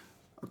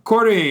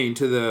 According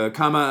to the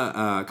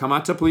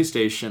Kamata police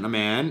station, a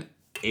man,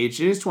 aged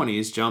in his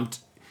 20s, jumped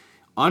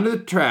onto the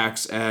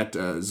tracks at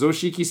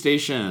Zoshiki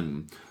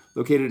Station,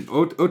 located in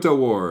Ota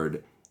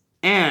Ward,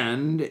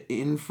 and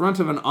in front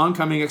of an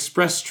oncoming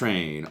express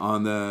train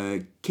on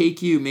the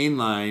Keikyu main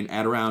line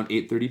at around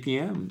 8:30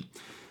 p.m.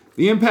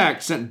 The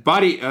impact sent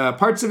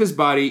parts of his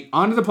body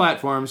onto the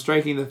platform,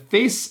 striking the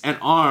face and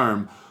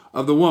arm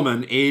of the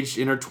woman aged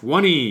in her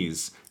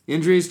 20s.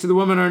 Injuries to the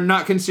woman are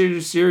not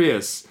considered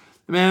serious.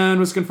 The man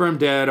was confirmed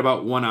dead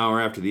about 1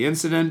 hour after the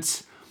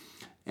incident.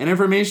 An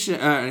examination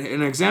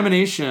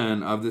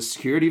of the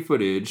security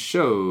footage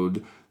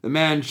showed the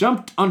man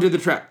jumped onto the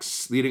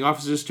tracks, leading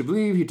officers to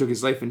believe he took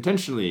his life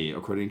intentionally,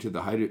 according to the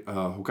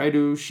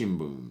Hokkaido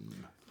Shimbun.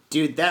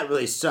 Dude, that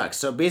really sucks.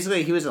 So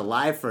basically, he was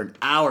alive for an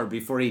hour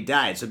before he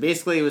died. So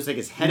basically, it was like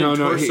his head and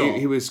torso. No,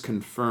 he was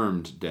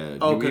confirmed dead.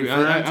 Oh,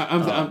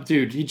 confirmed?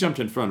 Dude, he jumped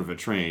in front of a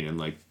train and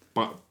like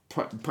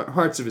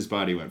parts of his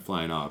body went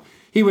flying off.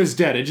 He was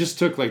dead. It just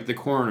took like the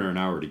coroner an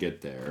hour to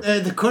get there.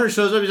 The coroner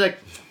shows up. He's like,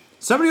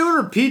 "Somebody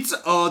order pizza."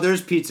 Oh,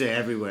 there's pizza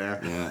everywhere.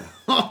 Yeah.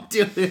 Oh,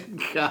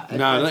 dude, God.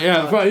 No,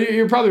 yeah,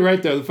 you're probably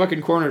right though. The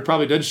fucking coroner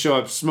probably did show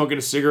up, smoking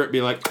a cigarette, be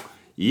like,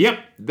 "Yep,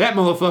 that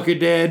motherfucker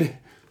dead."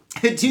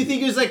 Do you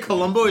think he was like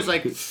Columbo? He's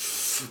like,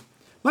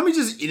 let me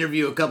just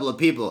interview a couple of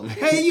people.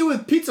 Hey, you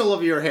with pizza all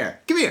over your hair.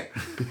 Come here.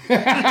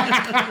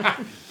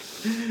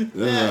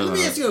 Let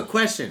me ask you a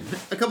question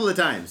a couple of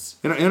times.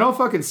 In all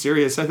fucking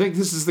serious, I think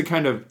this is the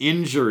kind of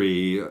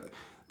injury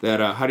that,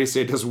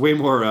 does way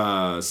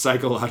more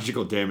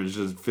psychological damage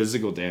than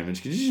physical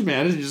damage. Could you just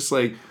imagine just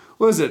like,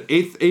 what is it,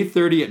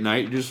 8:30 at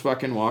night, you're just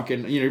fucking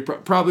walking,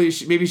 probably,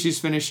 maybe she's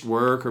finished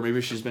work, or maybe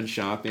she's been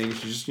shopping,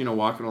 she's just,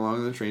 walking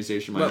along the train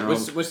station.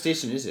 What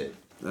station is it?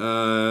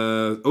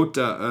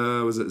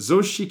 Ota, was it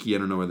Zoshiki? I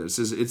don't know where that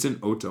is. It's in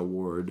Ota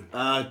Ward.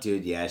 Oh,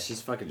 dude, yeah,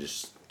 she's fucking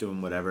just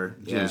doing whatever.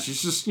 Yeah,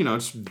 she's just,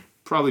 just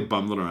probably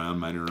bumbling around,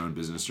 minding her own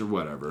business or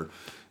whatever.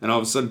 And all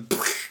of a sudden,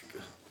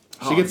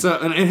 She gets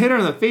and hit her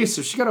in the face,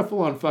 so she got a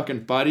full-on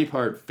fucking body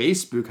part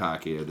face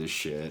bukkake of this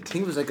shit. I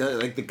think it was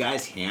like the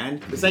guy's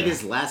hand. It's like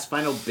his last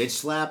final bitch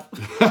slap.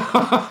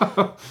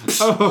 That's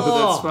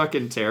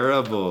fucking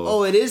terrible.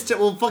 Oh, it is.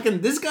 Well,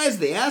 fucking, this guy's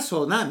the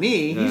asshole, not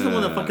me. He's the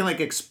one that fucking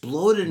like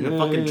exploded in the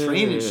fucking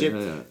train and shit.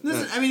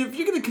 Listen, I mean, if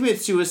you're gonna commit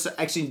suicide,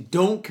 actually,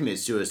 don't commit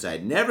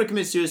suicide. Never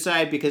commit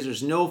suicide because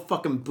there's no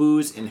fucking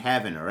booze in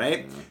heaven. All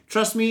right,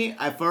 trust me.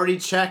 I've already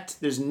checked.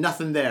 There's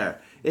nothing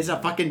there. It's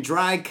a fucking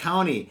dry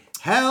county.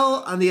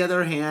 Hell, on the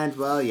other hand,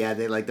 well, yeah,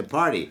 they like to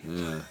party.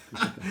 Yeah.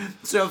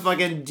 So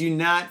fucking do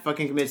not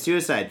fucking commit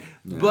suicide.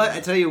 Yeah. But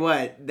I tell you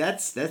what,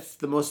 that's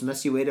the most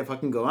messy way to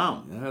fucking go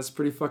out. Yeah, that's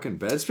pretty fucking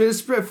bad. It's for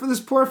this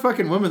poor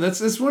fucking woman.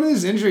 That's one of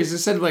these injuries. It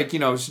said like,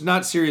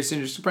 not serious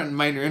injuries,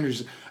 minor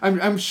injuries.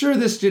 I'm sure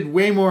this did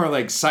way more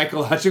like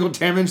psychological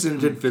damage than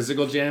it did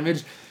physical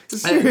damage.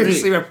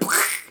 Seriously,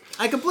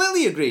 I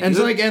completely agree. And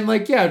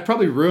yeah, it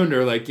probably ruined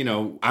her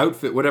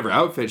whatever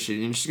outfit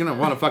and she's gonna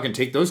want to fucking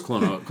take those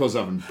clothes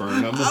off and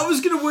burn them. I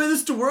was gonna wear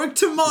this to work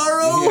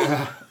tomorrow.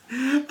 Yeah.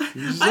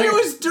 I know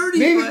it's dirty.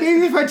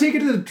 Maybe if I take it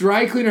to the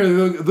dry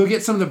cleaner, they'll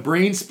get some of the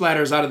brain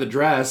splatters out of the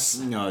dress.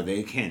 No,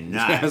 they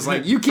cannot. Yeah, it's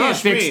like you can't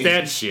fix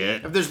that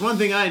shit. If there's one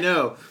thing I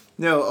know.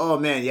 No, oh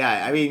man,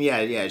 yeah. I mean,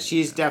 yeah.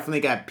 She's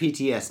definitely got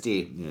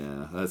PTSD.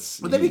 Yeah, that's.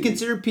 Would that be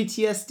considered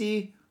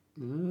PTSD?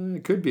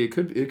 It could be.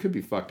 It could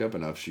be fucked up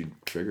enough. She'd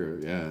trigger.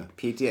 Yeah.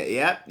 PTSD.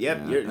 Yep.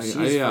 Yeah. She's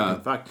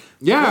fucking fucked.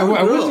 Yeah,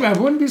 I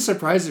wouldn't be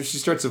surprised if she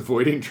starts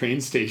avoiding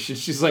train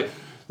stations. She's like,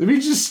 let me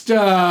just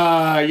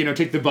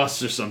take the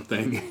bus or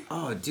something.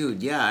 Oh,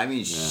 dude. Yeah. I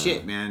mean,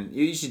 shit, man.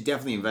 You should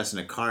definitely invest in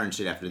a car and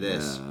shit after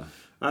this. Yeah.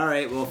 All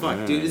right. Well,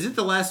 fuck, dude. Is it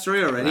the last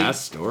story already?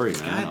 Last story,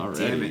 man. God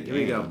already. Damn it. Here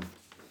we go.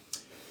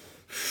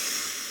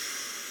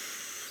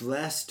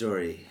 Last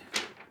story.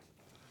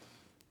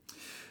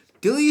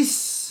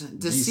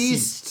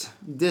 Deceased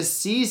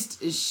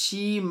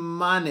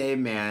Shimane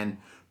man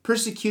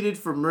persecuted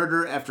for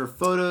murder after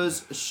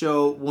photos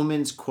show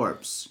woman's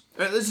corpse.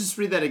 All right, let's just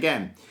read that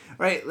again.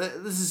 All right,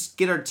 let's just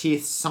get our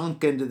teeth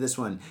sunk into this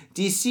one.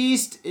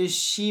 Deceased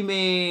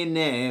Shimane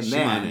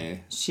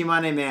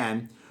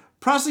man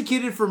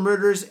prosecuted for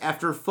murders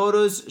after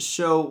photos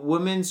show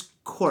woman's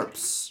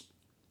corpse.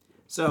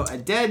 So a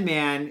dead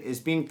man is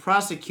being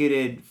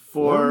prosecuted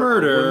for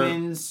murder.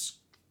 Woman's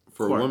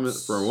For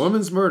a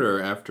woman's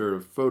murder after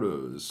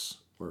photos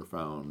were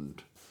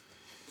found.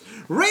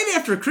 Right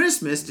after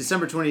Christmas,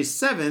 December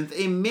 27th,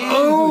 a man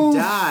who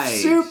died...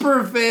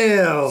 Super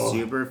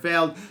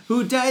failed!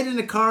 Who died in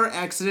a car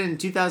accident in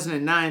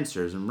 2009,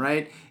 serves him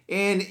right,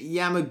 in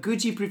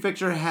Yamaguchi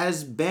Prefecture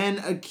has been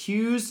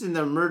accused in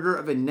the murder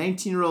of a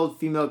 19-year-old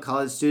female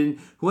college student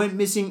who went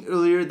missing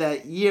earlier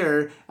that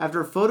year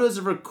after photos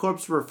of her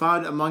corpse were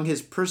found among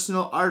his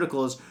personal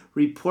articles,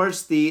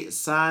 reports the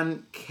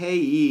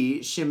Sankei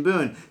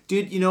Shimbun.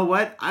 Dude, you know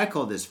what? I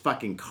call this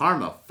fucking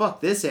karma. Fuck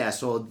this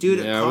asshole.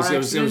 Dude, yeah, I was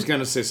going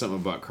to say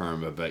something about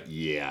karma, but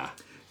yeah.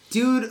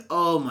 Dude,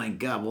 oh my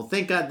god. Well,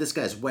 thank God this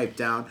guy's wiped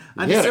down.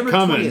 On he December had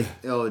it coming. 20th.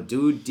 Oh,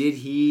 dude, did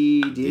he?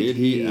 Did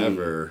he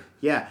ever?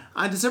 Yeah.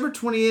 On December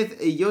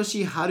 20th,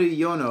 Yoshiharu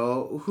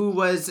Yono, who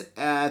was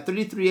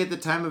 33 at the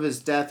time of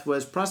his death,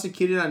 was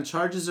prosecuted on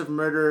charges of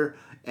murder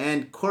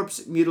and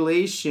corpse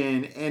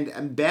mutilation and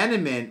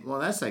abandonment. Well,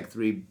 that's like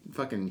 3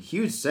 fucking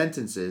huge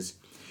sentences.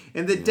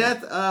 And the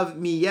death of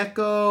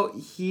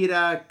Miyako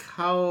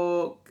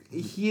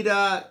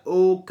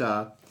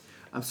Hiraoka.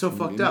 I'm so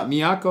fucked up.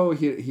 Miyako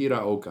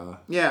Hiraoka.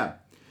 Yeah.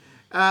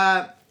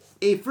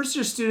 A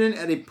first-year student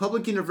at a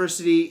public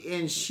university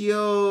in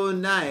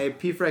Shionai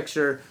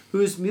Prefecture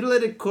whose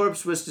mutilated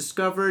corpse was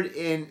discovered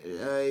in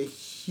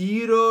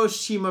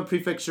Hiroshima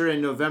Prefecture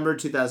in November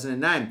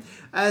 2009.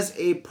 As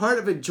a part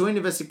of a joint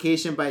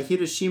investigation by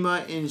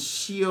Hiroshima and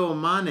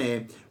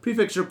Shimane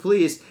Prefecture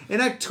Police,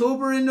 in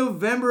October and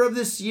November of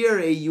this year,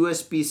 a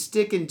USB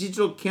stick and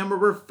digital camera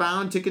were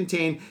found to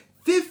contain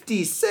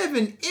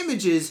 57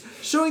 images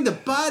showing the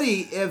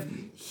body of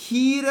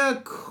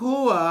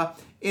Hirakoa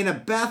in a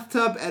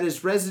bathtub at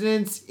his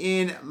residence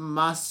in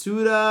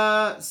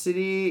Masuda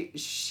City,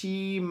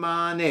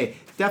 Shimane.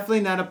 Definitely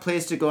not a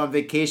place to go on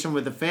vacation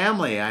with the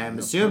family, I am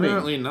assuming.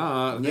 Apparently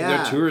not. I think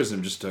their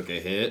tourism just took a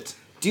hit.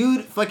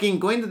 Dude, fucking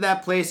going to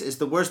that place is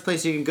the worst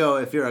place you can go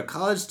if you're a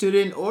college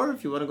student or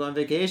if you want to go on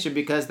vacation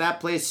because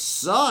that place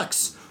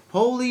sucks.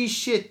 Holy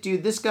shit,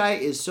 dude. This guy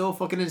is so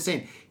fucking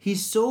insane.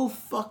 He's so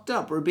fucked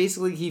up where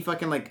basically he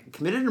fucking like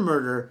committed a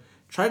murder,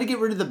 tried to get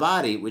rid of the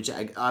body, which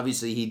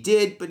obviously he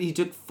did, but he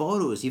took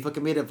photos. He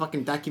fucking made a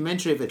fucking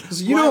documentary of it.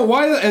 You know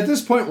why? At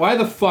this point, why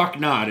the fuck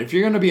not? If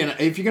you're gonna be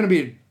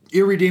an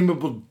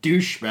irredeemable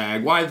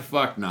douchebag, why the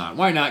fuck not?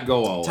 Why not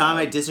go all Tom,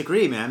 out? I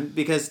disagree, man,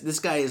 because this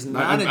guy is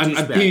not a douchebag.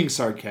 I'm being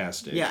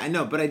sarcastic. Yeah, I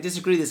know, but I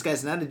disagree. This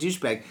guy's not a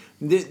douchebag.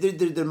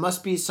 There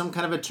must be some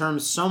kind of a term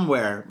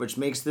somewhere which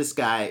makes this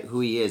guy who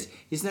he is.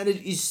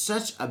 He's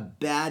such a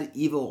bad,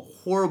 evil,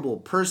 horrible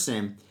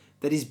person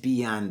that he's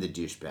beyond the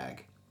douchebag.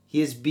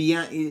 He is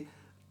beyond...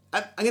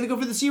 I'm going to go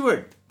for the C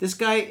word. This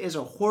guy is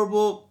a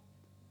horrible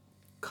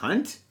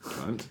Cunt?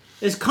 Cunt.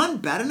 Is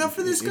cunt bad enough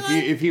for this guy?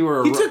 If he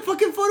were he took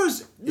fucking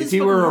photos. If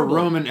he were a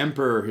Roman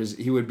emperor,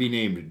 he would be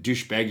named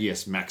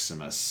Douchebagius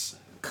Maximus.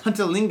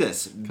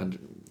 Cuntilingus.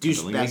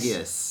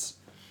 Douchebagius.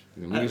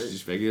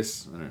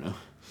 Douchebagius? I don't know.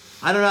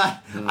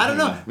 I don't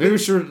know. Maybe we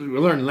should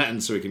learn Latin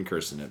so we can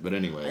curse in it. But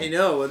anyway. I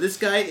know. Well, this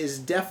guy is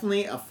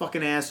definitely a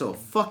fucking asshole.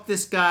 Fuck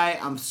this guy.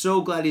 I'm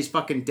so glad he's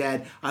fucking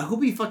dead. I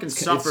hope he fucking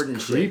suffered and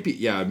creepy.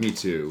 shit. Yeah, me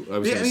too. I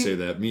was going to say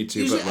that. Me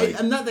too. Usually, But like,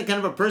 I'm not that kind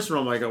of a person where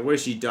I'm like, I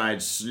wish he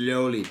died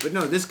slowly. But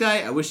no, this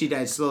guy, I wish he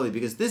died slowly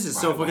because this is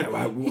so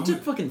fucking... He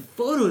took fucking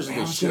photos of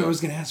this shit. I was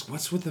going to ask,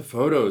 what's with the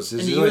photos?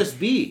 And the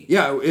USB.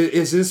 Yeah,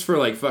 is this for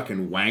like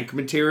fucking wank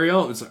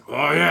material? It's like,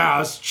 oh yeah, I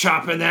was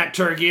chopping that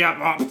turkey up.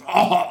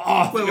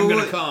 I'm going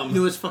to come. You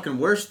know what's fucking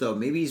worse though?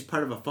 Maybe he's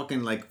part of a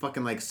fucking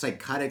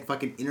psychotic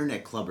fucking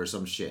internet club or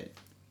some shit.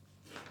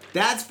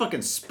 That's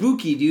fucking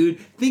spooky, dude.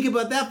 Think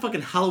about that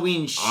fucking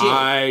Halloween shit.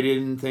 I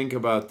didn't think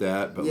about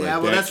that, but yeah,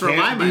 well, that's where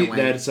my mind went.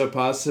 That's a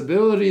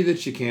possibility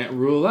that you can't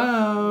rule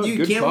out.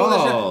 You can't rule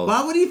that shit.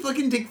 Why would he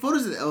fucking take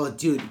photos of that? Oh,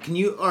 dude, can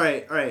you? All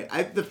right.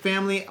 The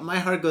family. My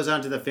heart goes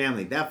out to the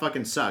family. That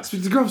fucking sucks.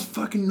 The girl's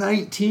fucking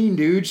 19,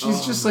 dude.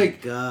 She's just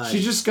like, God.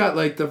 She just got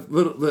like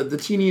the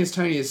teeniest,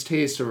 tiniest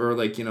taste of her,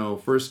 like, you know,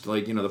 first,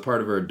 like, you know, the part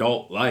of her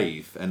adult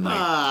life, and like,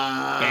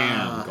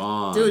 bam,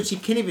 gone. Dude, she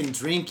can't even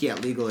drink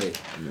yet legally.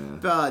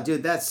 Yeah.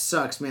 Dude, that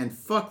sucks, man.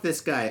 Fuck this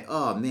guy.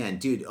 Oh, man,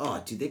 dude.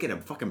 Oh, dude, they could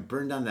have fucking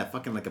burned down that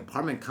fucking, like,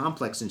 apartment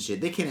complex and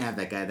shit. They can't have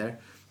that guy there.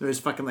 There's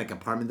fucking, like,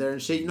 apartment there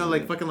and shit. You know,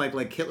 like, fucking,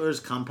 like Hitler's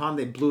compound.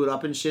 They blew it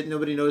up and shit.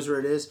 Nobody knows where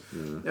it is.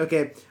 Yeah.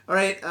 Okay. All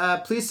right.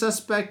 Police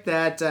suspect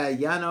that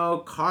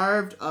Yano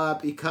carved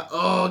up because...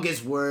 Oh, it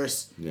gets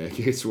worse. Yeah, it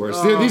gets worse.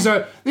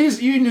 Oh.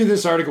 These. You knew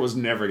this article was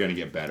never going to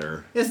get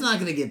better. It's not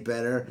going to get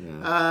better.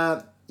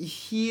 Yeah.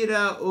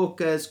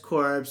 Hiraoka's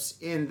corpse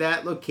in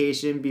that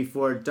location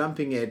before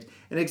dumping it.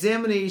 An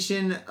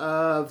examination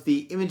of the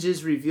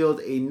images revealed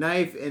a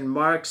knife and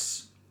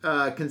marks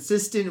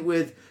consistent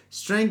with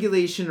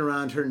strangulation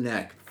around her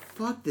neck.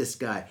 Fuck this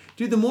guy.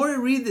 Dude, the more I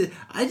read this,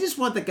 I just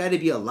want the guy to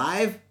be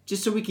alive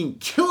just so we can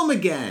kill him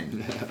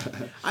again.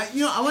 I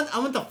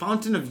want the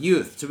fountain of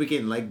youth so we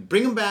can, like,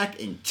 bring him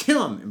back and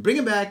kill him and bring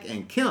him back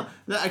and kill him.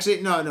 No,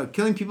 actually, no,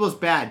 killing people is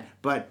bad,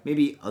 but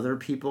maybe other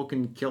people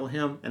can kill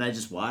him and I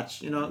just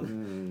watch, you know?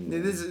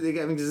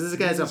 This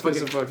guy's a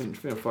fucking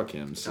fuck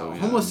him. So,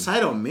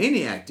 homicidal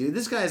maniac, dude.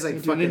 This guy's like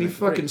fucking... And he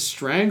fucking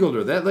strangled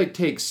her. That, like,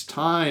 takes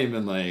time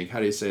and, like, how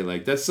do you say,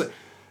 like, that's...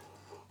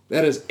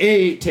 That is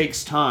A,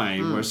 takes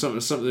time, where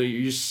something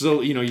you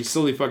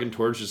slowly fucking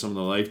torture some of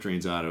the life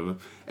drains out of him,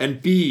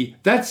 and B,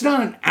 that's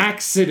not an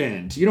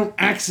accident. You don't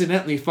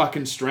accidentally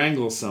fucking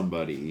strangle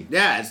somebody.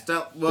 Yeah, it's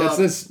not. Well, I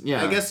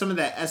guess some of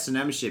that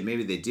S&M shit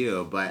maybe they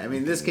do, but I mean,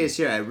 in this case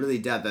here, I really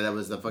doubt that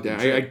was the fucking.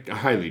 Yeah, I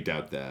highly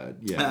doubt that.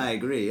 Yeah, I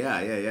agree.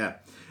 Yeah.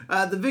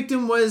 The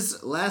victim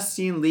was last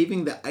seen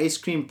leaving the ice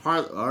cream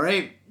parlor. All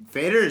right,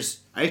 faders.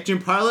 Ice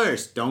cream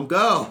parlors, don't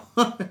go.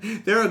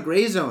 They're a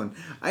gray zone.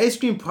 Ice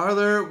cream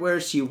parlor where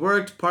she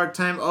worked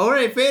part-time. All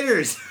right,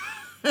 faders.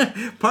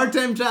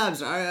 Part-time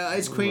jobs.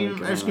 Ice cream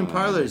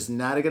parlors,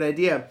 not a good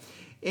idea.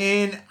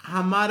 In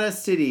Hamada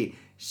City,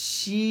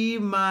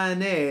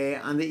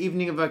 Shimane, on the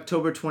evening of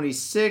October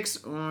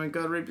 26th. Oh my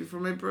God, right before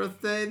my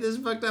birthday. This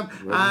is fucked up.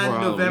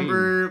 On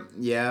November...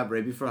 Yeah,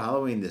 right before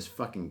Halloween, this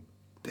fucking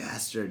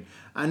bastard.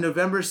 On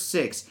November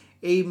 6th,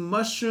 a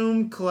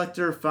mushroom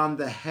collector found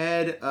the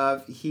head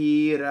of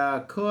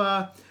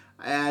Hirakoa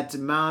at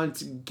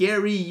Mount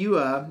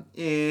Garyua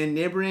in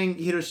neighboring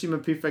Hiroshima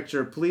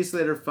Prefecture. Police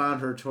later found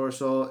her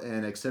torso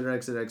and etc.,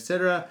 etc.,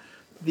 etc.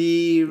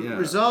 The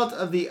result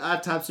of the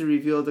autopsy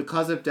revealed the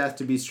cause of death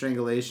to be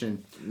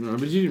strangulation. No,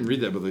 but you didn't read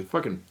that, but the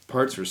fucking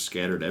parts were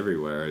scattered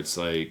everywhere. It's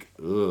like,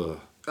 ugh.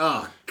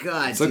 Oh,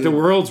 God, It's like the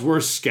world's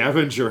worst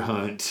scavenger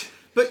hunt.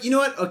 But you know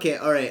what? Okay,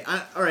 all right.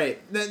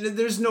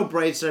 There's no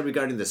bright side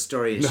regarding the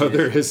story. No,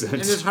 there isn't.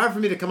 And it's hard for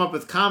me to come up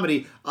with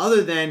comedy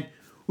other than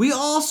we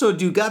also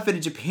do Got Fed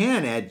in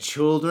Japan at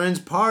children's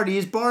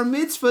parties, bar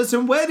mitzvahs,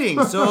 and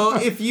weddings. So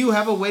if you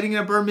have a wedding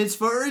and a bar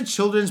mitzvah or a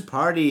children's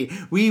party,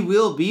 we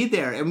will be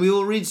there and we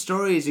will read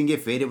stories and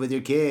get faded with your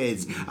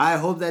kids. I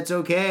hope that's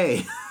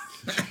okay.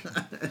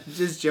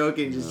 just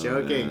joking.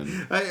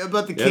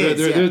 About the kids.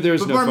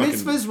 There's but no bar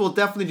mitzvahs, we'll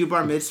definitely do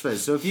bar mitzvahs.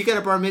 So if you got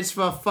a bar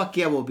mitzvah, fuck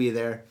yeah, we'll be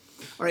there.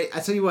 All right,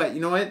 I tell you what.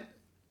 You know what?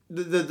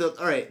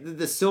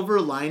 The silver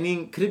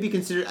lining, could it be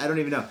considered? I don't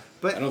even know.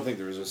 But I don't think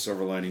there was a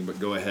silver lining. But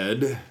go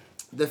ahead.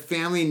 The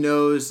family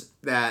knows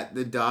that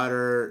the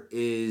daughter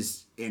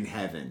is in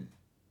heaven.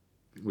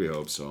 We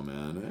hope so,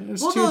 man.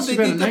 It's well, no, she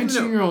had a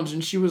 19-year-old,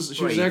 and she was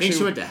actually. Think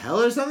she went to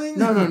hell or something?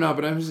 No.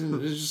 But I was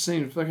just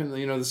saying, fucking,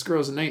 this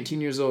girl's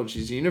 19 years old.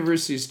 She's a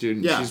university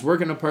student. Yeah. She's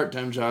working a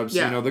part-time job.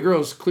 So, the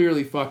girl's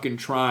clearly fucking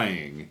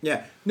trying.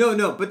 Yeah.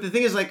 No. But the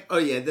thing is, like, oh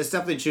yeah, that's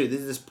definitely true.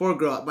 This poor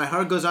girl. My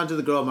heart goes on to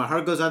the girl. My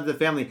heart goes on to the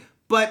family.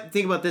 But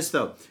think about this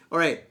though. All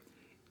right,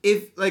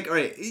 if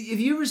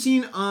you ever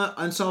seen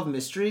Unsolved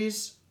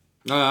Mysteries?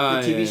 The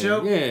TV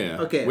show?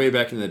 Yeah. Okay. Way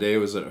back in the day,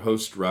 was it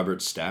host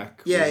Robert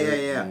Stack?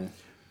 Yeah.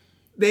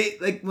 they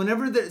like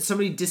whenever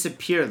somebody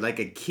disappeared, like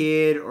a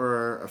kid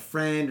or a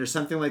friend or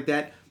something like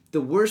that. The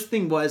worst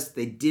thing was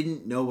they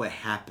didn't know what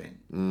happened.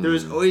 There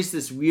was always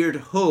this weird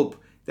hope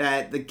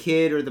that the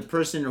kid or the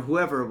person or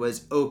whoever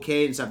was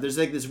okay and stuff. There's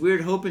like this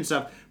weird hope and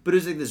stuff, but it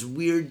was like this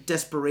weird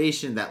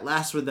desperation that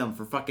lasts with them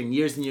for fucking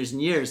years and years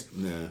and years.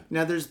 Yeah.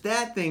 Now there's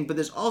that thing, but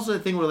there's also a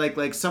thing where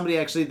like somebody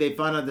actually, they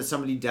found out that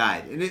somebody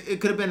died. And it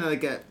could have been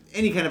like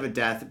any kind of a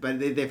death, but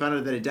they found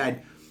out that it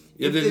died.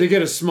 Yeah, they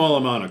get a small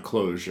amount of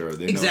closure.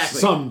 They know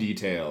some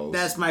details.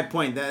 That's my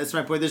point.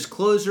 There's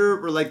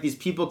closure where like these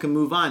people can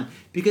move on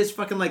because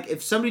fucking like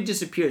if somebody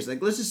disappears, like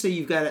let's just say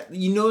you've got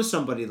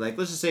somebody, like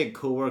let's just say a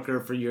coworker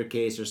for your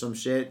case or some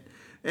shit,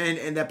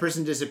 and that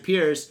person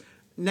disappears.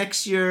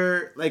 Next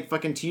year, like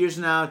fucking 2 years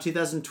from now,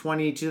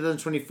 2020,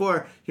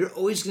 2024, you're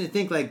always gonna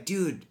think like,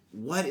 dude,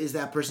 what is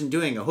that person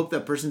doing? I hope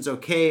that person's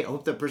okay. I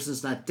hope that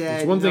person's not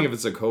dead. It's one thing if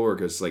it's a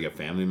coworker, it's like a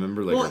family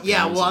member, like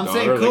I'm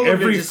saying coworker. Like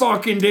every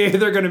fucking day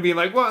they're gonna be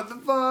like, what the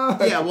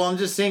fuck? Yeah, well, I'm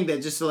just saying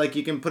that just so like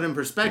you can put in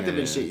perspective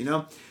and shit, you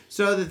know.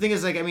 So the thing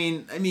is, like, I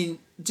mean,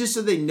 just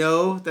so they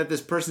know that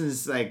this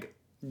person's like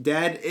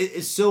dead,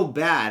 it's so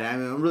bad. I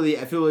mean,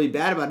 I feel really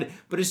bad about it.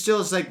 But it's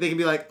like they can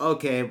be like,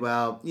 okay,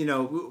 well, you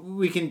know,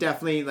 we can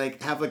definitely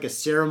like have like a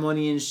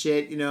ceremony and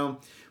shit, you know.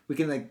 We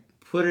can like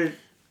put it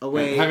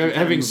away.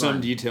 Having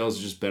some details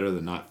is just better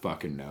than not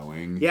fucking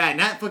knowing. Yeah,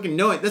 not fucking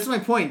knowing. That's my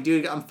point,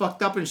 dude. I'm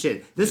fucked up and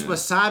shit. This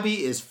wasabi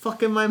is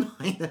fucking my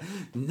mind.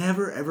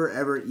 Never, ever,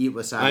 ever eat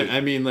wasabi. I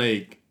mean,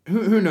 like,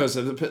 who knows?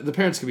 The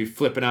parents could be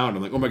flipping out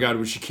and like, oh my god,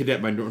 was she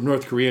kidnapped by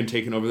North Korea and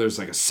taken over there as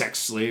like a sex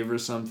slave or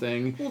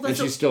something? Well, and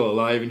she's still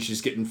alive and she's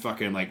getting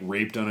fucking like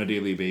raped on a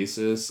daily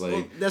basis. Like,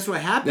 well, that's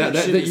what happened in the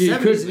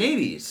 70s and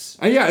 80s.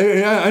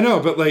 Yeah, I know,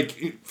 but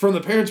like from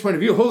the parents' point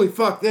of view, holy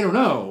fuck, they don't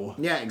know.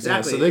 Yeah,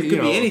 exactly. Yeah, so it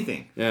could be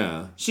anything.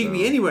 Yeah, she could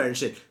be anywhere and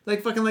shit.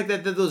 Like fucking like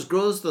that. Those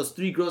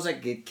 3 girls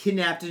like get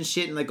kidnapped and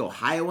shit in like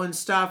Ohio and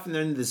stuff, and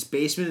they're in this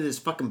basement of this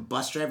fucking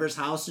bus driver's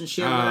house and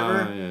shit,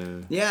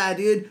 whatever. Yeah,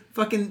 dude.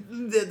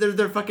 Fucking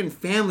their fucking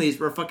families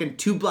were fucking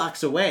 2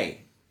 blocks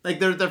away. Like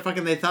they're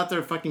fucking, they thought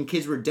their fucking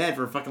kids were dead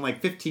for fucking like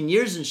 15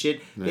 years and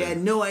shit. Yeah. They had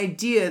no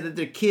idea that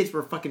their kids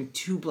were fucking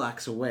 2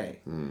 blocks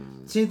away.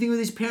 Same thing with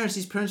these parents.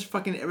 These parents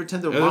fucking every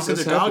time they're walking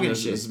their dog and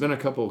shit. There's been a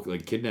couple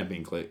like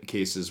kidnapping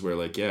cases where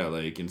like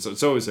and so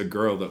it's always a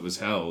girl that was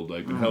held,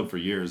 like been held for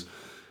years,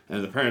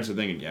 and the parents are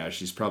thinking, yeah,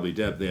 she's probably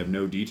dead. They have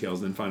no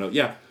details. Then find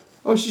out,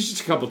 oh, she's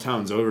just a couple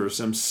towns over.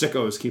 Some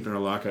sicko is keeping her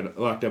locked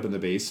up in the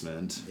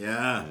basement.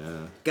 Yeah.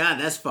 God,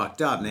 that's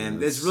fucked up,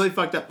 man. It's really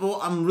fucked up.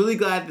 Well, I'm really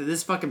glad that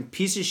this fucking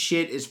piece of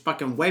shit is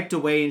fucking wiped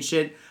away and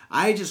shit.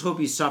 I just hope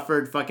he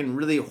suffered fucking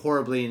really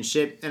horribly and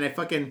shit. And I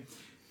fucking...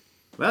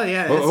 Well,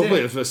 yeah, that's hopefully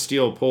if a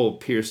steel pole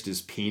pierced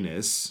his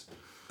penis...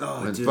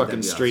 Oh, and dude,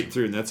 fucking straight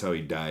through, and that's how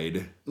he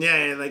died.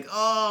 Yeah, like,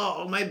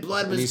 oh, my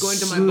blood was going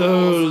to my balls.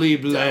 Slowly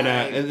bled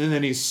out, and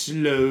then he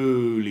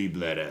slowly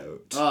bled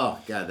out. Oh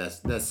god,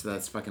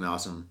 that's fucking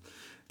awesome.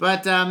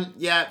 But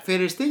yeah,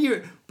 faders, thank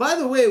you. By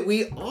the way,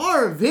 we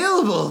are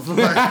available for.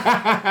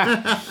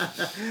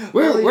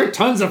 we're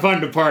tons of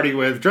fun to party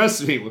with.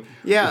 Trust me.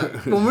 Yeah,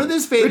 when we're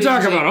this faders, we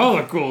talk about all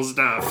the cool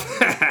stuff.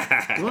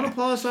 You want to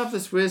polish off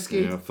this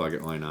whiskey? Yeah, fuck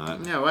it, why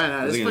not? Yeah, why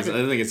not? I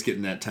think it's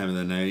getting that time of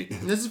the night.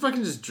 This is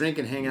fucking just drink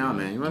and hang out,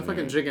 man. You want to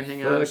fucking drink and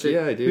hang out? Fuck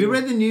yeah, I do. We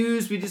read the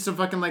news. We did some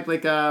fucking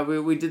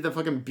we did the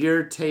fucking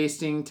beer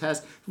tasting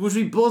test, which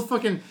we both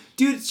fucking.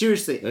 Dude,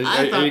 seriously.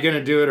 Are you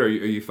gonna do it, or are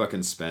you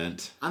fucking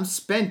spent? I'm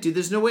spent, dude.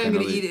 There's no way I'm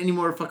gonna eat any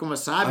more fucking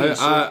wasabi.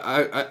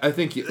 I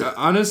think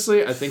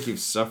honestly, I think you've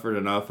suffered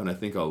enough, and I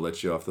think I'll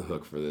let you off the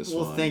hook for this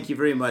one. Well, thank you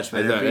very much,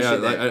 man. I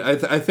appreciate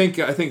that. I think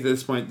at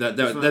this point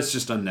that's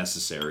just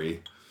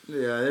unnecessary.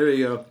 Yeah, there we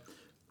go.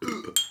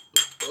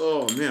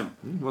 Oh man,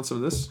 want some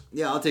of this?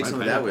 Yeah, I'll take some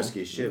of that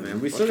whiskey. Shit,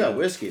 man, we still got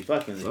whiskey.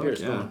 Fucking here,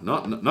 yeah.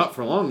 Not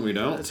for long. We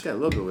don't. It's got a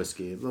little bit of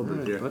whiskey, a little bit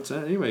of beer. What's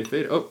that? Anyway,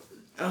 fade. Oh.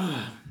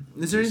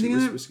 Is there anything in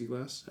there? Whiskey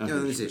glass? No,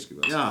 let me see.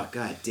 Oh,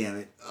 god damn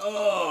it.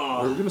 Oh.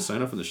 Are we going to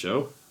sign off on the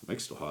show?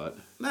 Mike's still hot.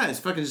 Nah, it's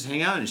fucking just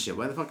hang out and shit.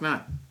 Why the fuck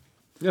not?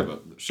 Yeah,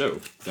 but the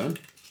show. Done?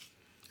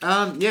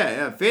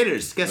 Yeah.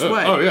 Faders, guess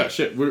what? Oh, yeah,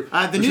 shit.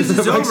 The news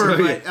is over,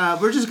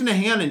 but we're just going to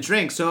hang out and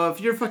drink. So if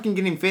you're fucking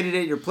getting faded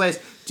at your place,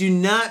 do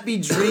not be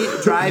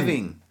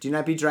driving. Do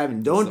not be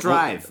driving. Don't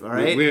drive, all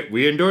right?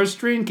 We endorse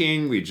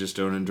drinking. We just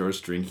don't endorse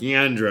drinking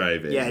and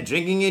driving. Yeah,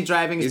 drinking and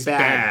driving is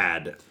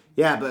bad.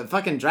 Yeah, but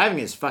fucking driving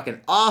is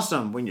fucking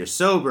awesome when you're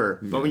sober.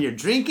 Yeah. But when you're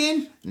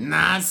drinking,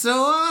 not so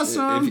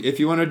awesome. If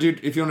you want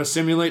to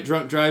simulate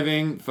drunk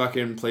driving,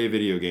 fucking play a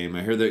video game.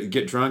 I hear that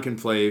get drunk and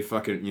play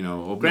fucking,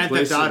 open Grand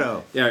Theft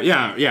Auto.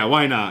 Yeah,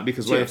 why not?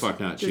 Because Cheers. Why the fuck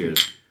not?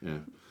 Cheers. Yeah.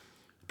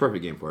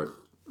 Perfect game for it.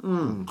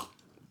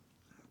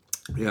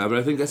 Yeah, but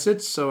I think that's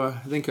it. So I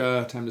think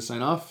time to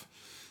sign off.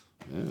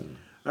 Yeah.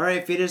 All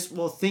right, Faders.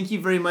 Well, thank you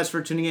very much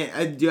for tuning in.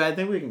 I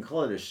think we can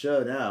call it a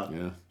show now.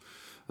 Yeah.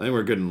 I think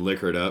we're getting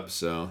liquored up,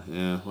 so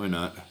yeah, why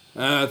not?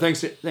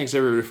 Thanks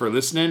everybody for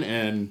listening,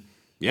 and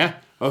yeah,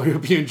 I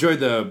hope you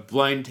enjoyed the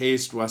blind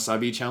taste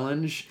wasabi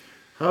challenge.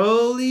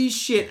 Holy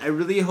shit! I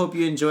really hope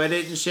you enjoyed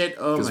it and shit.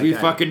 Oh my god! Because we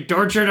fucking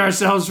tortured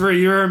ourselves for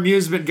your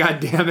amusement. God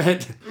damn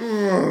it!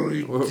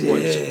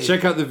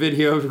 Check out the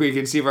video where you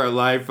can see our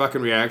live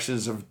fucking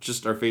reactions of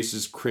just our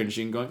faces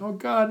cringing, going, "Oh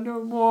god,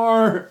 no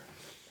more."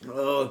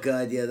 Oh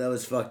god, yeah, that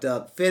was fucked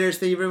up. Faders,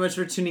 thank you very much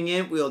for tuning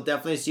in. We'll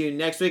definitely see you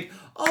next week.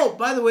 Oh,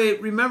 by the way,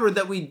 remember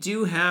that we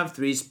do have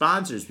 3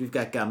 sponsors. We've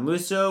got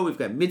Gamuso, we've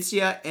got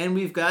Mitsuya, and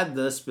we've got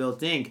the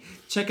Spilt Ink.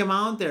 Check them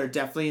out. They're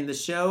definitely in the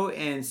show.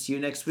 And see you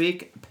next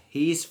week.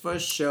 Peace for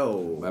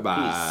show.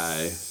 Bye-bye.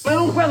 Peace. My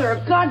own brother,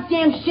 a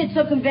goddamn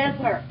shit-sucking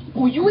vampire.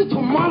 Oh, you wait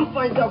till Mom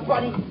finds out,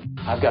 buddy.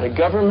 I've got a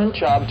government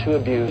job to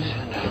abuse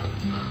and a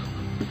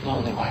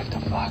lonely wife to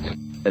fuck.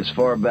 As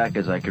far back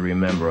as I can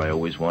remember, I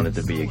always wanted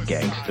to be a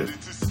gangster.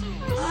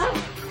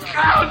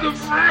 God, the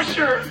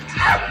pressure!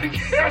 I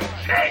can't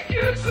take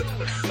it!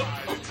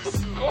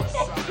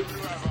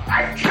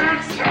 I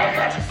can't take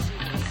it!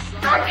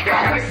 I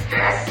can't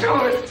stand to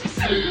it!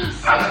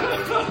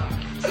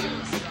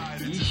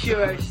 You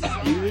sure I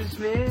should do this,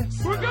 man?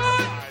 We're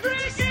going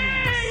freaky!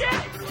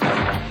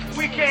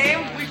 We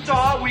came, we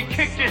saw, we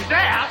kicked his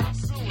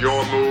ass!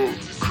 Your move,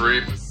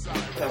 creep.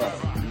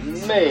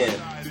 Man,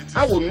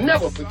 I will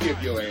never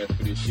forgive your ass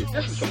for this shit.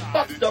 This is some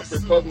fucked up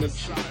repugnant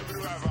shit.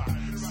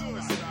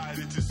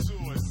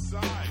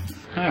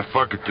 Ah,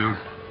 fuck it, dude.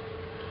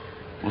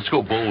 Let's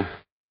go bold.